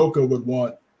think Udoka would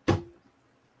want.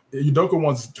 Udoka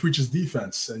wants Twitch's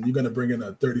defense, and you're going to bring in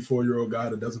a 34-year-old guy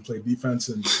that doesn't play defense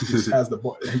and just has the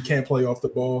ball. He can't play off the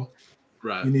ball.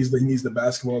 Right. He needs the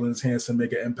basketball in his hands to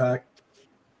make an impact.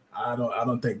 I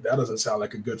don't think that doesn't sound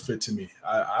like a good fit to me.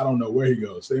 I don't know where he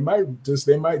goes. They might just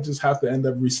have to end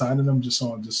up re-signing him just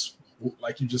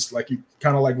like you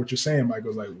kind of like what you're saying,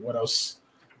 Michael. Like what else?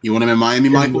 You want him in Miami,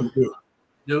 Michael?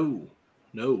 No.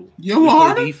 You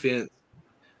want defense?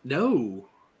 No.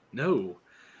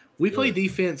 We play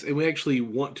defense and we actually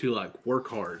want to like work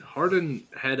hard. Harden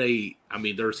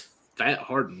there's fat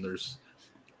Harden.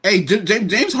 Hey,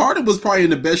 James Harden was probably in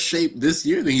the best shape this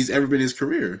year than he's ever been in his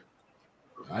career.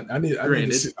 Can he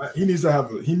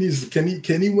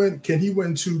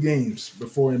win 2 games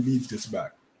before Embiid gets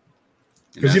back?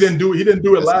 Because he didn't do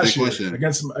it last year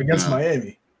against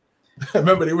Miami.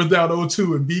 Remember they were down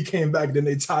 0-2 and B came back, then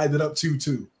they tied it up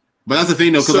 2-2. But that's the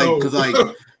thing though, because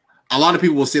a lot of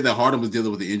people will say that Harden was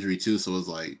dealing with the injury too, so it's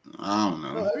like I don't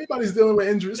know. Everybody's dealing with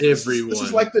injuries. Everyone. This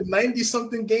is like the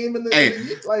 90-something game in the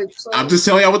league. So, I'm just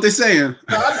telling y'all what they're saying.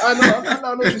 I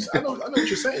know what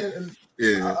you're saying, and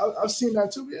yeah, I've seen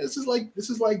that too. Yeah, this is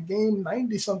like game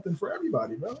 90-something for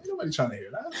everybody, bro. Ain't nobody trying to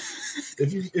hear that.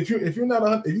 If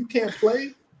you can't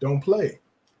play, don't play.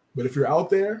 But if you're out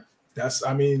there,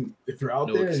 if you're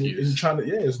out there and you're trying to,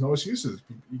 there's no excuses.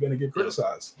 You're gonna get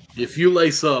criticized. If you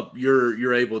lace up,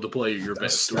 you're able to play your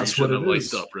best. That's what it is.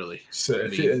 Laced up, really. So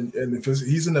if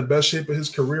he's in the best shape of his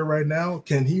career right now,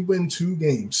 can he win 2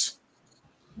 games?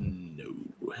 No.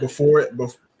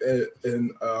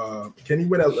 Can he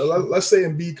win? Let's say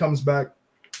Embiid comes back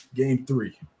game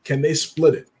 3. Can they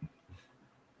split it?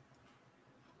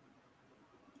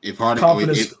 If Harden,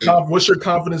 what's your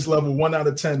confidence level? 1 out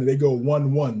of 10, and they go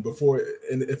 1-1 before,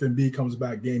 and if Embiid comes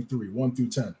back game 3, 1 through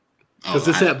 10. Because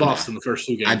it's at Boston the first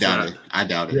 2 games. I doubt it.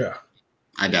 Yeah,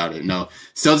 I doubt it. No,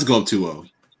 Celtics go up 2-0.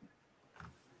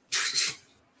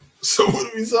 So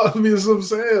what are we talking about? What I'm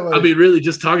saying. Like, really,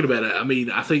 just talking about it. I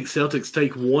think Celtics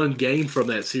take 1 game from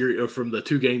that series, or from the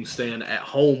 2-game stand at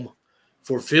home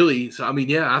for Philly. So I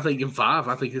think in 5,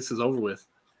 I think this is over with.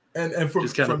 And for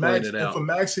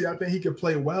Maxey, I think he could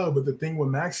play well. But the thing with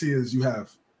Maxey is you have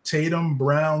Tatum,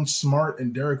 Brown, Smart,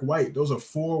 and Derek White. Those are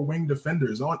 4 wing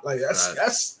defenders.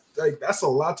 That's a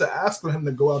lot to ask for him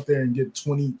to go out there and get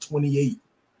 20, 28.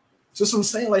 Just what I'm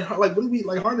saying. Like what do we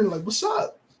like Harden? Like what's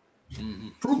up? Mm-hmm.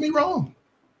 Prove me wrong.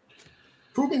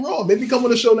 Maybe come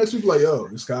on the show next week. Like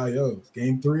this guy,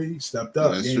 game 3 stepped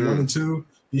up. That's game true. 1 and 2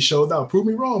 he showed out. Prove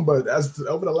me wrong. But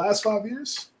over the last 5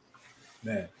 years,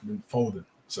 man, been folding.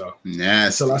 So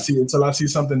until I see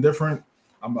something different,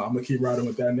 I'm gonna keep riding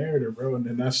with that narrative, bro. And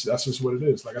then that's just what it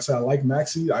is. Like I said, I like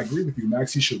Maxey. I agree with you.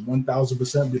 Maxey should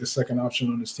 1,000% be the second option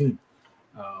on this team.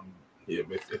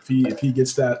 If he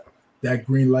gets that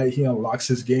green light, he unlocks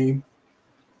his game.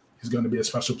 He's going to be a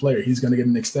special player. He's going to get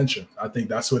an extension. I think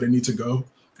that's where they need to go,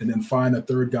 and then find a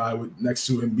third guy next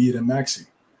to Embiid and Maxey.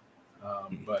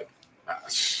 But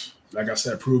like I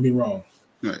said, prove me wrong.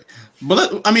 Right.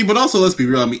 But also let's be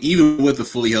real. I mean, even with a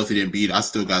fully healthy Embiid, I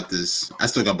still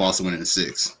got Boston winning in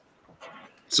 6.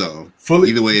 So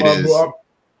either way it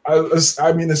is.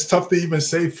 I mean, it's tough to even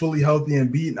say fully healthy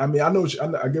Embiid. I mean,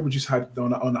 I get what you said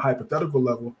on the hypothetical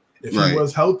level. If he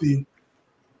was healthy,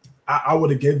 I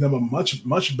would have gave them a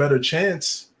much better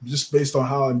chance just based on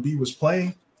how Embiid was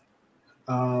playing.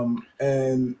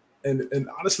 And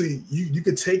honestly, you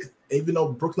could take, even though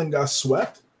Brooklyn got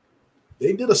swept,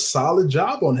 they did a solid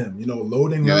job on him,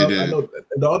 loading up. I know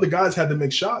the other guys had to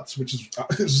make shots, which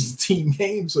is a team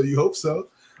game, so you hope so.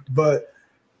 But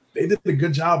they did a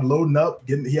good job loading up.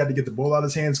 He had to get the ball out of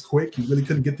his hands quick. He really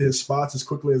couldn't get to his spots as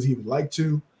quickly as he would like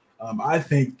to. I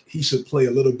think he should play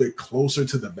a little bit closer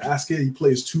to the basket. He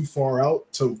plays too far out,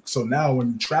 so now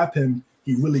when you trap him,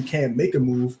 he really can't make a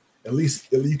move. At least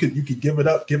you could give it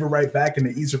up, give it right back in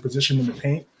the easier position in the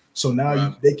paint. So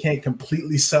now they can't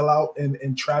completely sell out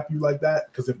and trap you like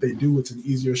that, because if they do, it's an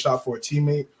easier shot for a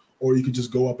teammate, or you could just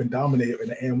go up and dominate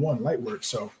in an and-1 light work.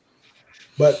 So,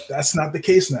 but that's not the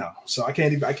case now. So I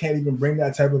can't even bring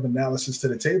that type of analysis to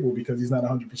the table because he's not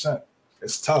 100%.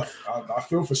 It's tough. I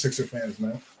feel for Sixer fans,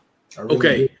 man.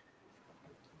 Really do.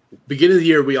 Beginning of the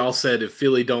year, we all said if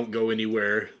Philly don't go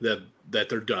anywhere, that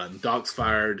they're done. Doc's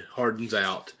fired, Harden's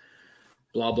out.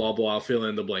 Blah, blah, blah, fill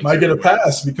in the blanks. Might get a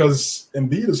pass because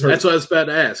Embiid is hurt. That's what I was about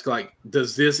to ask. Like,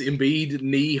 does this Embiid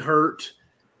knee hurt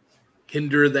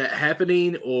hinder that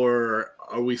happening, or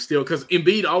are we still – because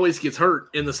Embiid always gets hurt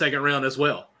in the second round as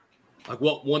well. Like,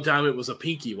 one time it was a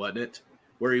pinky, wasn't it,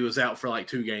 where he was out for like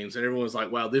 2 games, and everyone was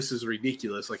like, wow, this is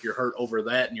ridiculous. Like, you're hurt over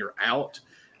that and you're out.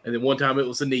 And then one time it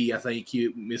was a knee. I think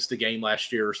he missed a game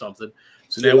last year or something.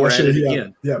 So now we're at it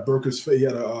again. Broke his face. He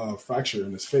had a fracture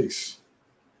in his face.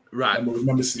 Right.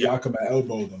 Remember Siakam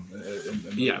elbowed him.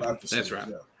 That's right.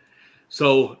 Yeah.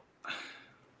 So,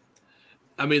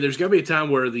 I mean, there's got to be a time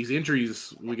where these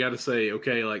injuries, we got to say,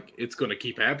 okay, like it's going to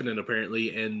keep happening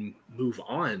apparently, and move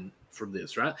on from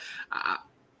this, right? I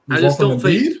just don't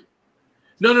think.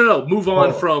 No. Move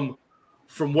on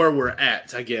from where we're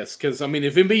at, I guess, because I mean,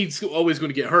 if Embiid's always going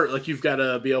to get hurt, like you've got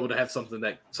to be able to have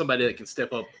somebody that can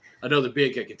step up, another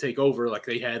big that can take over, like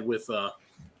they had with.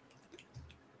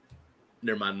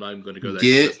 Never mind, I'm not even going to go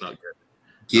there. That's not good.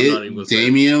 Get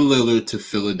Damian Lillard to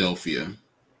Philadelphia.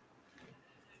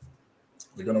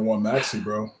 They're going to want Maxey,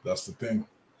 bro. That's the thing.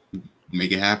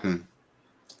 Make it happen.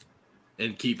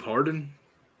 And keep Harden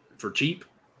for cheap.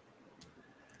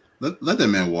 Let that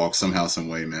man walk somehow, some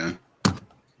way, man.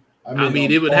 I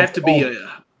mean, it would have to be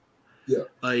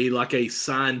a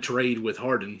signed trade with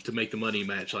Harden to make the money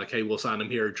match. Like, hey, we'll sign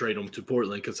him here and trade him to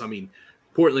Portland, because I mean,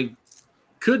 Portland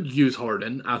could use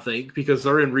Harden, I think, because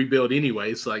they're in rebuild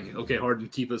anyways. Like, okay, Harden,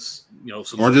 keep us,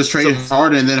 or just trade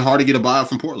Harden and then Harden get a buyout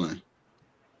from Portland,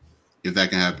 if that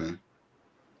can happen.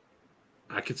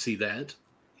 I could see that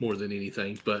more than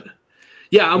anything, but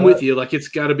yeah, I'm with you. Like, it's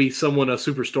got to be someone a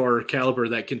superstar caliber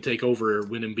that can take over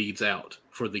when Embiid's out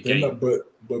for the game. But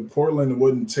Portland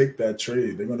wouldn't take that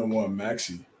trade. They're going to want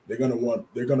Maxey. They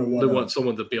want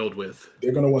someone to build with.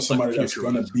 They're going to want somebody that's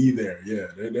going to be there. Yeah,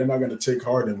 they're not going to take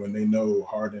Harden when they know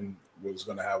Harden was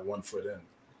going to have 1 foot in.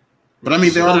 But I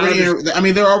mean, they're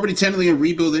already technically in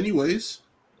rebuild anyways.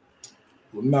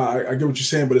 Well, I get what you're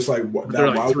saying, but it's like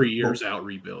they're like 3 years out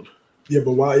rebuild. Yeah,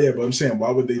 but why? Yeah, but I'm saying,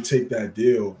 why would they take that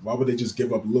deal? Why would they just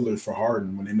give up Lillard for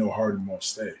Harden when they know Harden won't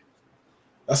stay?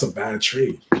 That's a bad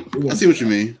trade. I see what you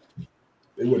mean.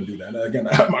 They wouldn't do that. And again,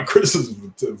 I have my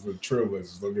criticism for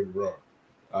Trailblazers. Don't get me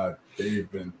wrong. They've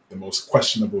been the most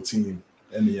questionable team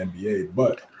in the NBA.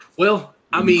 But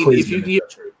I mean, if you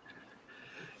get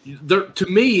to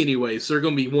me, anyways, they're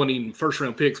going to be wanting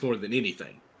first-round picks more than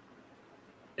anything.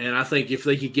 And I think if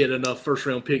they could get enough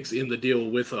first-round picks in the deal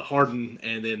with a Harden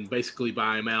and then basically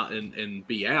buy him out and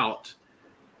be out,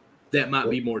 that might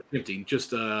be more tempting.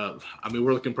 Just, I mean,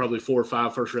 we're looking probably 4 or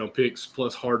 5 first-round picks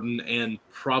plus Harden and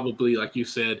probably, like you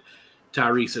said,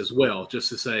 Tyrese as well, just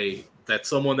to say that's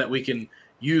someone that we can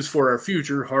use for our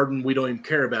future. Harden, we don't even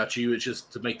care about you. It's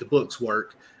just to make the books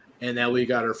work. And now we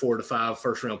got our 4 to 5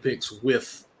 first-round picks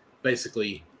with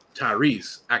basically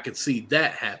Tyrese. I could see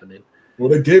that happening. Well,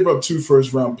 they gave up 2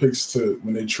 first-round picks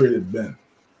when they traded Ben.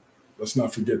 Let's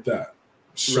not forget that.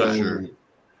 So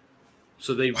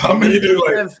they how many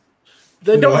do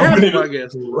they don't have them, I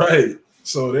guess. Right.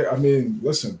 So I mean,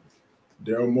 listen,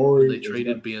 Daryl Morey. They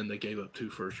traded Ben. They gave up 2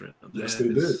 first round. Yes, they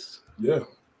did. Yeah.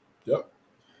 Yep.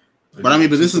 But I mean,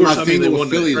 this is my thing with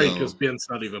Philly though. Because Ben's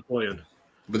not even playing.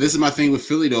 But this is my thing with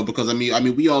Philly though, because I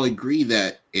mean, we all agree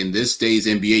that in this day's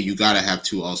NBA, you gotta have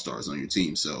 2 All-Stars on your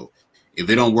team. So if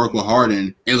it don't work with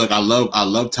Harden, and look, I love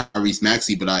Tyrese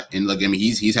Maxey, but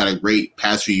he's had a great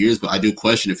past few years, but I do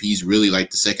question if he's really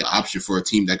like the second option for a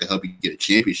team that could help you get a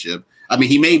championship. I mean,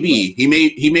 he may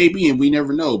be, and we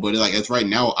never know. But like as right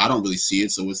now, I don't really see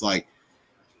it. So it's like,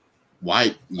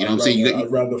 why? You know what I'm saying?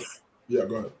 Yeah,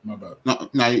 go ahead. My bad.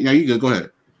 No, you good. Go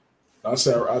ahead. I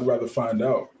say I'd rather find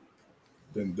out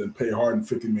than pay Harden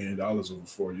 $50 million over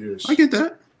 4 years. I get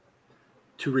that.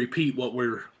 To repeat what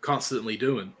we're constantly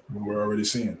doing. We're already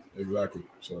seeing. Exactly.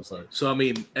 So it's like. So, I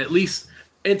mean, at least.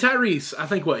 And Tyrese, I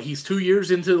think he's 2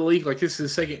 years into the league? Like this is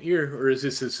his second year? Or is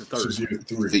this his third? This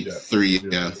is year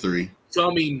 3. So,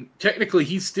 I mean, technically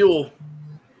he's still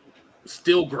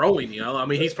growing, you know? I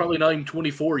mean, he's probably not even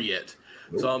 24 yet.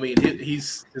 Nope. So, I mean,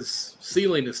 his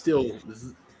ceiling is still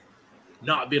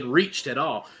not been reached at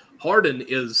all. Harden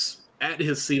is at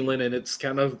his ceiling, and it's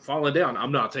kind of falling down.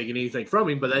 I'm not taking anything from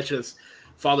him, but that's just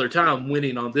Father Time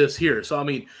winning on this here. So, I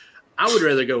mean, I would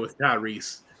rather go with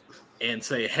Tyrese and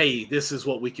say, hey, this is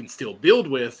what we can still build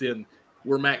with, and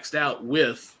we're maxed out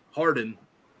with Harden,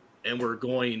 and we're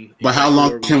going. But how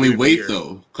long can we wait,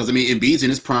 though? Because, I mean, Embiid's in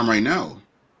his prime right now.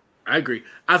 I agree.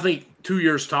 I think 2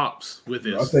 years tops with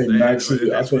this. I think Max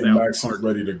is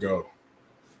ready to go.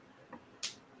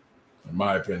 In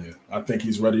my opinion, I think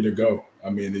he's ready to go. I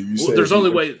mean, if you say there's only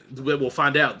way that we'll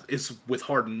find out is with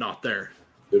Harden not there.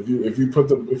 If you put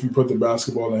the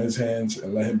basketball in his hands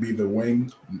and let him be the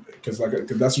wing, because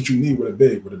that's what you need with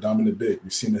a dominant big.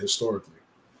 We've seen it historically.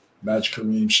 Magic,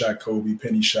 Kareem, Shaq, Kobe,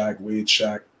 Penny, Shaq, Wade,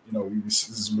 Shaq. You know, this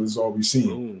is all we've seen.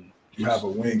 Boom. You have a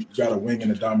wing. You got a wing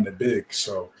and a dominant big.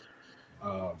 So,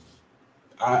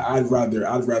 I'd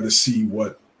rather see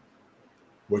what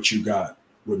you got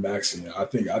with Maxey. I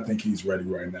think he's ready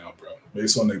right now, bro.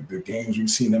 Based on the games we've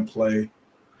seen him play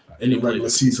in the regular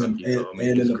season and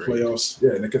in the playoffs.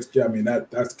 Yeah, I mean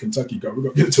that's Kentucky guard. We're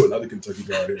gonna get into another Kentucky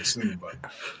guard here soon, but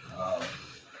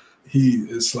he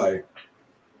is like,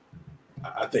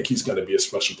 I think he's gonna be a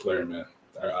special player, man.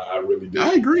 I really do.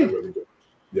 I agree. I really do.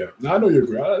 Yeah, no, I know you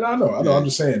agree. I know. I'm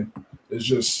just saying, it's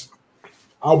just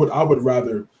I would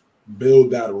rather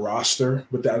build that roster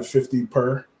with that 50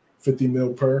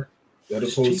 mil per,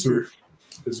 as opposed to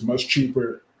it's much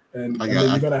cheaper. And then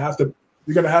you're gonna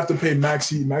have to pay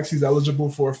Maxey. Maxey's eligible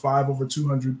for a 5 over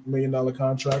 $200 million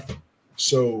contract.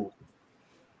 So,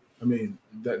 I mean,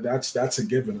 that's a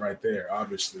given right there,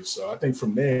 obviously. So I think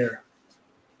from there,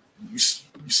 you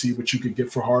see what you could get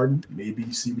for Harden. Maybe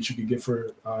you see what you could get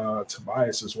for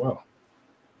Tobias as well.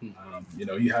 You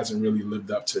know, he hasn't really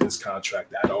lived up to his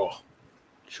contract at all.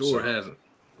 Sure hasn't.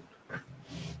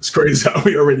 It's crazy how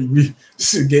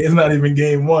it's not even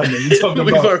game one. And you're talking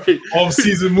about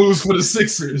off-season moves for the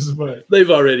Sixers, but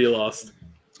they've already lost.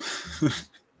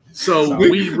 So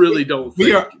we really don't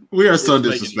think we are so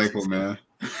disrespectful, man.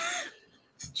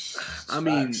 I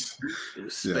mean,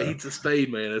 spade's a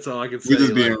spade, man. That's all I can say. We're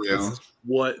just being real.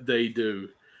 What they do.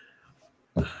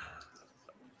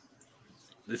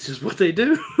 It's just what they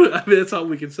do. I mean, that's all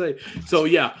we can say. So,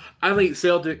 yeah, I think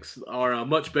Celtics are a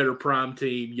much better prime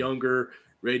team, younger,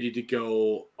 ready to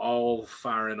go, all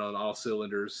firing on all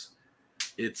cylinders.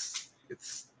 It's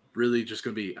really just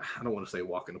going to be, I don't want to say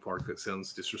walk in the park. That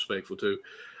sounds disrespectful, too.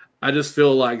 I just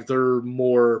feel like they're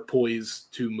more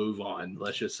poised to move on.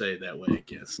 Let's just say it that way, I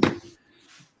guess.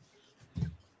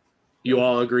 You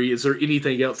all agree? Is there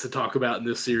anything else to talk about in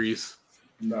this series?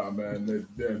 No, man.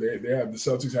 They have the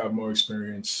Celtics have more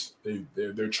experience.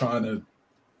 They're trying to,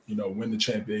 win the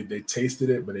championship. They tasted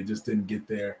it, but they just didn't get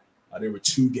there. They were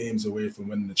 2 games away from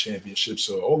winning the championship.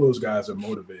 So all those guys are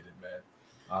motivated, man.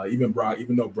 Even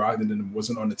though Brogdon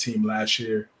wasn't on the team last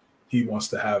year, he wants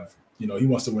to have, he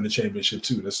wants to win the championship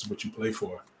too. This is what you play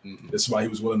for. Mm-hmm. This is why he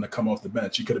was willing to come off the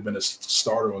bench. He could have been a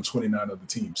starter on 29 other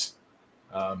teams.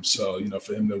 So,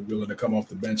 for him to be willing to come off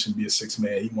the bench and be a 6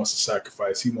 man, he wants to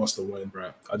sacrifice. He wants to win.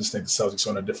 Right. I just think the Celtics are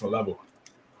on a different level.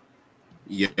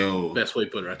 Yo, best way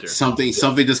to put it right there. Something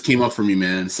just came up for me,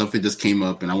 man. Something just came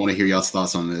up, and I want to hear y'all's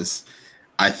thoughts on this.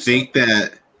 I think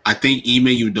Ime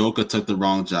Udoka took the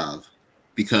wrong job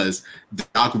because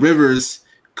Doc Rivers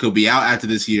could be out after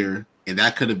this year, and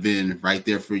that could have been right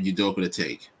there for Udoka to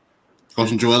take.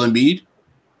 Coaching Joel Embiid.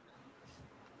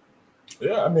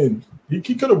 Yeah, I mean, he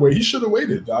could have waited. He should have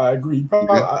waited. I agree.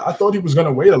 I thought he was going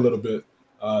to wait a little bit,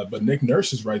 but Nick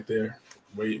Nurse is right there.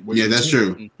 Wait. Yeah, that's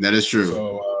true. That is true.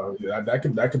 So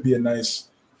that could be a nice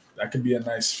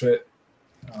fit.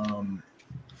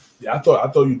 Yeah, I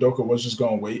thought Udoka was just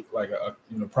going to wait, like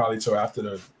probably till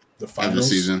after the finals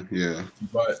the season. Yeah,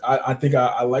 but I think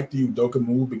I like the Udoka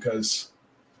move because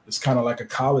it's kind of like a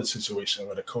college situation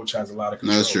where the coach has a lot of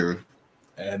control. That's true.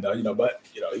 And he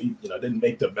didn't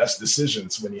make the best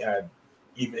decisions when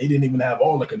he didn't even have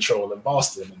all the control in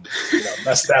Boston and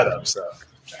messed that up. So.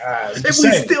 And we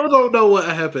still don't know what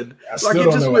happened. Like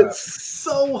it just went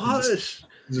so hush.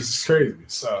 This is crazy.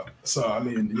 So I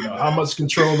mean, how much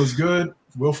control is good,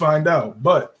 we'll find out.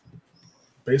 But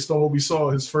based on what we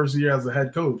saw his first year as a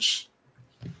head coach,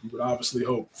 you would obviously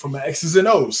hope from an X's and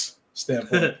O's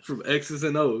standpoint. From X's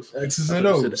and O's. X's and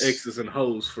O's. Said X's and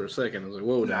Ho's for a second. I was like,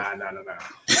 whoa, nah.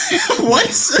 What?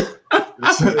 This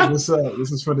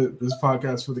is for this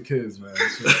podcast for the kids, man.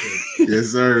 Yes,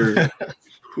 sir.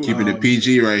 Keeping it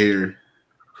PG right here.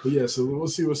 But yeah, so we'll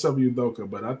see what's up with Udoka.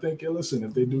 But I think, listen,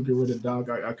 if they do get rid of Doc,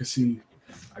 I can see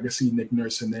Nick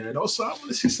Nurse in there. And also, I want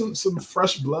to see some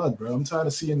fresh blood, bro. I'm tired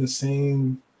of seeing the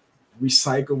same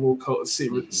recyclable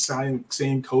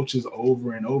same coaches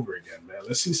over and over again, man.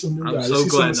 Let's see some new guys. I'm so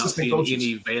glad not seeing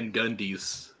any Van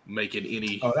Gundy's making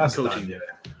any coaching. Yeah.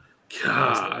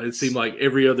 God, it seemed like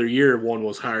every other year one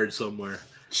was hired somewhere.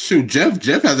 Shoot, Jeff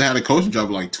hasn't had a coaching job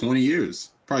in like 20 years.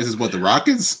 Probably since the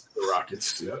Rockets? The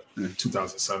Rockets, yeah.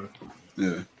 2007.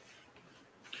 Yeah.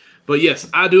 But yes,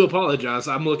 I do apologize.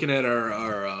 I'm looking at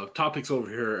our topics over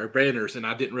here, our banners, and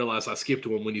I didn't realize I skipped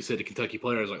one when you said the Kentucky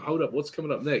player. I was like, hold up, what's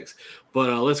coming up next?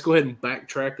 But let's go ahead and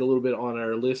backtrack a little bit on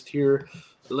our list here.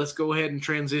 Let's go ahead and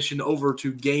transition over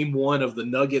to game 1 of the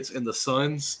Nuggets and the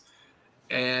Suns.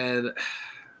 And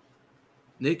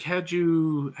Nick, how'd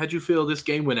you feel this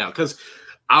game went out? Because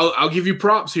I'll give you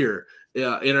props here.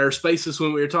 In our spaces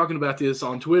when we were talking about this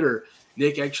on Twitter,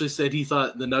 Nick actually said he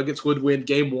thought the Nuggets would win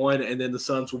game 1 and then the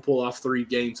Suns will pull off 3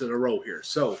 games in a row here.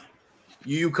 So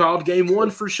you called game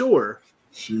 1 for sure.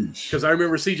 Because I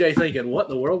remember CJ thinking, what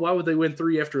in the world? Why would they win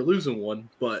 3 after losing 1?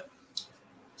 But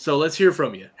so let's hear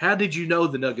from you. How did you know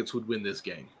the Nuggets would win this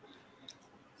game?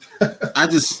 I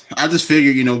just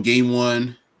figured, game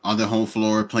 1 on their home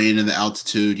floor, playing in the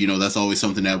altitude, that's always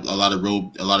something that a lot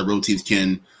of road teams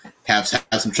can have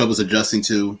some troubles adjusting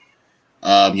to.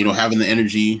 Having the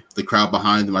energy, the crowd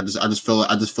behind them. I just feel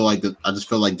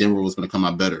like Denver was going to come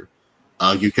out better.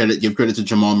 Give credit to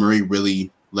Jamal Murray. Really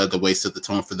led the way, set the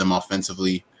tone for them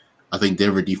offensively. I think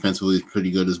Denver defensively is pretty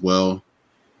good as well.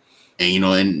 And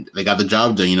and they got the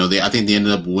job done. I think they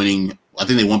ended up winning. I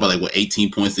think they won by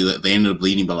 18 points. They ended up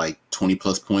leading by 20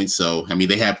 plus points. So I mean,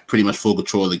 they had pretty much full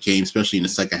control of the game, especially in the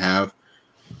second half.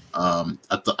 I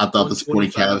thought the Sporting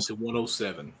Cavs to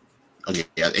 107. Okay,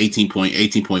 yeah,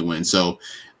 18-point win. So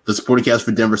the supporting cast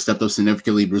for Denver stepped up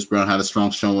significantly. Bruce Brown had a strong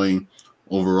showing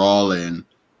overall, and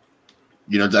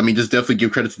just definitely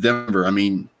give credit to Denver. I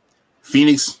mean,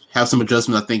 Phoenix have some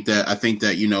adjustments. I think that this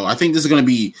is going to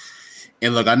be.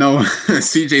 And look, I know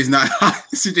CJ's not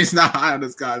high on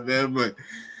this guy, man, but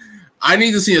I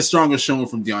need to see a stronger showing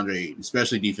from DeAndre Ayton,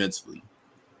 especially defensively,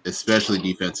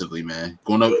 man.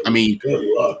 Going up, I mean,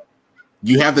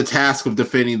 you have the task of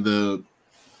defending the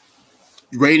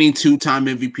reigning 2-time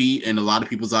MVP in a lot of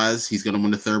people's eyes. He's going to win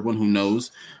the 3rd one. Who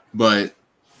knows? But,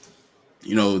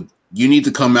 you need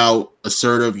to come out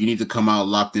assertive. You need to come out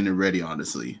locked in and ready,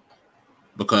 honestly.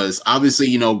 Because, obviously,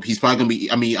 he's probably going to be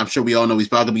 – I mean, I'm sure we all know he's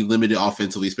probably going to be limited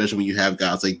offensively, especially when you have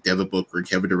guys like Devin Booker and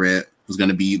Kevin Durant, who's going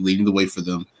to be leading the way for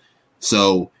them.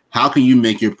 So, how can you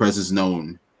make your presence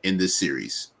known in this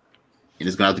series? And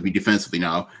it's going to have to be defensively.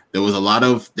 Now, there was a lot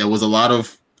of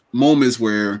moments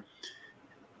where –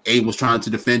 Abe was trying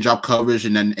to defend drop coverage,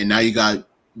 and now you got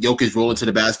Jokic rolling to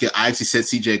the basket. I actually sent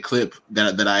CJ a clip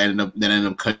that I ended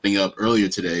up cutting up earlier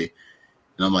today,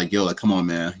 and I'm like, come on,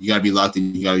 man, you gotta be locked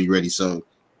in, you gotta be ready. So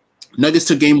Nuggets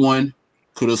took game 1,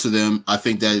 kudos to them. I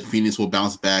think that Phoenix will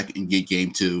bounce back and get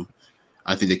game 2.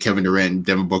 I think that Kevin Durant and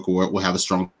Devin Booker will have a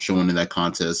strong showing in that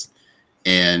contest,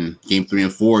 and game 3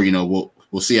 and 4,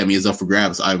 we'll see. I mean, it's up for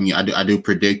grabs. I mean, I do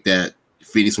predict that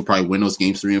Phoenix will probably win those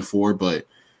games 3 and 4, but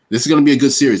this is going to be a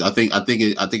good series. I think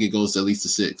it goes to at least to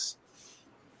 6.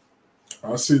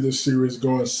 I see this series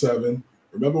going 7.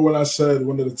 Remember when I said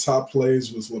one of the top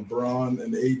plays was LeBron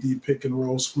and AD pick and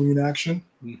roll screen action?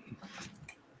 Mm-hmm.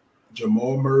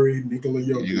 Jamal Murray, Nikola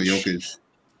Jokic,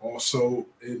 also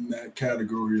in that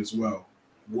category as well.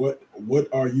 What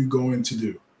are you going to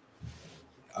do?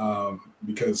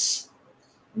 Because,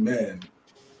 man,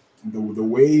 the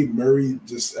way Murray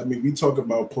we talk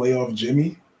about playoff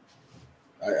Jimmy.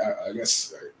 I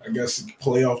guess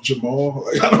playoff Jamal.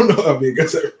 I don't know. I mean, I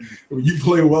guess when you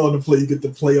play well in the play, you get the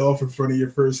playoff in front of your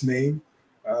first name.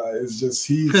 It's just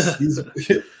he's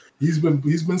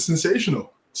been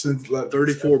sensational. since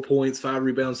 34 points, 5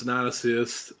 rebounds, 9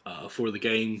 assists for the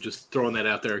game. Just throwing that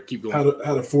out there. Keep going.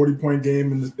 Had a 40-point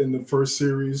game in the first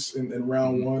series in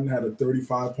round one. Had a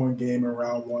 35-point game in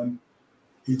round one.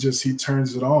 He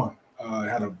turns it on.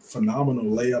 Had a phenomenal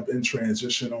layup in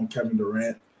transition on Kevin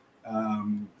Durant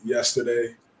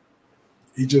yesterday.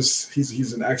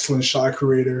 He's an excellent shot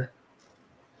creator.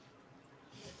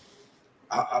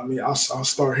 I mean, I'll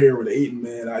start here with Ayton,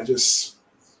 man. I just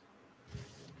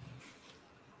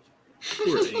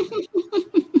don't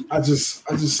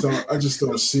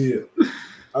see it.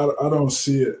 I don't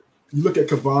see it. You look at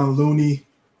Kevon Looney.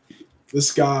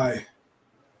 This guy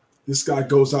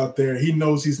goes out there. He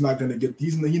knows he's not going to get.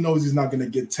 He knows he's not going to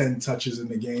get 10 touches in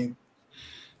the game.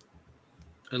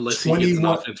 Unless he gets an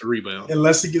offensive rebound.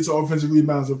 Unless he gets offensive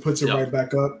rebounds and puts it right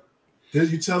back up.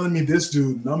 You telling me this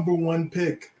dude, number one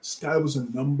pick? This guy was a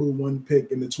number one pick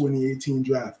in the 2018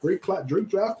 draft. Great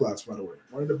draft class, by the way.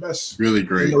 One of the best. Really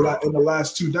great. In the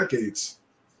last 2 decades.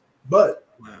 But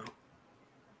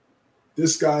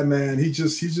this guy, man, he's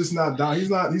just not he's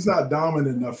not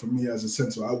dominant enough for me as a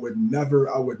center. I would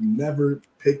never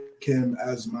pick him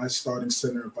as my starting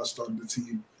center if I started the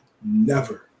team.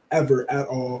 Never, ever at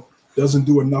all. Doesn't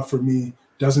do enough for me.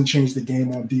 Doesn't change the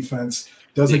game on defense.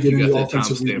 Doesn't get any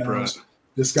offensive rebounds. Right.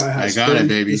 This guy has 30,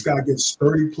 baby. This guy gets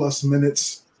 30 plus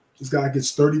minutes.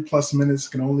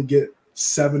 Can only get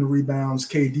 7 rebounds.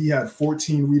 KD had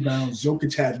 14 rebounds.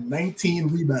 Jokic had 19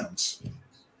 rebounds.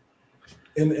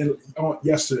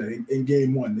 Yesterday in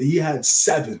game 1. He had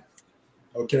 7.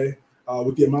 Okay.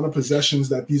 With the amount of possessions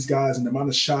that these guys and the amount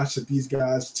of shots that these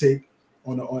guys take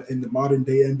in the modern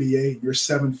day NBA, you're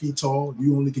 7 feet tall.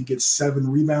 You only can get 7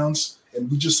 rebounds. And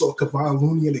we just saw Kevon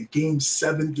Looney in a game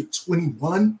 7 get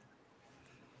 21.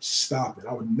 Stop it.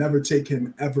 I would never take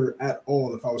him ever at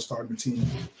all if I was starting the team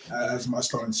as my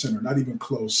starting center. Not even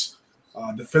close.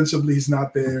 Defensively, he's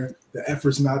not there. The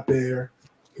effort's not there.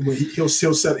 When he'll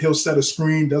set a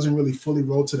screen, doesn't really fully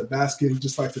roll to the basket. He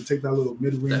just likes to take that little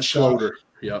mid-range shot. Floater.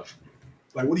 Yep.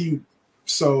 Like, what do you –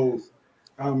 so,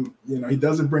 he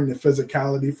doesn't bring the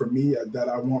physicality for me that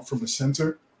I want from a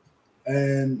center.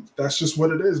 And that's just what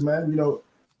it is, man.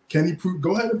 Can he prove?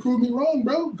 Go ahead and prove me wrong,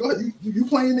 bro. Go ahead. You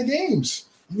playing the games.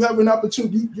 You have an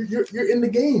opportunity. You're in the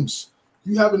games.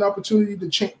 You have an opportunity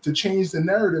to change the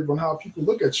narrative on how people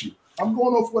look at you. I'm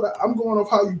going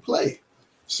off how you play.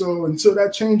 So until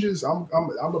that changes, I'm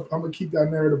gonna keep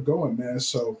that narrative going, man.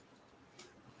 So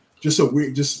he's in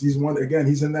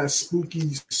that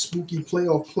spooky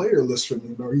playoff player list for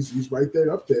me, bro. He's right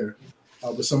there up there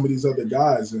with some of these other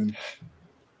guys. And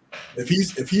if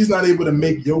he's not able to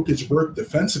make Jokic work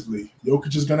defensively,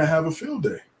 Jokic is gonna have a field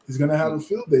day. He's gonna have a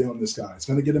field day on this guy. It's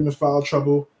gonna get him in foul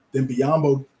trouble. Then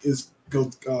Biyombo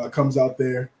comes out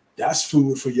there. That's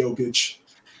food for Jokic.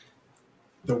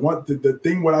 The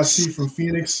thing what I see from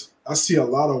Phoenix, I see a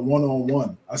lot of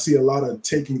one-on-one. I see a lot of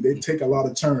they take a lot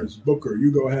of turns. Booker,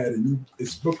 you go ahead and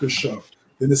it's Booker's show.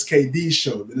 Then it's KD's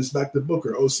show. Then it's back to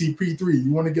Booker. OCP3,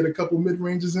 you want to get a couple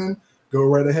mid-ranges in? Go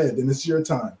right ahead. Then it's your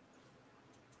time.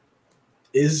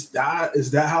 Is that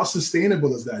how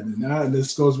sustainable is that? And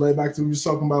this goes right back to what you were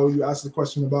talking about when you asked the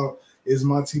question about is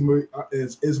Monty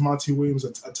Williams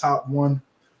a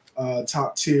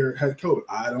top tier head coach?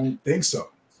 I don't think so.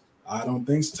 I don't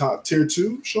think so. Top tier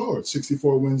 2, sure.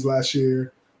 64 wins last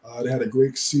year. They had a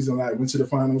great season. Went to the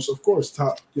finals. Of course,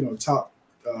 top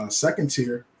second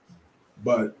tier,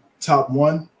 but top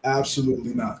 1,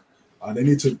 absolutely not. They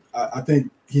need to. I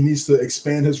think he needs to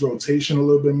expand his rotation a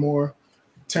little bit more.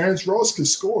 Terrence Ross could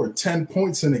score 10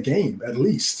 points in a game at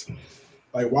least.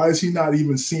 Why is he not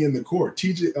even seeing the court?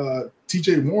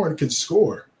 TJ Warren could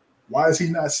score. Why is he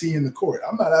not seeing the court?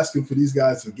 I'm not asking for these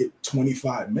guys to get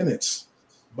 25 minutes.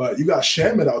 But you got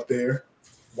Shamet out there.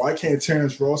 Why can't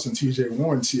Terrence Ross and TJ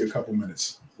Warren see a couple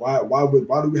minutes? Why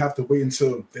do we have to wait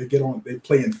until they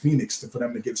play in Phoenix for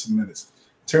them to get some minutes?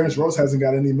 Terrence Ross hasn't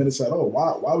got any minutes at all.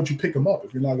 Why would you pick him up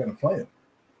if you're not going to play him?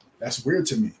 That's weird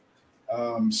to me.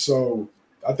 So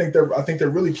I think they're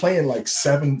really playing like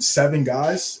seven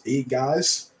guys, 8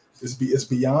 guys. It's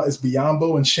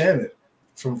Biyombo and Shamet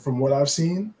from what I've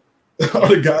seen. All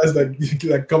the guys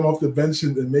that come off the bench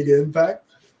and make an impact.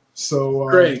 So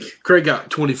Craig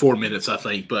got 24 minutes, I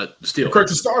think, but still.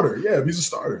 Craig's a starter. Yeah, he's a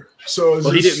starter. So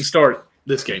he didn't start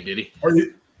this game, did he? Or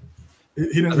he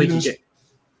didn't. I think he did.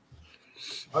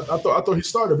 I thought he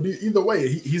started, but either way,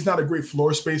 he's not a great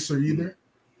floor spacer either.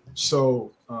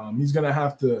 So he's gonna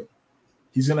have to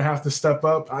step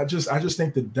up. I just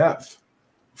think the depth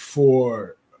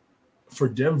for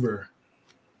Denver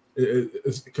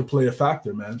it could play a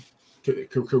factor, man.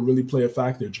 Could really play a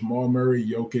factor. Jamal Murray,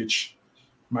 Jokic.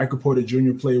 Michael Porter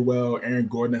Jr. played well. Aaron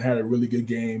Gordon had a really good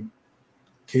game.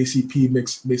 KCP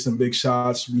made some big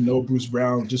shots. We know Bruce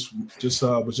Brown was just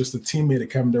a teammate of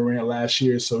Kevin Durant last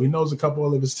year, so he knows a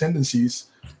couple of his tendencies.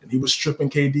 And he was stripping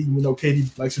KD. We know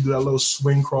KD likes to do that little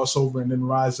swing crossover and then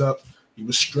rise up. He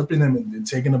was stripping him and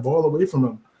taking the ball away from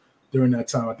him during that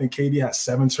time. I think KD had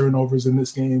 7 turnovers in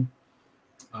this game.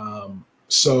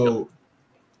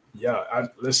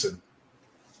 Listen.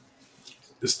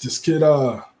 This kid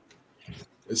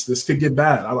this could get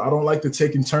bad. I don't like the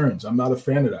taking turns. I'm not a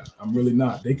fan of that. I'm really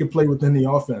not. They can play within the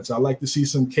offense. I like to see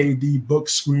some KD book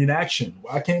screen action.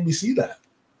 Why can't we see that?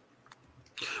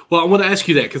 Well, I want to ask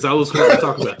you that because I was going to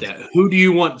talk about that. Who do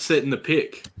you want setting the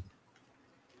pick?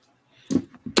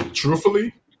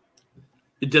 Truthfully,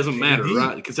 it doesn't matter,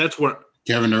 right? Because that's where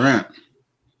Kevin Durant.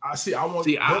 I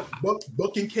want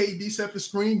Book and KD set the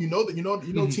screen. You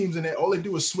know teams in there. All they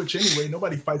do is switch anyway.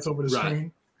 Nobody fights over the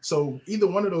screen. So either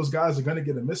one of those guys are going to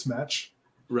get a mismatch.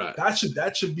 Right. That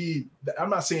should be.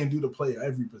 I'm not saying do the play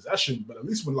every possession, but at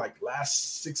least when like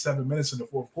last 6-7 minutes in the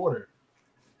fourth quarter,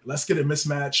 let's get a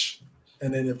mismatch.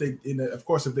 And then if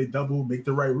they double, make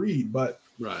the right read. But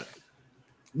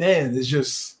man, it's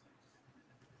just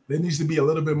there needs to be a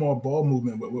little bit more ball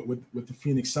movement with the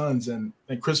Phoenix Suns and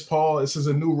Chris Paul. This is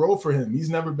a new role for him. He's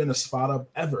never been a spot up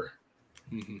ever.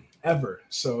 Mm-hmm. Ever.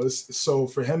 So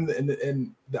for him,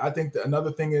 and I think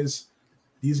another thing is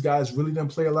these guys really didn't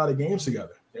play a lot of games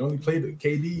together. They only played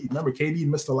KD. Remember, KD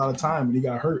missed a lot of time when he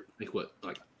got hurt.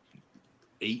 Like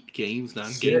 8 games,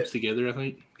 9 games together, I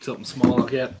think. Something small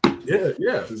like that.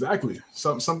 Yeah, exactly.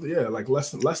 Something, like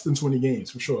less than 20 games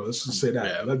for sure. Let's just say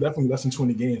that. Yeah. Definitely less than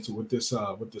 20 games with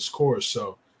this course.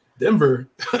 So Denver,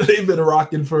 they've been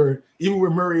rocking for even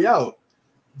with Murray out.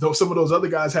 Though some of those other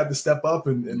guys had to step up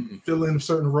and fill in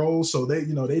certain roles, so they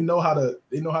know how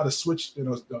to switch,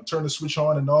 turn the switch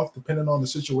on and off depending on the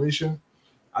situation.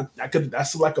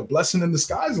 That's like a blessing in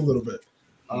disguise a little bit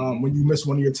when you miss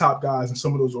one of your top guys and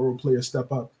some of those role players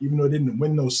step up, even though they didn't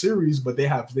win those series, but they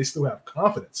still have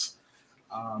confidence.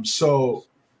 So,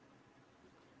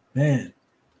 man,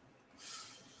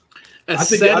 I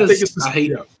think it's.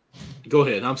 Go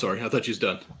ahead. I'm sorry. I thought you was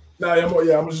done. No,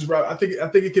 I'm just right. I think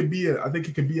it could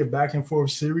be a back and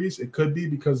forth series. It could be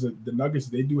because the Nuggets,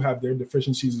 they do have their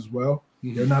deficiencies as well.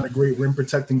 Mm-hmm. They're not a great rim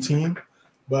protecting team,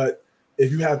 but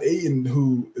if you have Ayton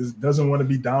who doesn't want to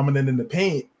be dominant in the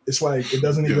paint, it's like it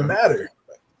doesn't even matter.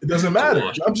 It doesn't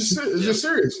matter. I'm just just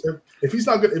serious. If he's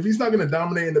not going to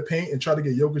dominate in the paint and try to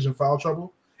get Jokic in foul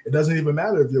trouble, it doesn't even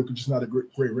matter if Jokic is not a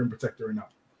great rim protector or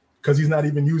not, because he's not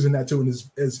even using that to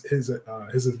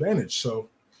his advantage. So.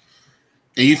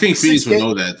 And you think Phoenix would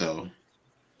know that, though?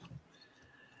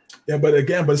 Yeah, but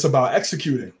it's about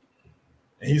executing,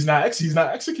 and he's not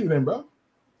executing, bro.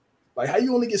 Like, how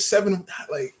you only get 7?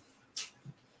 Like,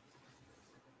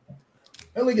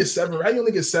 how you only get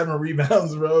 7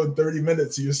 rebounds, bro, in 30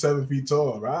 minutes? You're 7 feet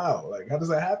tall. Wow, like, how does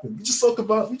that happen? We just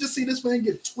see this man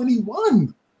get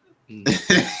 21,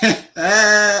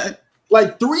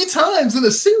 like 3 times in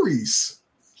a series.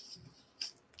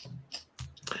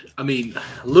 I mean,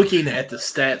 looking at the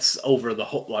stats over the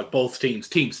whole, like both team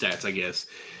stats, I guess,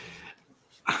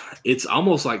 it's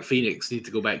almost like Phoenix needs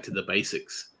to go back to the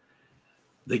basics.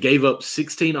 They gave up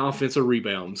 16 offensive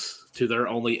rebounds to their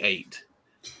only 8.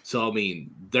 So, I mean,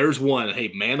 there's one,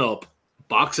 hey, man up,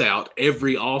 box out.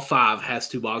 All 5 has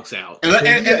to box out.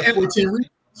 And 14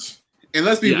 rebounds. And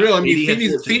let's be real. I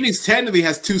mean, Phoenix technically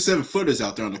has 2 7-footers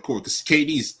out there on the court because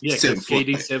KD's 7 foot.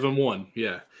 KD's 7'1".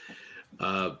 Yeah.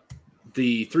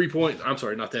 The 3-point, I'm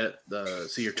sorry, not that.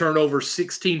 So your turnovers,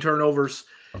 16 turnovers.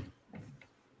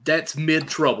 That's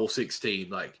mid-trouble, 16.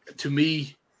 Like, to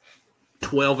me,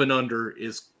 12 and under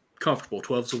is comfortable.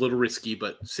 12 is a little risky,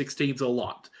 but 16 is a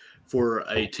lot for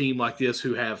a team like this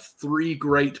who have 3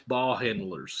 great ball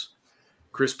handlers.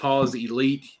 Chris Paul is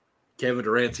elite. Kevin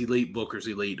Durant's elite. Booker's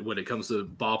elite when it comes to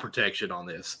ball protection on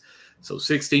this. So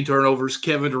 16 turnovers.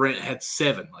 Kevin Durant had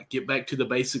 7. Like, get back to the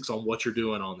basics on what you're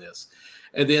doing on this.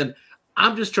 And then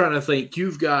I'm just trying to think.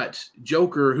 You've got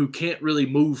Joker who can't really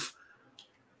move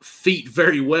feet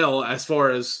very well as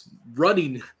far as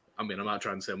running. I mean, I'm not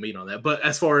trying to say mean on that, but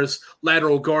as far as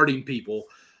lateral guarding people,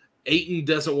 Ayton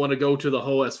doesn't want to go to the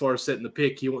hole as far as setting the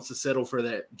pick. He wants to settle for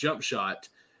that jump shot.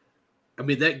 I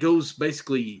mean, that goes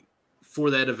basically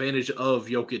for that advantage of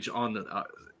Jokic on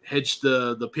hedge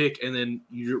the pick, and then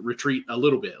you retreat a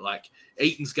little bit. Like,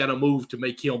 Ayton's got to move to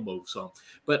make him move some.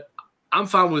 But I'm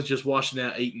fine with just washing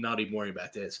out Ayton, not even worrying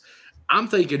about this. I'm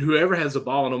thinking whoever has the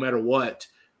ball, no matter what,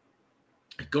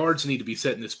 guards need to be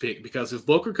setting this pick, because if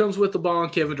Booker comes with the ball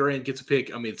and Kevin Durant gets a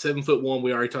pick, I mean, 7'1",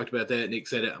 we already talked about that. Nick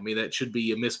said it. I mean, that should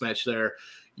be a mismatch there.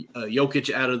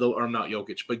 Jokic out of the, or not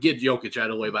Jokic, but get Jokic out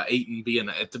of the way by Ayton being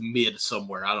at the mid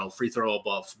somewhere. I don't know, free throw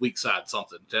above, weak side,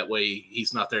 something. That way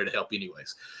he's not there to help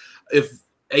anyways. If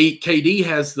KD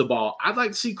has the ball, I'd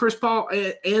like to see Chris Paul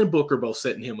and Booker both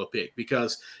setting him a pick,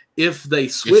 because if they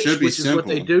switch, which is what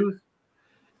they do,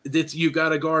 that you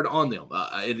got a guard on them.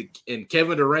 And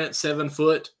Kevin Durant, 7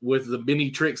 foot, with the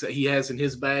many tricks that he has in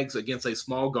his bags against a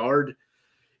small guard,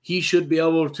 he should be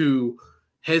able to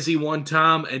hezzy one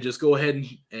time and just go ahead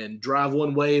and drive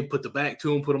one way, put the back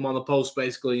to him, put him on the post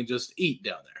basically, and just eat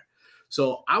down there.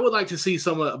 So I would like to see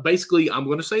basically, I'm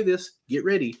going to say this, get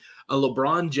ready, a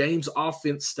LeBron James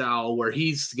offense style where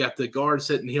he's got the guard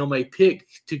setting him a pick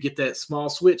to get that small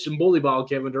switch and bully ball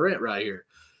Kevin Durant right here.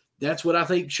 That's what I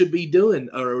think should be doing,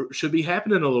 or should be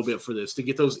happening a little bit for this, to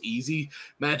get those easy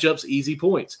matchups, easy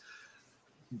points.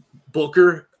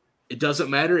 Booker, it doesn't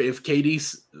matter if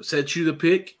KD sets you the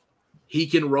pick. He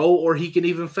can roll or he can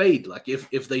even fade. Like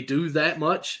if they do that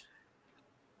much,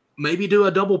 maybe do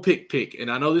a double pick.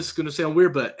 And I know this is going to sound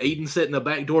weird, but Ayton setting a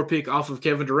backdoor pick off of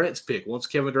Kevin Durant's pick. Once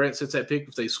Kevin Durant sets that pick,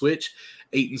 if they switch,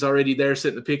 Ayton's already there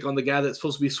setting the pick on the guy that's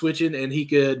supposed to be switching, and he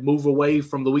could move away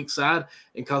from the weak side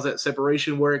and cause that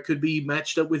separation where it could be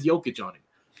matched up with Jokic on him.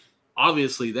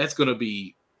 Obviously, that's going to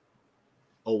be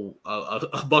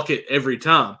a bucket every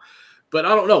time. But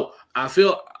I don't know. I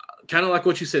feel kind of like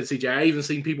what you said, CJ. I even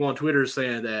seen people on Twitter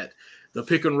saying that the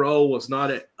pick and roll was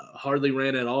not hardly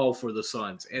ran at all for the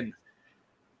Suns. And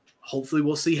hopefully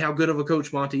we'll see how good of a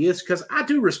coach Monty is, because I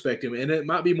do respect him. And it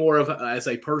might be more of as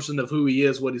a person of who he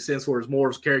is, what he stands for, is more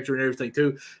of his character and everything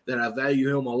too, that I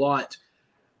value him a lot.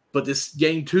 But this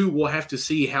game too, we'll have to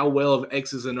see how well of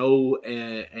X's and O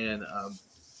and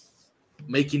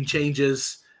making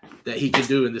changes that he can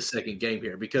do in this second game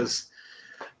here, because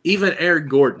even Aaron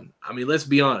Gordon, I mean, let's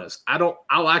be honest.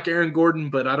 I like Aaron Gordon,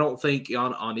 but I don't think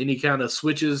on any kind of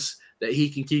switches that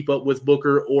he can keep up with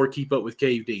Booker or keep up with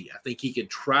KD. I think he can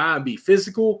try and be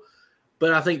physical,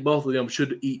 but I think both of them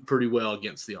should eat pretty well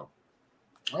against them.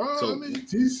 I mean,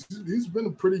 he's been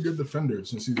a pretty good defender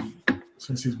since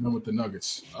he's been with the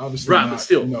Nuggets. Obviously, right, but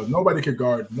still, nobody could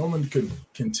guard. No one could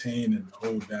contain and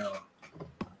hold down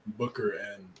Booker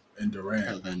and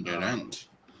Durant.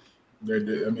 I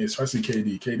mean, especially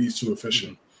KD. KD's too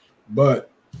efficient. But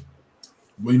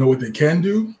you know what they can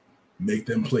do? Make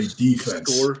them play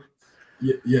defense. Score.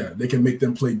 Yeah, they can make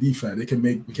them play defense. They can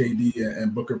make KD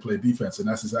and Booker play defense, and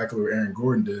that's exactly what Aaron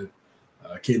Gordon did.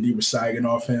 KD was sagging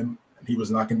off him, and he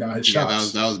was knocking down his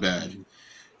shots. That was bad.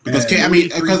 Because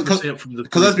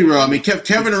let's be real. I mean,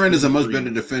 Kevin Durant is a much better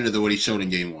defender than what he showed in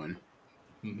Game 1.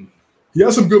 Mm-hmm. He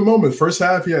had some good moments. First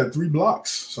half, he had 3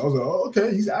 blocks. So I was like, oh,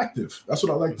 okay, he's active. That's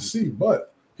what I like to see.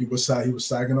 But he was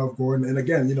sagging off Gordon. And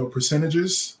again,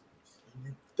 percentages.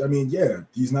 I mean, yeah,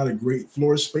 he's not a great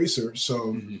floor spacer.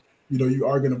 So, you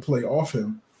are going to play off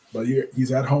him. But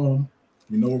he's at home.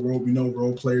 We know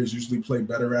role players usually play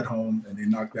better at home, and they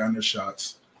knock down their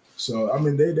shots. So, I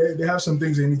mean, they have some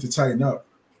things they need to tighten up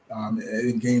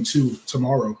in Game 2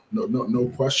 tomorrow. No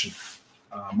question.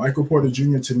 Michael Porter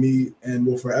Jr. to me and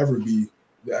will forever be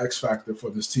the X factor for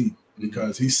this team,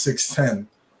 because he's 6'10",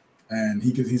 and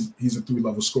he's a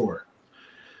 3-level scorer.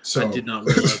 So I did not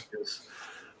realize this.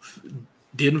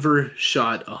 Denver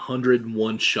shot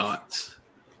 101 shots.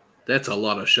 That's a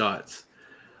lot of shots.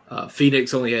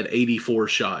 Phoenix only had 84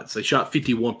 shots. They shot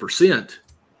 51%,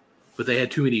 but they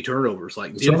had too many turnovers.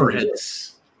 Like Denver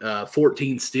had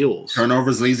 14 steals.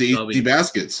 Turnovers leads to easy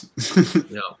baskets.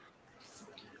 Yeah.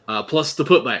 Plus the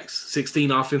putbacks,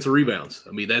 16 offensive rebounds.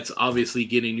 I mean, that's obviously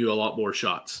getting you a lot more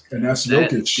shots. And that's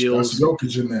Jokic. That's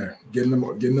Jokic in there, getting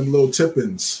them little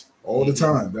tip-ins all the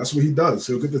time. That's what he does.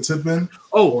 He'll get the tip-in.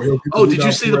 Did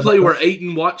you see the play where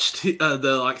Ayton watched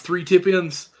the 3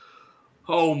 tip-ins?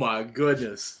 Oh, my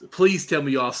goodness. Please tell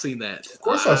me y'all seen that. Of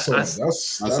course I saw it. I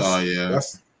saw it, yeah.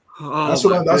 That's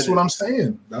what I'm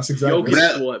saying. That's exactly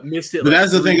missed it. But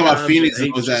that's the thing about Phoenix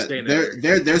is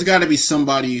that there's got to be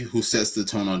somebody who sets the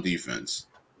tone on defense.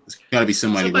 There's got to be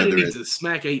somebody needs to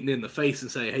smack Ayton in the face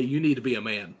and say, "Hey, you need to be a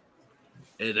man."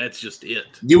 And that's just it.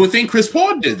 You would think Chris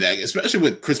Paul did that, especially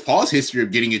with Chris Paul's history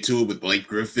of getting into it with Blake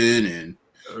Griffin and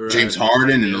James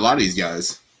Harden and a lot of these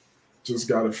guys. Just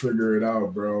got to figure it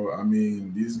out, bro. I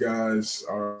mean, these guys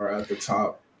are at the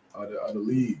top of the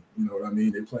league. You know what I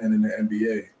mean? They're playing in the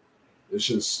NBA. It's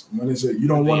just, when is it? You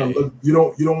don't want to look. You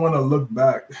don't want to look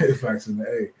back. Facts in the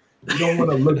A. You don't want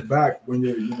to look back when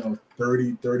you're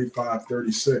 30, 35,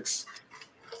 36,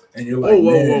 and you're like,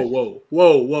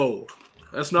 whoa.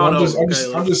 That's not.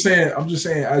 I'm just saying.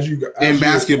 As in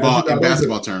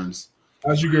basketball terms,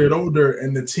 as you get older,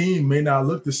 and the team may not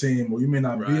look the same, or you may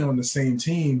not be on the same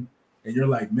team. And you're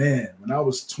like, man, when I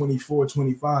was 24,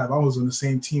 25, I was on the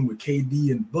same team with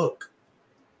KD and Book,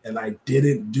 and I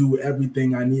didn't do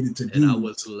everything I needed to do. And I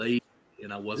was late,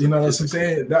 and I wasn't. You know what I'm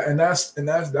saying? That's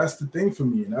the thing for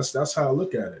me, and that's how I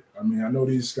look at it. I mean, I know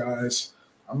these guys.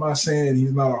 I'm not saying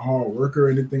he's not a hard worker or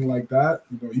anything like that.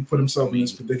 You know, he put himself in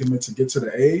this predicament to get to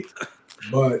the A,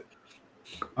 but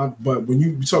when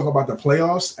you talk about the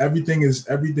playoffs, everything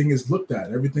is looked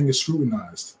at, everything is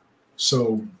scrutinized.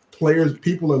 So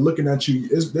people are looking at you.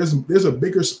 There's a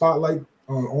bigger spotlight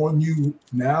on you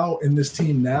now in this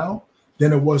team now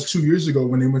than it was 2 years ago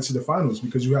when they went to the finals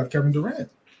because you have Kevin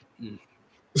Durant. Mm.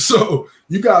 So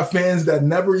you got fans that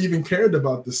never even cared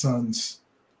about the Suns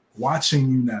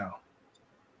watching you now.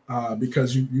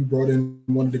 Because you brought in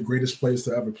one of the greatest players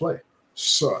to ever play.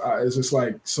 So it's just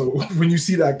like, so when you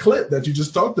see that clip that you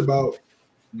just talked about,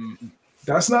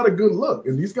 that's not a good look.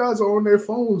 And these guys are on their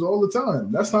phones all the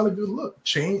time. That's not a good look.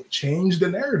 Change the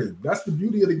narrative. That's the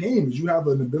beauty of the game, is you have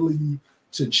an ability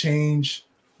to change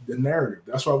the narrative.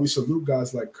 That's why we salute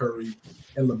guys like Curry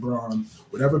and LeBron.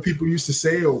 Whatever people used to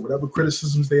say or whatever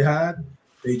criticisms they had,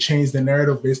 they changed the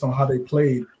narrative based on how they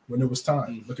played when it was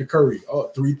time. Look at Curry.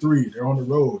 Oh, 3-3. They're on the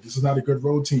road. This is not a good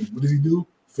road team. What does he do?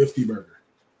 50 burger.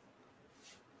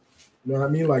 You know what I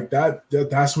mean? Like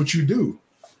that's what you do.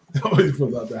 Always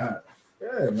pulls out the hat.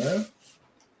 Yeah, man.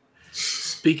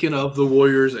 Speaking of the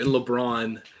Warriors and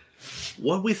LeBron,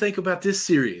 what do we think about this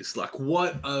series? Like,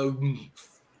 what a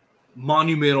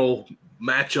monumental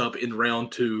matchup in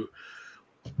round 2.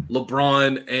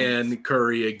 LeBron and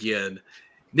Curry again.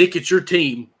 Nick, it's your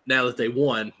team now that they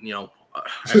won. You know,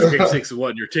 after Game 6 it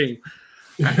wasn't your team.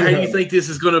 How do you think this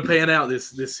is going to pan out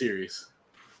this series?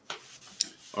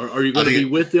 Are you going to be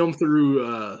with them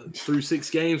through 6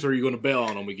 games, or are you going to bail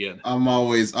on them again? I'm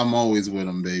always with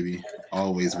them, baby.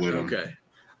 Always with them. Okay.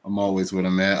 I'm always with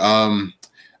them, man.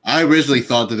 I originally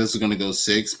thought that this was going to go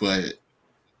 6, but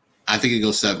I think it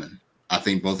goes 7. I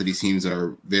think both of these teams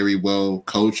are very well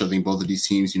coached. I think both of these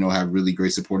teams, have really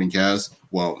great supporting cast.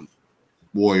 Well,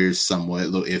 Warriors somewhat a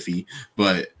little iffy,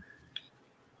 but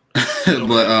they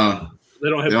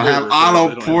don't have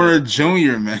Otto Porter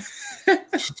Jr., man.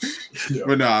 Yeah.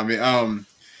 But no, I mean,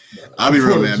 I'll be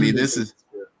real, man. I mean, this is.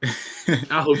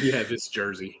 I hope you have this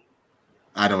jersey.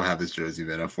 I don't have this jersey,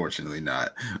 man. Unfortunately,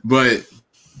 not. But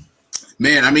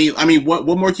man, I mean, what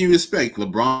more can you expect?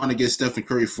 LeBron against Stephen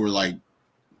Curry for like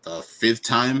the 5th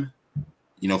time.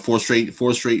 4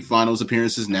 straight finals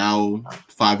appearances. Now,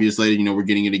 5 years later, we're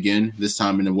getting it again. This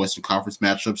time in the Western Conference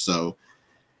matchup. So,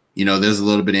 there's a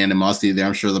little bit of animosity there.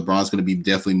 I'm sure LeBron's going to be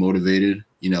definitely motivated.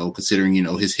 Considering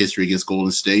his history against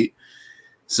Golden State.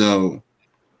 So,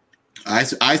 I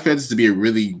expect this to be a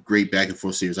really great back and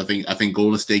forth series. I think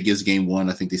Golden State gets game 1.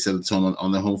 I think they set the tone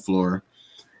on their home floor,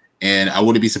 and I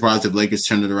wouldn't be surprised if Lakers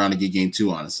turn it around and get game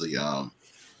 2. Honestly,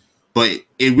 but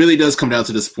it really does come down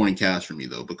to the supporting cast for me,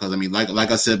 though, because I mean, like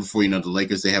I said before, the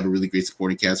Lakers, they have a really great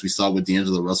supporting cast. We saw what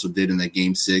D'Angelo Russell did in that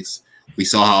game 6. We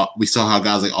saw how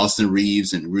guys like Austin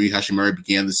Reeves and Rui Hachimura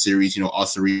began the series.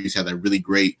 Austin Reeves had that really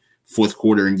great 4th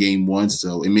quarter in game 1,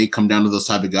 so it may come down to those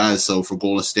type of guys. So for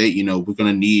Golden State, we're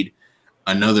going to need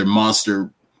another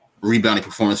monster rebounding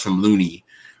performance from Looney.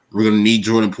 We're going to need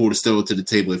Jordan Poole to step up to the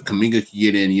table. If Kuminga can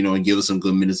get in, and give us some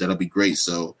good minutes, that'll be great.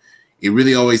 So it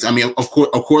really always, I mean, of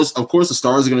course, the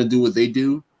stars are going to do what they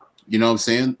do, you know what I'm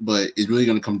saying? But it's really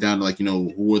going to come down to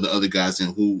who are the other guys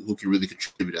and who can really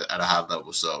contribute at a high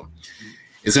level. So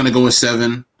it's going to go in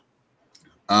 7.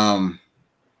 I'm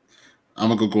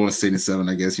going to go Golden State in 7,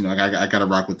 I guess. I got to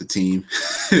rock with the team.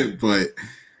 But,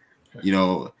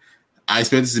 I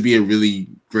expect this to be a really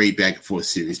great back and forth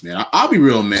series, man. I'll be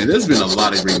real, man. There's been a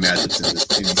lot of great matchups in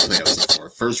these playoffs so far.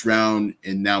 First round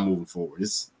and now moving forward.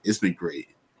 It's been great.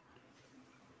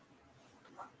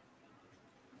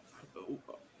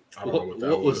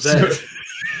 What was that?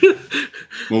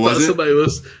 What was it?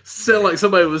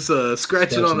 Somebody was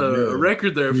scratching on a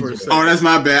record there for a second. Oh, that's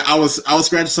my bad. I was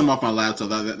scratching some off my laptop.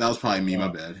 That was probably me. My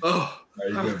bad. Oh,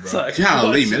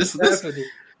 golly, man.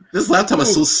 This laptop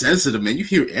is so sensitive, man. You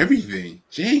hear everything.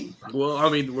 Jane. Well, I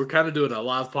mean, we're kind of doing a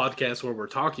live podcast where we're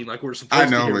talking like we're supposed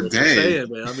to hear what you're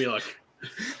saying, man. I mean, like,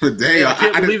 but dang, I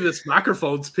can't believe this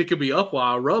microphone's picking me up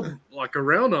while I rub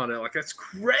around on it. Like, that's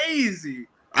crazy.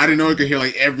 I didn't know it could hear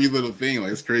every little thing.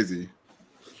 Like, it's crazy.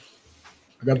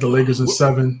 I got the Lakers in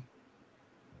 7.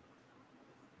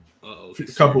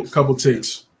 Couple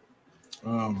takes.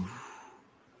 2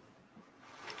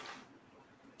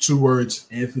 words: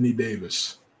 Anthony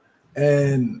Davis,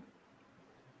 and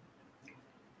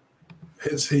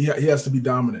he has to be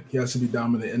dominant. He has to be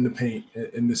dominant in the paint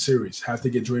in the series. Has to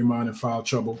get Draymond in foul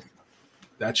trouble.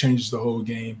 That changes the whole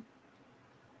game.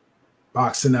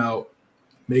 Boxing out.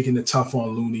 making it tough on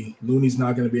Looney. Looney's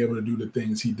not going to be able to do the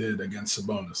things he did against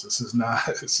Sabonis. This is not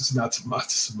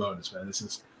Domantas Sabonis, man.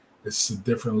 It's a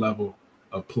different level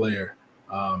of player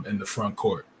in the front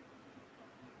court.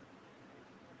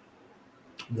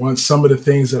 Some of the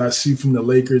things that I see from the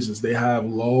Lakers is they have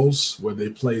lulls where they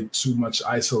play too much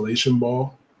isolation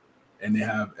ball, and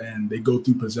they go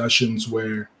through possessions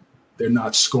where they're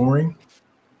not scoring.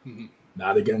 Mm-hmm.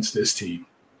 Not against this team.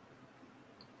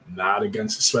 Not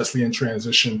against, especially in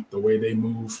transition, the way they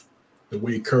move, the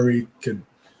way Curry could,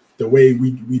 the way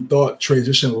we thought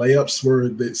transition layups were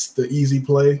the easy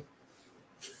play.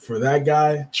 For that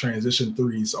guy, transition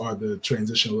threes are the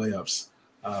transition layups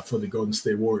for the Golden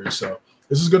State Warriors. So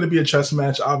this is going to be a chess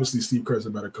match. Obviously, Steve Kerr's a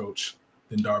better coach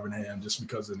than Darvin Ham just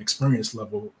because of an experience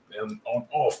level and on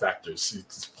all factors.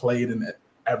 He's played in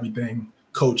everything,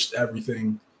 coached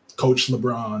everything, coached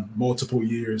LeBron multiple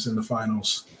years in the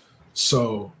finals.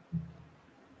 So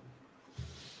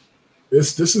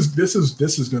this is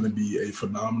going to be a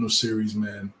phenomenal series,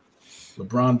 man.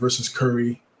 LeBron versus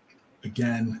Curry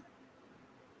again.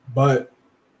 But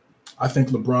I think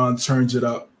LeBron turns it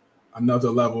up another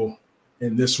level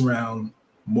in this round,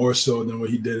 more so than what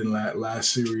he did in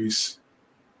last series.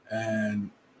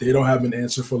 And they don't have an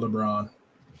answer for LeBron.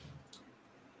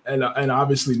 And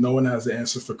obviously no one has the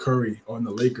answer for Curry on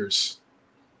the Lakers.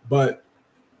 But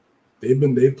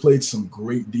they've played some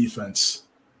great defense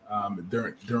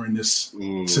during this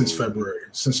since February,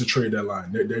 since the trade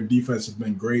deadline. Their defense has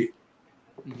been great.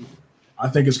 Mm-hmm. I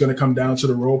think it's going to come down to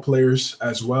the role players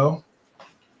as well.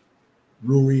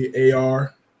 Rui,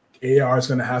 AR is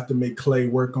going to have to make Clay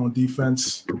work on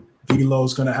defense. D'Lo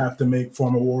is going to have to make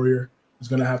former Warrior. Is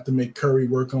going to have to make Curry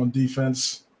work on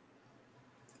defense.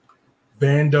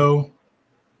 The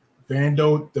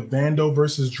Vando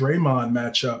versus Draymond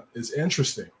matchup is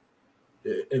interesting.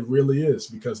 It really is,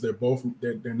 because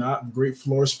they're not great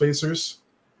floor spacers,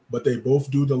 but they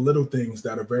both do the little things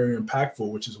that are very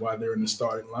impactful, which is why they're in the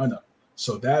starting lineup.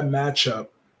 So that matchup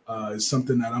is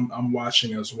something that I'm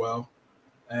watching as well.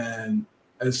 And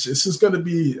this is going to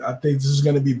be, I think this is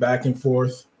going to be back and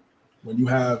forth when you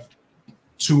have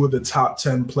two of the top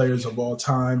 10 players of all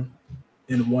time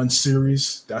in one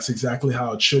series. That's exactly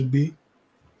how it should be.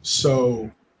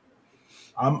 So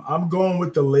I'm going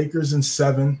with the Lakers in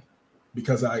 7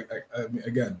 because I mean,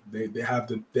 again, they have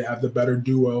the better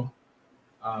duo.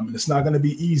 And it's not going to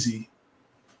be easy,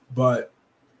 but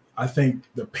I think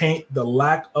the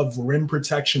lack of rim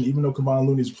protection, even though Kevon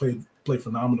Looney's played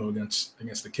phenomenal against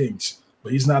the Kings,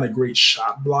 but he's not a great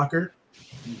shot blocker.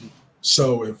 Mm-hmm.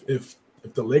 So if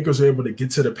the Lakers are able to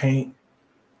get to the paint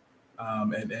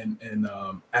and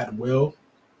at will,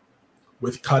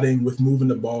 with cutting, with moving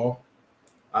the ball,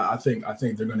 I think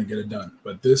they're going to get it done.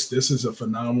 But this is a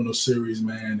phenomenal series,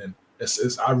 man, and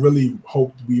I really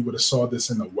hoped we would have saw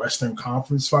this in the Western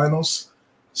Conference Finals.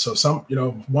 So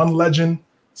one legend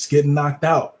is getting knocked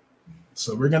out.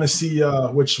 So we're going to see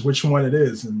which one it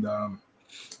is. And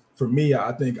for me,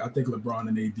 I think LeBron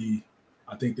and AD,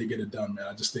 I think they get it done, man.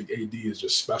 I just think AD is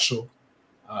just special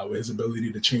with his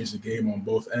ability to change the game on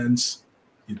both ends.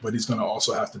 But he's going to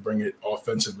also have to bring it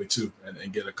offensively too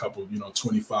and get a couple,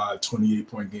 25,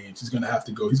 28-point games. He's going to have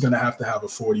to have a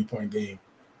 40-point game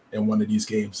in one of these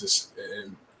games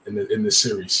in this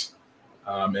series.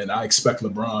 And I expect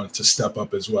LeBron to step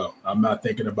up as well. I'm not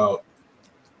thinking about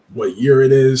what year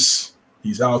it is.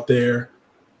 He's out there.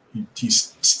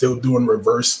 He's still doing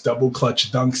reverse double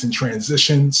clutch dunks in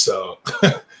transition. So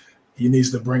he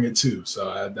needs to bring it too. So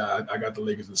I got the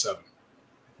Lakers in 7.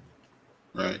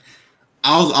 Right.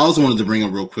 I also wanted to bring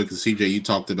up real quick, because CJ, you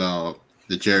talked about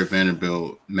the Jared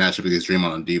Vanderbilt matchup against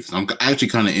Draymond on defense. I'm actually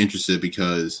kind of interested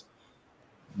because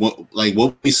what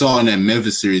we saw in that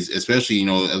Memphis series, especially,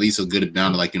 at least a good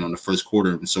amount of in the first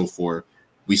quarter and so forth,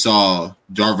 we saw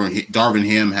Darvin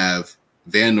Ham have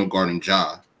Vandal guarding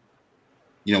Ja,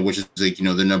 which is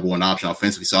the number one option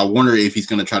offensively. So I wonder if he's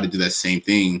going to try to do that same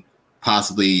thing,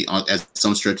 possibly at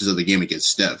some stretches of the game against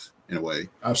Steph in a way.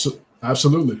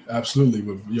 Absolutely.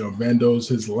 With Vando's,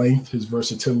 his length, his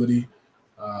versatility,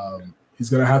 he's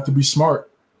gonna have to be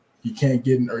smart. He can't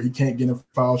get in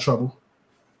foul trouble.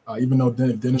 Even though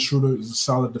Dennis Schroeder is a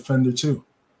solid defender too,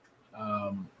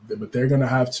 but they're gonna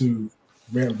have to.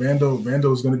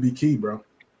 Vando is gonna be key, bro.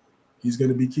 He's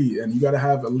gonna be key, and you got to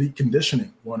have elite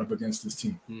conditioning going up against this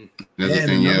team. And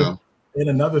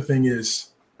another thing is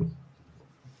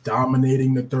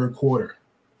dominating the third quarter.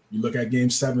 You look at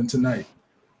Game 7 tonight.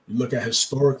 You look at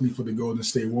historically for the Golden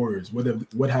State Warriors,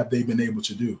 what have they been able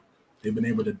to do? They've been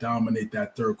able to dominate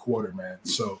that third quarter, man.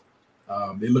 So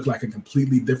they look like a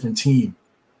completely different team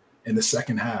in the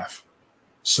second half.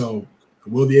 So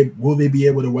will they be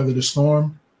able to weather the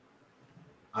storm?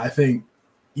 I think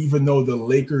even though the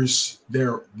Lakers,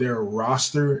 their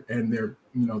roster and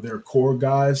their core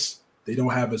guys, they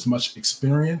don't have as much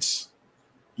experience,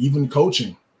 even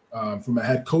coaching from a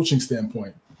head coaching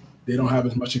standpoint. They don't have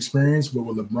as much experience, but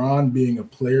with LeBron being a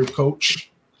player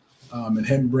coach and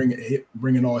him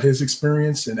bringing all his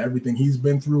experience and everything he's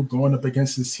been through, going up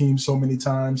against his team so many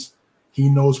times, he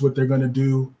knows what they're going to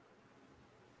do.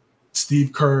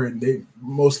 Steve Kerr, and they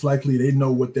most likely they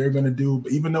know what they're going to do.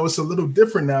 But even though it's a little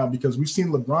different now because we've seen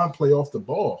LeBron play off the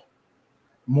ball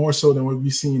more so than what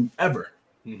we've seen ever.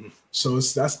 Mm-hmm. So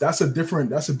that's a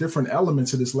different element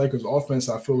to this Lakers offense.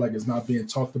 I feel like it's not being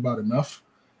talked about enough,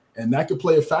 and that could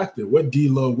play a factor. What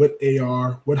D'Lo, what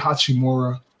AR, what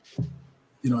Hachimura,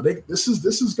 this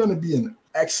is going to be an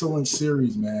excellent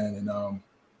series, man. And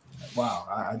wow,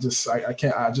 I just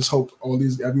hope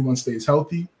everyone stays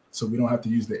healthy, so we don't have to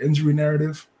use the injury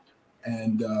narrative,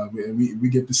 and we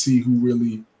get to see who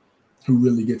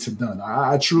really gets it done.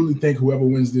 I truly think whoever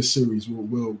wins this series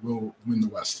will win the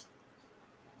West.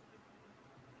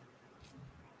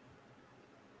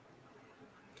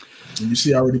 And you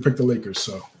see, I already picked the Lakers,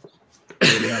 so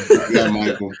yeah,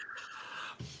 Michael.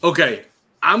 Okay,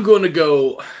 I'm going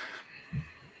to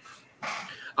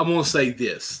say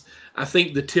this. I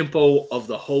think the tempo of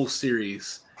the whole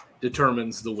series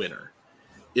determines the winner.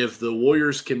 If the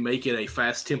Warriors can make it a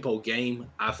fast tempo game,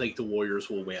 I think the Warriors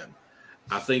will win.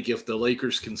 I think if the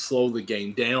Lakers can slow the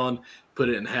game down, put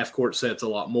it in half-court sets a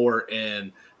lot more,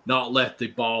 and not let the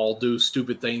ball do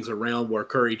stupid things around where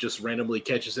Curry just randomly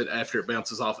catches it after it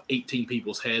bounces off 18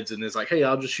 people's heads and is like, hey,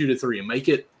 I'll just shoot a three and make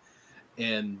it,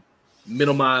 and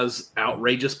minimize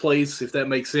outrageous plays, if that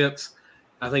makes sense,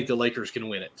 I think the Lakers can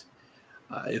win it.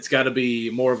 It's got to be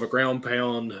more of a ground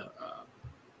pound.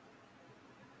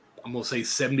 I'm going to say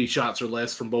 70 shots or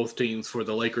less from both teams for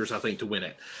the Lakers, I think, to win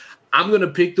it. I'm going to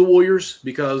pick the Warriors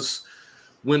because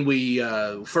when we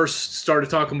first started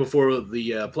talking before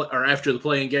after the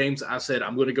playing games, I said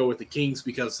I'm going to go with the Kings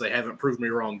because they haven't proved me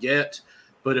wrong yet.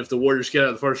 But if the Warriors get out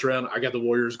of the first round, I got the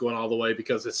Warriors going all the way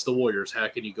because it's the Warriors. How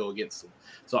can you go against them?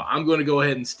 So I'm going to go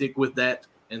ahead and stick with that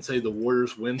and say the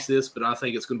Warriors wins this, but I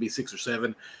think it's going to be 6 or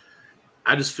 7.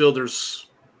 I just feel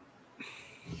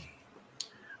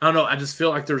I just feel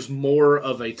like there's more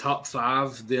of a top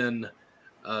 5 than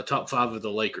top 5 of the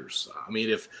Lakers. I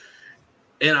mean,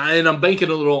 I'm banking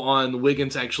a little on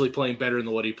Wiggins actually playing better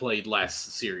than what he played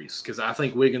last series because I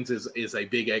think Wiggins is a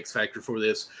big X factor for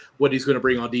this, what he's going to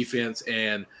bring on defense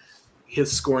and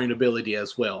his scoring ability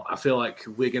as well. I feel like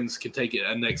Wiggins can take it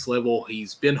at next level.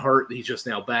 He's been hurt. He's just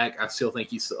now back. I still think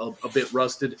he's a bit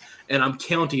rusted, and I'm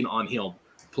counting on him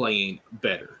playing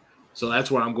better. So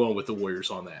that's where I'm going with the Warriors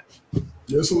on that.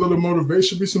 There's a little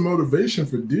motivation. Be some motivation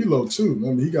for D'Lo too. I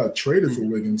mean, he got traded for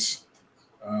Wiggins.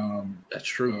 That's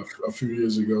true. A few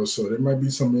years ago, so there might be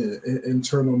some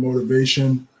internal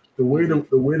motivation. The way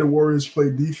the Warriors play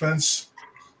defense,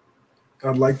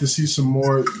 I'd like to see some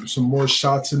more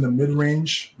shots in the mid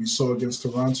range. We saw against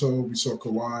Toronto. We saw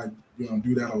Kawhi,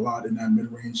 do that a lot in that mid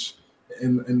range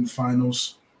in the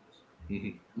finals.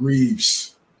 Mm-hmm.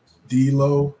 Reeves,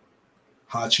 D'Lo,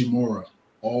 Hachimura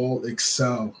all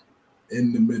excel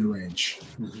in the mid range.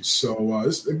 Mm-hmm. So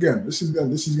this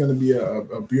is going to be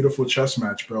a beautiful chess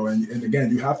match, bro. And again,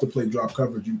 you have to play drop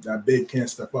coverage. That big can't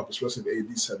step up, especially if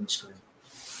AD setting the screen.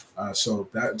 So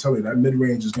that mid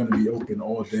range is going to be open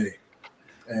all day.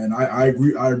 And I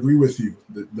agree with you.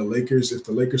 The Lakers, if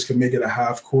the Lakers can make it a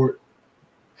half court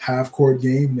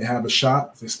game, they have a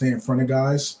shot. They stay in front of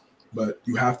guys, but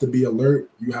you have to be alert.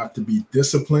 You have to be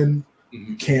disciplined.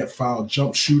 You can't foul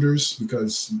jump shooters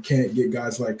because you can't get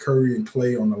guys like Curry and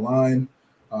Clay on the line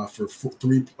for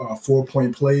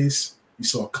 4-point plays. We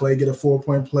saw Clay get a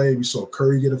 4-point play. We saw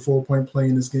Curry get a 4-point play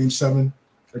in this Game 7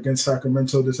 against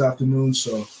Sacramento this afternoon.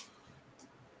 So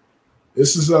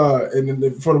this is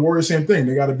and for the Warriors, same thing.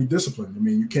 They got to be disciplined. I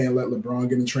mean, you can't let LeBron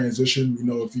get in transition.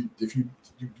 If you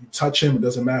touch him, it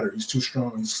doesn't matter. He's too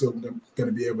strong. He's still going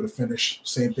to be able to finish.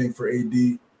 Same thing for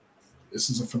AD. This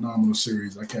is a phenomenal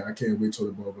series. I can't wait till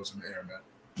the ball goes in the air,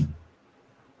 man.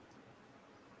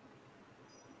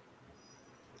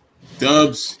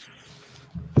 Dubs.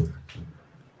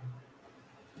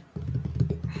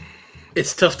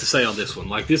 It's tough to say on this one.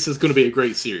 Like, this is going to be a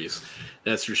great series.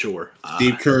 That's for sure.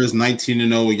 Steve Kerr is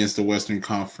 19-0 against the Western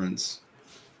Conference.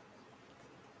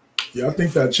 Yeah, I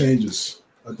think that changes.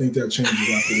 After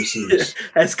the series.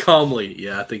 As calmly.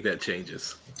 Yeah, I think that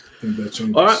changes.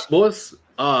 All right, boys.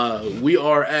 We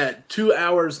are at 2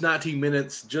 hours, 19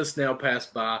 minutes, just now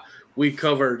passed by. We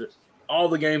covered all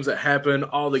the games that happened,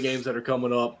 all the games that are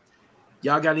coming up.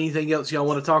 Y'all got anything else y'all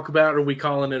want to talk about, or are we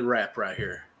calling it a wrap right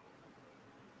here?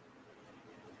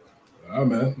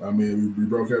 Man. I mean, we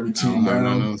broke every team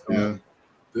down. Yeah.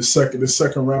 This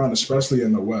second round, especially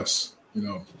in the West,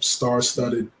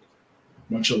 star-studded,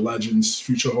 bunch of legends,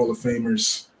 future Hall of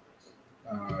Famers.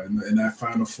 In that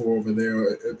Final Four over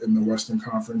there in the Western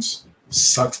Conference.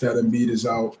 Sucks that Embiid is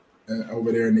out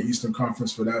over there in the Eastern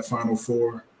Conference for that Final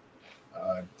Four.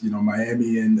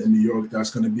 Miami and New York,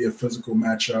 that's going to be a physical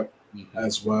matchup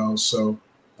as well. So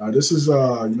this is,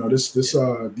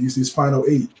 these Final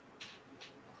 8.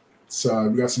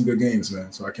 We got some good games,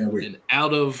 man. So I can't wait. And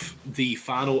out of the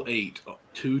Final 8,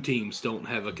 2 teams don't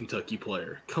have a Kentucky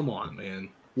player. Come on, man.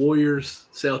 Warriors,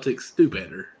 Celtics, do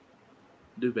better.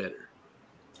 Do better.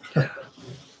 Yeah.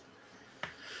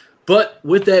 But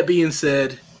with that being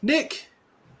said, Nick,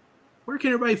 where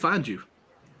can everybody find you?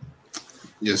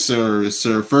 Yes, sir.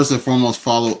 First and foremost,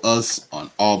 follow us on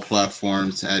all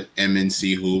platforms at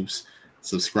MNC Hoops.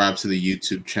 Subscribe to the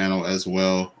YouTube channel as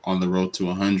well, On the Road to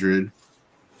 100.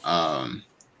 And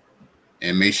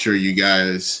make sure you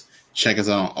guys check us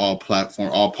out on all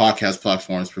podcast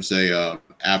platforms per se.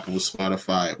 Apple,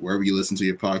 Spotify, wherever you listen to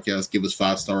your podcast. Give us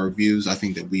 5-star reviews. I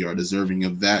think that we are deserving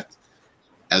of that.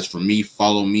 As for me,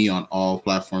 follow me on all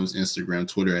platforms, Instagram,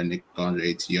 Twitter at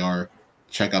NickAndreATR.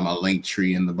 Check out my link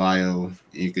tree in the bio. And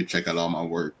you can check out all my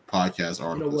work, podcasts,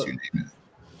 articles, you name it.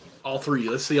 All 3.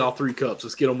 Let's see all 3 cups.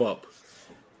 Let's get them up.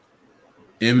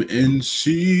 MNC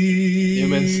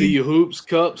Hoops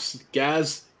Cups.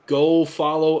 Guys, go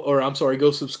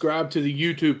subscribe to the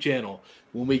YouTube channel.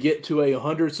 When we get to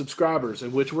 100 subscribers,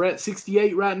 in which we're at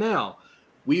 68 right now,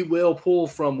 we will pull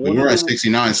from one. We're at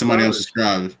 69. Somebody else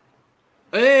subscribed.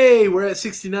 Hey, we're at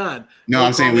 69. No,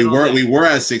 I'm saying we were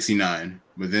at 69,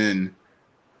 but then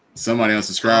somebody else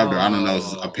subscribed, or I don't know,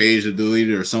 a page that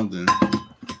deleted or something.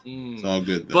 It's all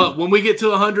good, though. But when we get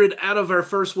to 100, out of our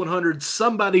first 100,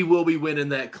 somebody will be winning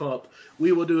that cup.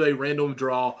 We will do a random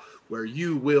draw where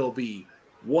you will be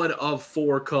one of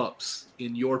 4 cups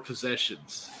in your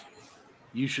possessions.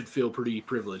 You should feel pretty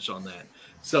privileged on that.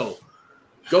 So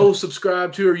go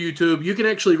subscribe to our YouTube. You can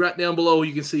actually, right down below,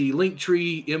 you can see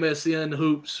Linktree, MSN,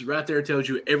 Hoops. Right there tells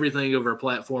you everything of our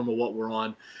platform of what we're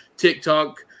on.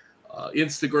 TikTok,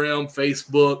 Instagram,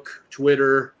 Facebook,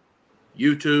 Twitter,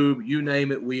 YouTube, you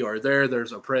name it, we are there.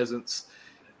 There's a presence.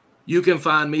 You can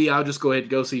find me. I'll just go ahead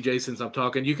and go CJ since I'm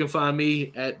talking. You can find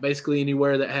me at basically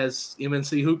anywhere that has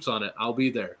MNC Hoops on it. I'll be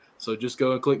there. So just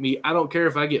go and click me. I don't care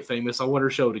if I get famous. I want our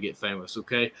show to get famous,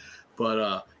 okay?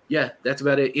 But, yeah, that's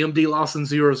about it. MD Lawson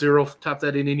 00. Type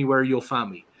that in anywhere. You'll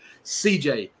find me.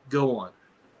 CJ, go on.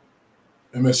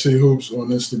 MSC Hoops on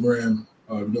Instagram.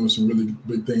 We're doing some really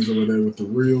big things over there with the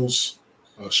Reels.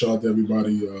 Shout out to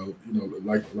everybody,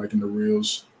 liking the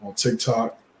Reels on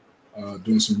TikTok.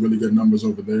 Doing some really good numbers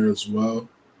over there as well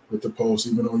with the posts.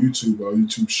 Even on YouTube,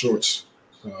 YouTube Shorts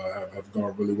have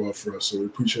gone really well for us. So we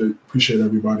appreciate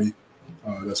everybody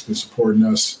that's been supporting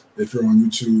us. If you're on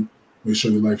YouTube, make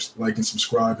sure you like and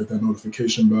subscribe, hit that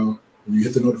notification bell. When you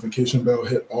hit the notification bell,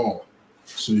 hit all.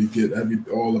 So you get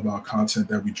all of our content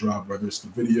that we drop, whether it's the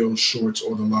videos, shorts,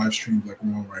 or the live stream like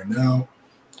we're on right now.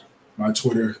 My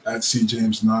Twitter at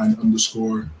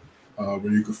cjames9_,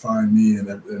 where you can find me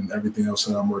and everything else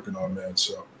that I'm working on, man.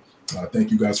 So thank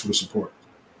you guys for the support.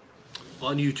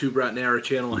 On YouTube right now, our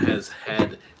channel has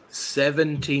had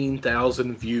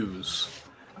 17,000 views.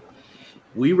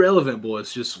 We relevant,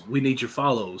 boys. Just we need your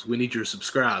follows. We need your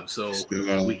subscribes. So still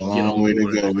got a long way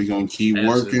to go. We're going to keep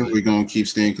working. We're going to keep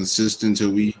staying consistent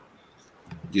until we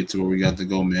get to where we got to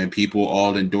go, man. People,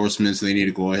 all endorsements, they need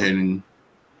to go ahead and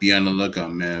be on the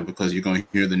lookout, man, because you're going to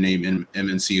hear the name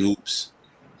MNC Hoops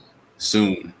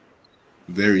soon.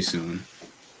 Very soon.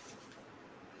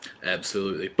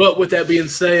 Absolutely. But with that being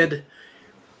said,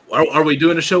 are we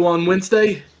doing a show on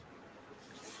Wednesday?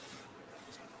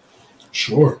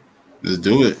 Sure. Let's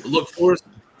do it. Look for us.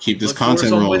 Keep this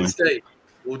content rolling. Wednesday.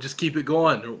 We'll just keep it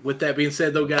going. With that being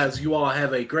said, though, guys, you all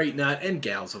have a great night, and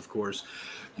gals, of course.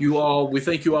 We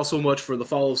thank you all so much for the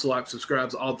follows, like,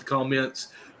 subscribes, all the comments.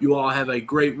 You all have a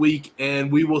great week,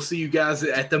 and we will see you guys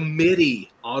at the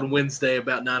Midi on Wednesday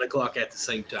about 9 o'clock at the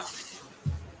same time.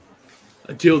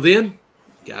 Until then,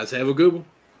 guys, have a good one.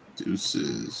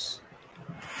 Deuces.